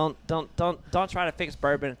 Don't try to fix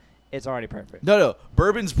bourbon. It's already perfect. No,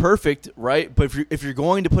 bourbon's perfect, right? But if you're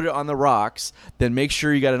going to put it on the rocks, then make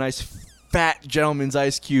sure you got a nice fat gentleman's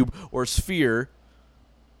ice cube or sphere,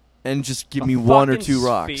 and just give me one or fucking two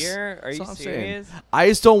rocks. sphere? Are That's you all I'm serious? saying. I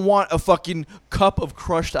just don't want a fucking cup of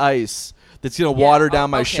crushed ice that's gonna water down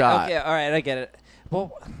my shot. Okay, all right, I get it.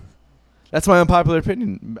 Well, That's my unpopular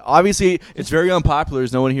opinion. Obviously, it's very unpopular,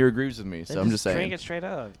 as no one here agrees with me. So then I'm just saying. drink it straight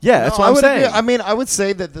up. Yeah, that's No, what I'm would saying. agree. I mean, I would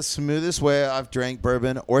say that the smoothest way I've drank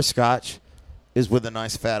bourbon or scotch is with a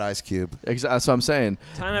nice fat ice cube. That's what I'm saying.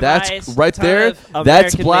 Ton of That's ice, right ton there. of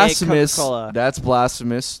That's American-made blasphemous. Coca-Cola. That's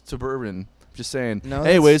blasphemous to bourbon. Just saying. No,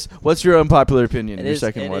 Anyways, what's your unpopular opinion? It Your is-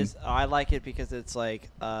 second it one. is- I like it because it's like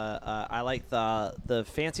I like the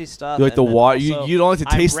fancy stuff. You like the and then water. also You don't like to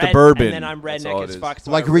I'm taste the red- bourbon. And then I'm That's all redneck it as is. fuck.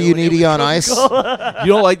 So Like I ruin it Reuniti with on ice? Coca-Cola. You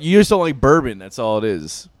don't like. You just don't like bourbon. That's all it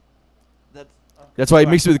is. That's why he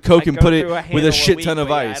I- mixed it with Coke I and go put it through a with handle a shit ton of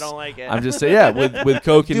weekly. ice. I don't like it. I'm just saying, yeah, with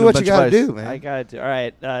Coke and Do a what bunch you of gotta ice. do, man. I gotta do. All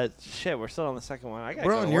right, shit. We're still on the second one. I gotta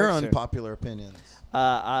We're go on to your work soon. unpopular opinions.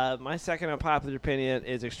 My second unpopular opinion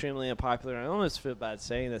is extremely unpopular. I almost feel bad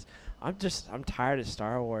saying this. I'm tired of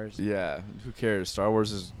Star Wars. Yeah, who cares? Star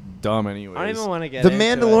Wars is dumb anyways. I don't even want to get The into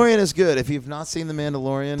Mandalorian is good. If you've not seen The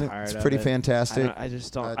Mandalorian, Tired it's of pretty it. fantastic. I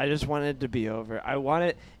just don't. Uh, I just want it to be over. I want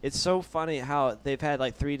it. It's so funny how they've had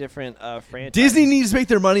like 3 different franchises. Disney needs to make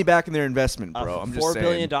their money back in their investment, bro. I'm just $4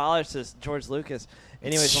 saying. billion to George Lucas.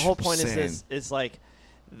 Anyways, the whole point is this: is like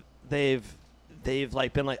they've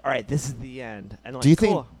like been like, all right, this is the end. And like, Do you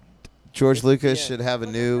cool. think George Lucas Yeah. should have a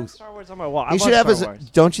Look, new? I've got Star Wars on my wall. I He love should have Star his. Wars.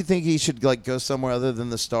 Don't you think he should like go somewhere other than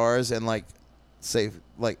the stars and like say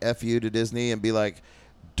like F you to Disney and be like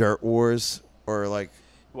Dirt Wars or like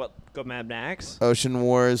What? Go Mad Max? Ocean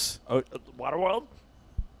Wars? Waterworld?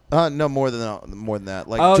 No, more than that.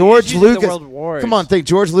 Like Oh, George he's using the Lucas. World Wars. Come on, think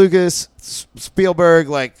George Lucas, Spielberg,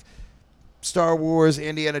 like Star Wars,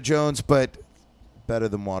 Indiana Jones, but better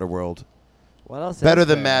than Waterworld. What else? Better is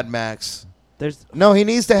than there? Mad Max. There's No, he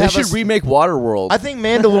needs to They have. should remake Waterworld. I think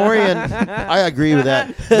Mandalorian. I agree with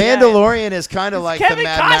that. Mandalorian is kind of like Kevin the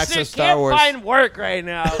Mad Costner Max of Star can't Wars. find work right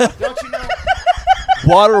now. Don't you know?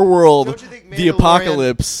 Waterworld, Don't you think the Mandalorian-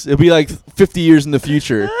 apocalypse. It'll be like 50 years in the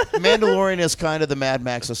future. Mandalorian is kind of the Mad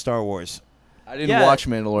Max of Star Wars. I didn't Yeah. watch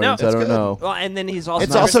Mandalorian, No, so I it's don't good. know. Well, and then he's also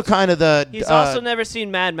It's also kind of the. he's also never seen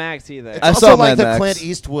Mad Max either. It's I also saw like Mad the Max. Clint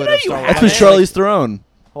Eastwood No, of you Star Wars. That's haven't. with Charlize Theron.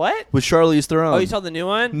 What? With Charlize Theron. Oh, you saw the new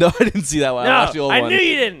one? No, I didn't see that one. No, I watched the old I one. knew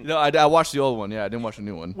you didn't. No, I watched the old one. Yeah, I didn't watch the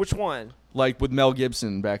new one. Which one? Like with Mel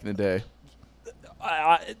Gibson back in the day.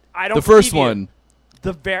 I don't. The first believe you. one,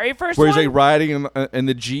 The very first where one. he's like riding in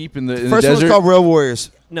the Jeep in the First desert. one's called Road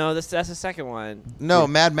Warriors. No, that's the second one. No,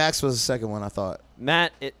 Mad Max was the second one. I thought.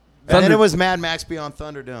 Matt. And then Thunder- it was Mad Max Beyond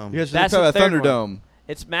Thunderdome. You guys That's talking the about third one. Thunderdome.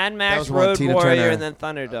 It's Mad That Max, was one Road Tina Warrior, Turner. and then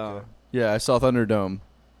Thunderdome. Yeah, I saw Thunderdome.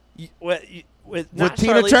 With not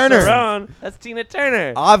Tina Charlize Turner. Theron. That's Tina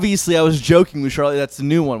Turner. Obviously, I was joking with Charlie. That's the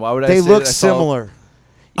new one. Why would I They say look that I saw- similar.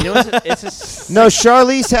 You know, it's a No,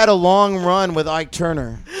 Charlize had a long run with Ike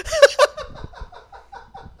Turner.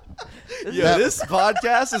 Yeah, That- this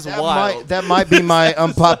podcast is That wild. that might be my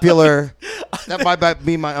unpopular. That might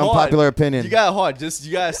be my Hold on. unpopular opinion. You gotta hold on. Just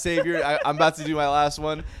you gotta save your. I'm about to do my last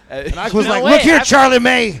one. and Ike was No, like, wait, "Look here, I've- Charlie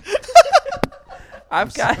May."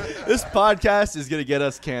 I've got. This podcast is gonna get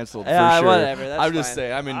us canceled Yeah, for sure. whatever. That's I'm just fine.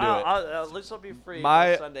 saying. I'm into it. This will be free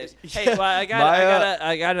My- on Sundays. Hey, well, I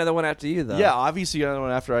got another one after you though. Yeah, obviously you got another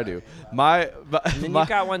one after I do. My, And then my, you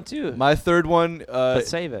got one too. my third one. But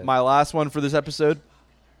save it. My last one for this episode.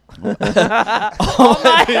 all,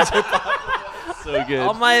 my, So good.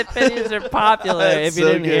 all my opinions are popular. That's if you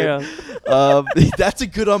so didn't hear good. them. That's a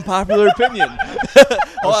good unpopular opinion. Hold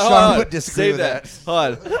on, Sean hold on. would disagree Save with that.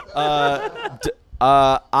 Hold on.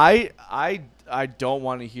 I don't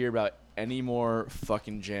want to hear about any more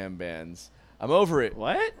fucking jam bands. I'm over it.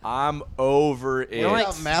 What? I'm over it. You don't like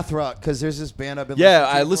About Math Rock, because there's this band I've been. Yeah,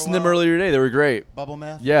 listening I to listened for to a them while. earlier today. They were great. Bubble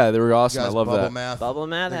Math. Yeah, they were awesome. Guys, I love Bubble that. Math. Bubble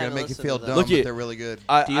Math. They're I gonna haven't make you listened feel to dumb, them. Look but at- they're really good.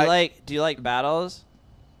 Do you like battles?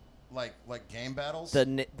 Like game battles.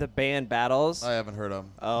 The band battles. I haven't heard of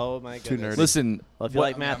them. Oh my Too goodness. nerdy. Listen, Well, if you what-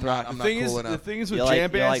 like math I'm not- rock, I'm the thing cool is, enough. the thing is You with like-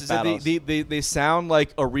 jam you bands like is that battles. they sound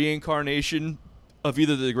like a reincarnation of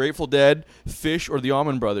either the Grateful Dead, Fish, or the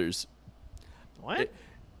Allman Brothers. what?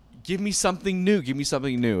 Give me something new. Give me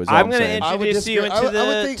something new. Is all I'm I'm going to saying. I would introduce you disagree. into I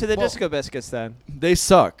would think- to the well- Disco Biscuits then. They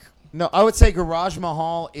suck. No, I would say Garage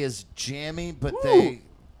Mahal is jammy, but they.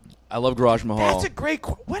 I love Garage Mahal. That's a great.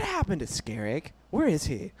 What happened to Scarrick? Where is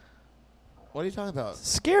he? What are you talking about?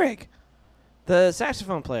 Scarrick, the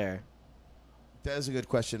saxophone player. That is a good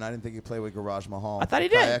question. I didn't think he played with Garage Mahal. I thought he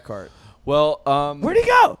Kai did. Eckhart. well, Where'd he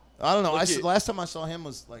go? I don't know. Look at- Last time I saw him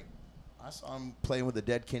was like, I saw him playing with the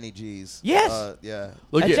Dead Kenny G's. Yes. Yeah.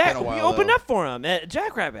 Look at- Jack, been a while, we opened though. up for him at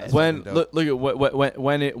Jackrabbit. when fucking dope. look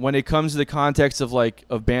at when it comes to the context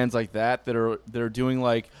of bands like that are doing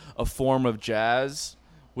like a form of jazz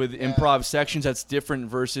with improv sections that's different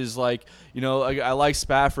versus I like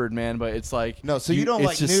Spafford, man, but it's like No, so you don't it's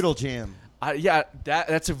like just- Noodle Jam.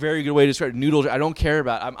 That's a very good way to describe it. Noodle. I don't care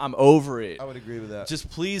about it. I'm over it. I would agree with that. Just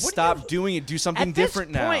please What do stop you- doing it. Do something At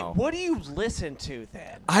different this point, now. what do you listen to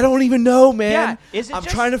then? I don't even know, man. Yeah, is it I'm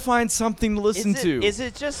just- trying to find something to listen to. Is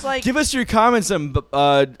it just like Give us your comments on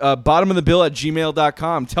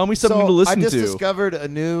bottomofthebill@gmail.com. Tell me something to listen I just to. discovered a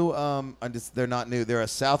new. They're not new. They're a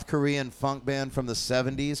South Korean funk band from the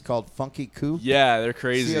 '70s called Funky Coup. Yeah, they're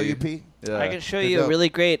crazy. COUP. Yeah. I can show They're you a dope. really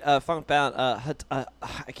great funk band. I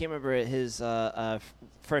can't remember his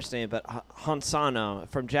first name, but Hansano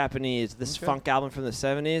from Japanese. This Okay. funk album from the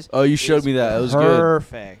 70s. Oh, you showed is me that. That was good.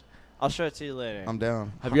 perfect. I'll show it to you later. I'm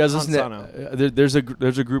down. Have you guys listened to? Hansano.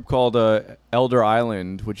 There's a group called Elder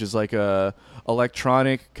Island, which is like a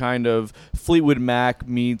electronic kind of Fleetwood Mac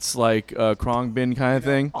meets like Khruangbin kind of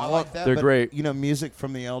thing. I like that. They're but, great. You know, music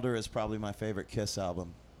from the Elder is probably my favorite Kiss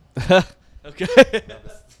album. Okay.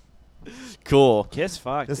 Cool. Kiss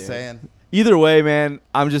fuck, Just dude. saying. Either way, man,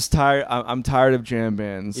 I'm just tired. I'm tired of jam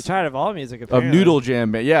bands. You're tired of all music, Of apparently. noodle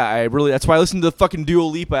jam band. Yeah, I really. That's why I listened to the fucking Dua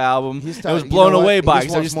Lipa album. He's I tired. was You blown know what? away He by it. just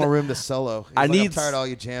 'cause I wants just more room to solo. He's I like, need I'm tired of all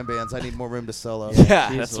you jam bands. I need more room to solo. Yeah,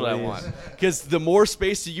 Jeez that's what I Louise. want. Because the more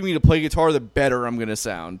space you give me to play guitar, the better I'm gonna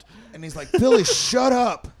sound. And he's like, Billy, shut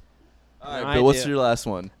up. All right, No Bill, what's idea. your last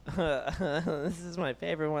one? This is my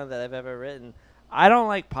favorite one that I've ever written. I don't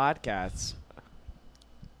like podcasts.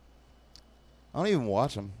 I don't even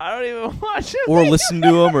watch them. I don't even watch them. Or listen to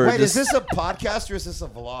them, or Wait, just is this a podcast or is this a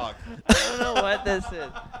vlog? I don't know what this is.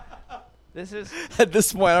 This is at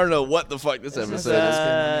this point, I don't know what the fuck this This is, episode is.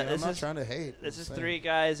 I'm this not is- trying to hate. this I'm is saying. 3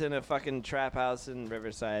 guys in a fucking trap house in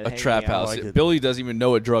Riverside. A hanging trap out. house. like it. Billy doesn't even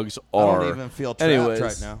know what drugs I are. don't even feel trapped Anyways.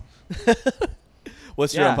 right now.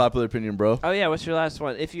 What's your Yeah. unpopular opinion, bro? Oh yeah, what's your last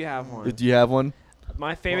one? If you have one. Do you have one?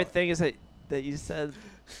 My favorite thing is that you said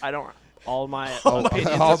I don't. All my All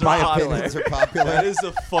opinions all are my popular. opinions are popular. That is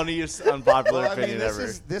the funniest unpopular Well, I mean, opinion this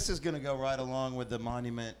ever. is going to go right along with the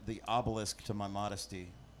monument, the obelisk to my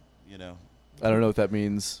modesty. You know, I don't know what that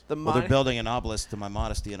means. The well, they're building an obelisk to my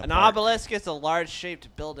modesty in a An park. obelisk is a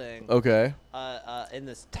large-shaped building. Okay. In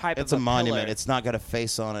this type It's of a monument. pillar. It's not got a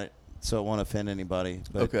face on it, so it won't offend anybody.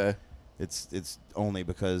 But Okay. It's only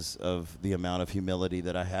because of the amount of humility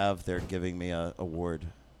that I have. They're giving me a award.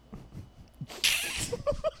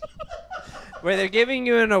 Where they're giving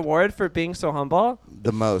you an award for being so humble.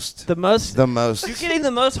 The most. The most. The most. You're getting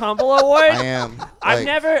the most humble award. I am. I've Like,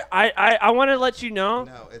 never. I want to let you know.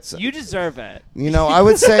 No, it's. You deserve it. You know, I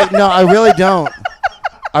would say no. I really don't.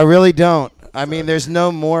 I really don't. I mean, there's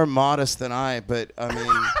no more modest than I. But I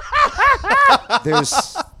mean,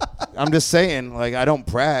 there's. I'm just saying, like, I don't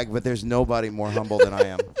brag, but there's nobody more humble than I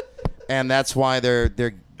am, and that's why they're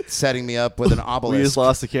setting me up with an obelisk. We just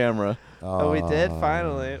lost the camera. Oh, we did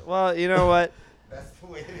finally. Well, you know what? That's the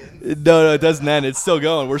way it is. No, it doesn't end. It's still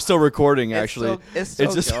going. We're still recording, It's actually.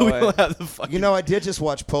 still just going. we don't have the fucking. You know, I did just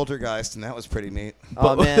watch Poltergeist, and that was pretty neat.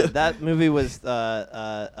 Oh man, that movie was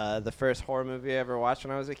the first horror movie I ever watched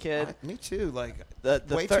when I was a kid. Me too. Like, The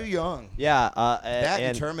way thir- too young. Yeah, That and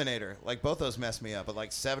and Terminator. Like, both those messed me up. But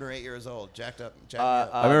like 7 or 8 years old, jacked up.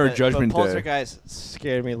 I remember but Judgment Day. Poltergeist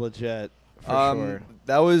scared me legit. For sure.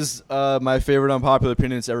 That was my favorite unpopular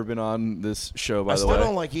opinion that's ever been on this show, by I the still way.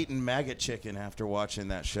 don't like eating maggot chicken after watching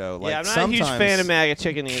that show. Like, Yeah, I'm not a huge sometimes fan of maggot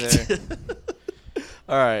chicken either.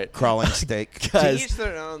 All right. crawling steak. To Guys, each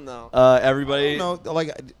their own, though. everybody. No,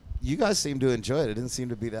 like you guys seem to enjoy it. It didn't seem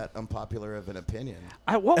to be that unpopular of an opinion.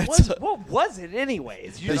 What was it,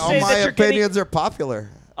 anyways? You And just all say my that you're getting. opinions are popular.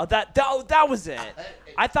 Oh, that was it.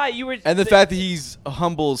 I thought you were. And the fact that he's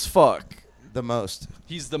humble as fuck. The most.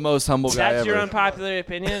 He's the most humble guy that's ever. your unpopular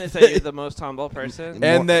opinion is that you're the most humble person.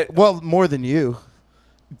 And More- that- well, more than you.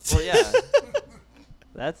 Well, yeah.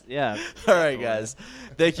 That's yeah. All right, guys.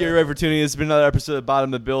 Thank you everybody for tuning in. It's been another episode of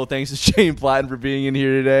Bottom of the Bill. Thanks to Shane Platten for being in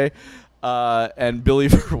here today. And Billy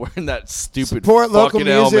for wearing that stupid Support local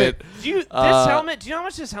fucking music. helmet. This Uh, helmet. Do you know how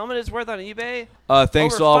much this helmet is worth on eBay?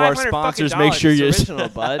 Thanks Over to all of our $500 sponsors. fucking Make sure you dollars. It's original,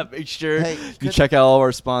 bud. make sure Hey, you could- check out all of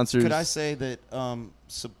our sponsors. Could I say that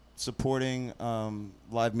supporting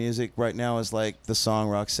live music right now is like the song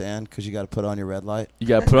Roxanne because you got to put on your red light? You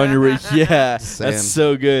got to put on your yeah. Saying. That's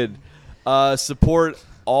so good. Support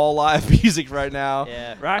all live music right now.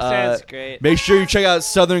 Yeah, Roxanne's great. Make sure you check out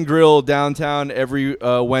Southern Grill downtown every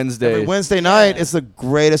Wednesday. Every Wednesday night, it's the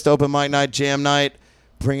greatest open mic night, jam night.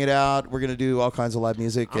 Bring it out. We're gonna do all kinds of live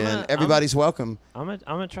music, and everybody's welcome. I'm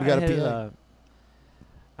gonna try We got to a hit it PA. up.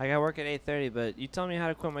 I got work at 8:30, but you tell me how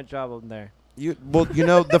to quit my job over there. Well, you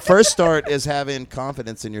know, the first start is having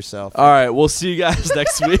confidence in yourself. All right, we'll see you guys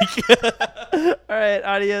next week. All right,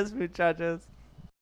 adios, muchachos.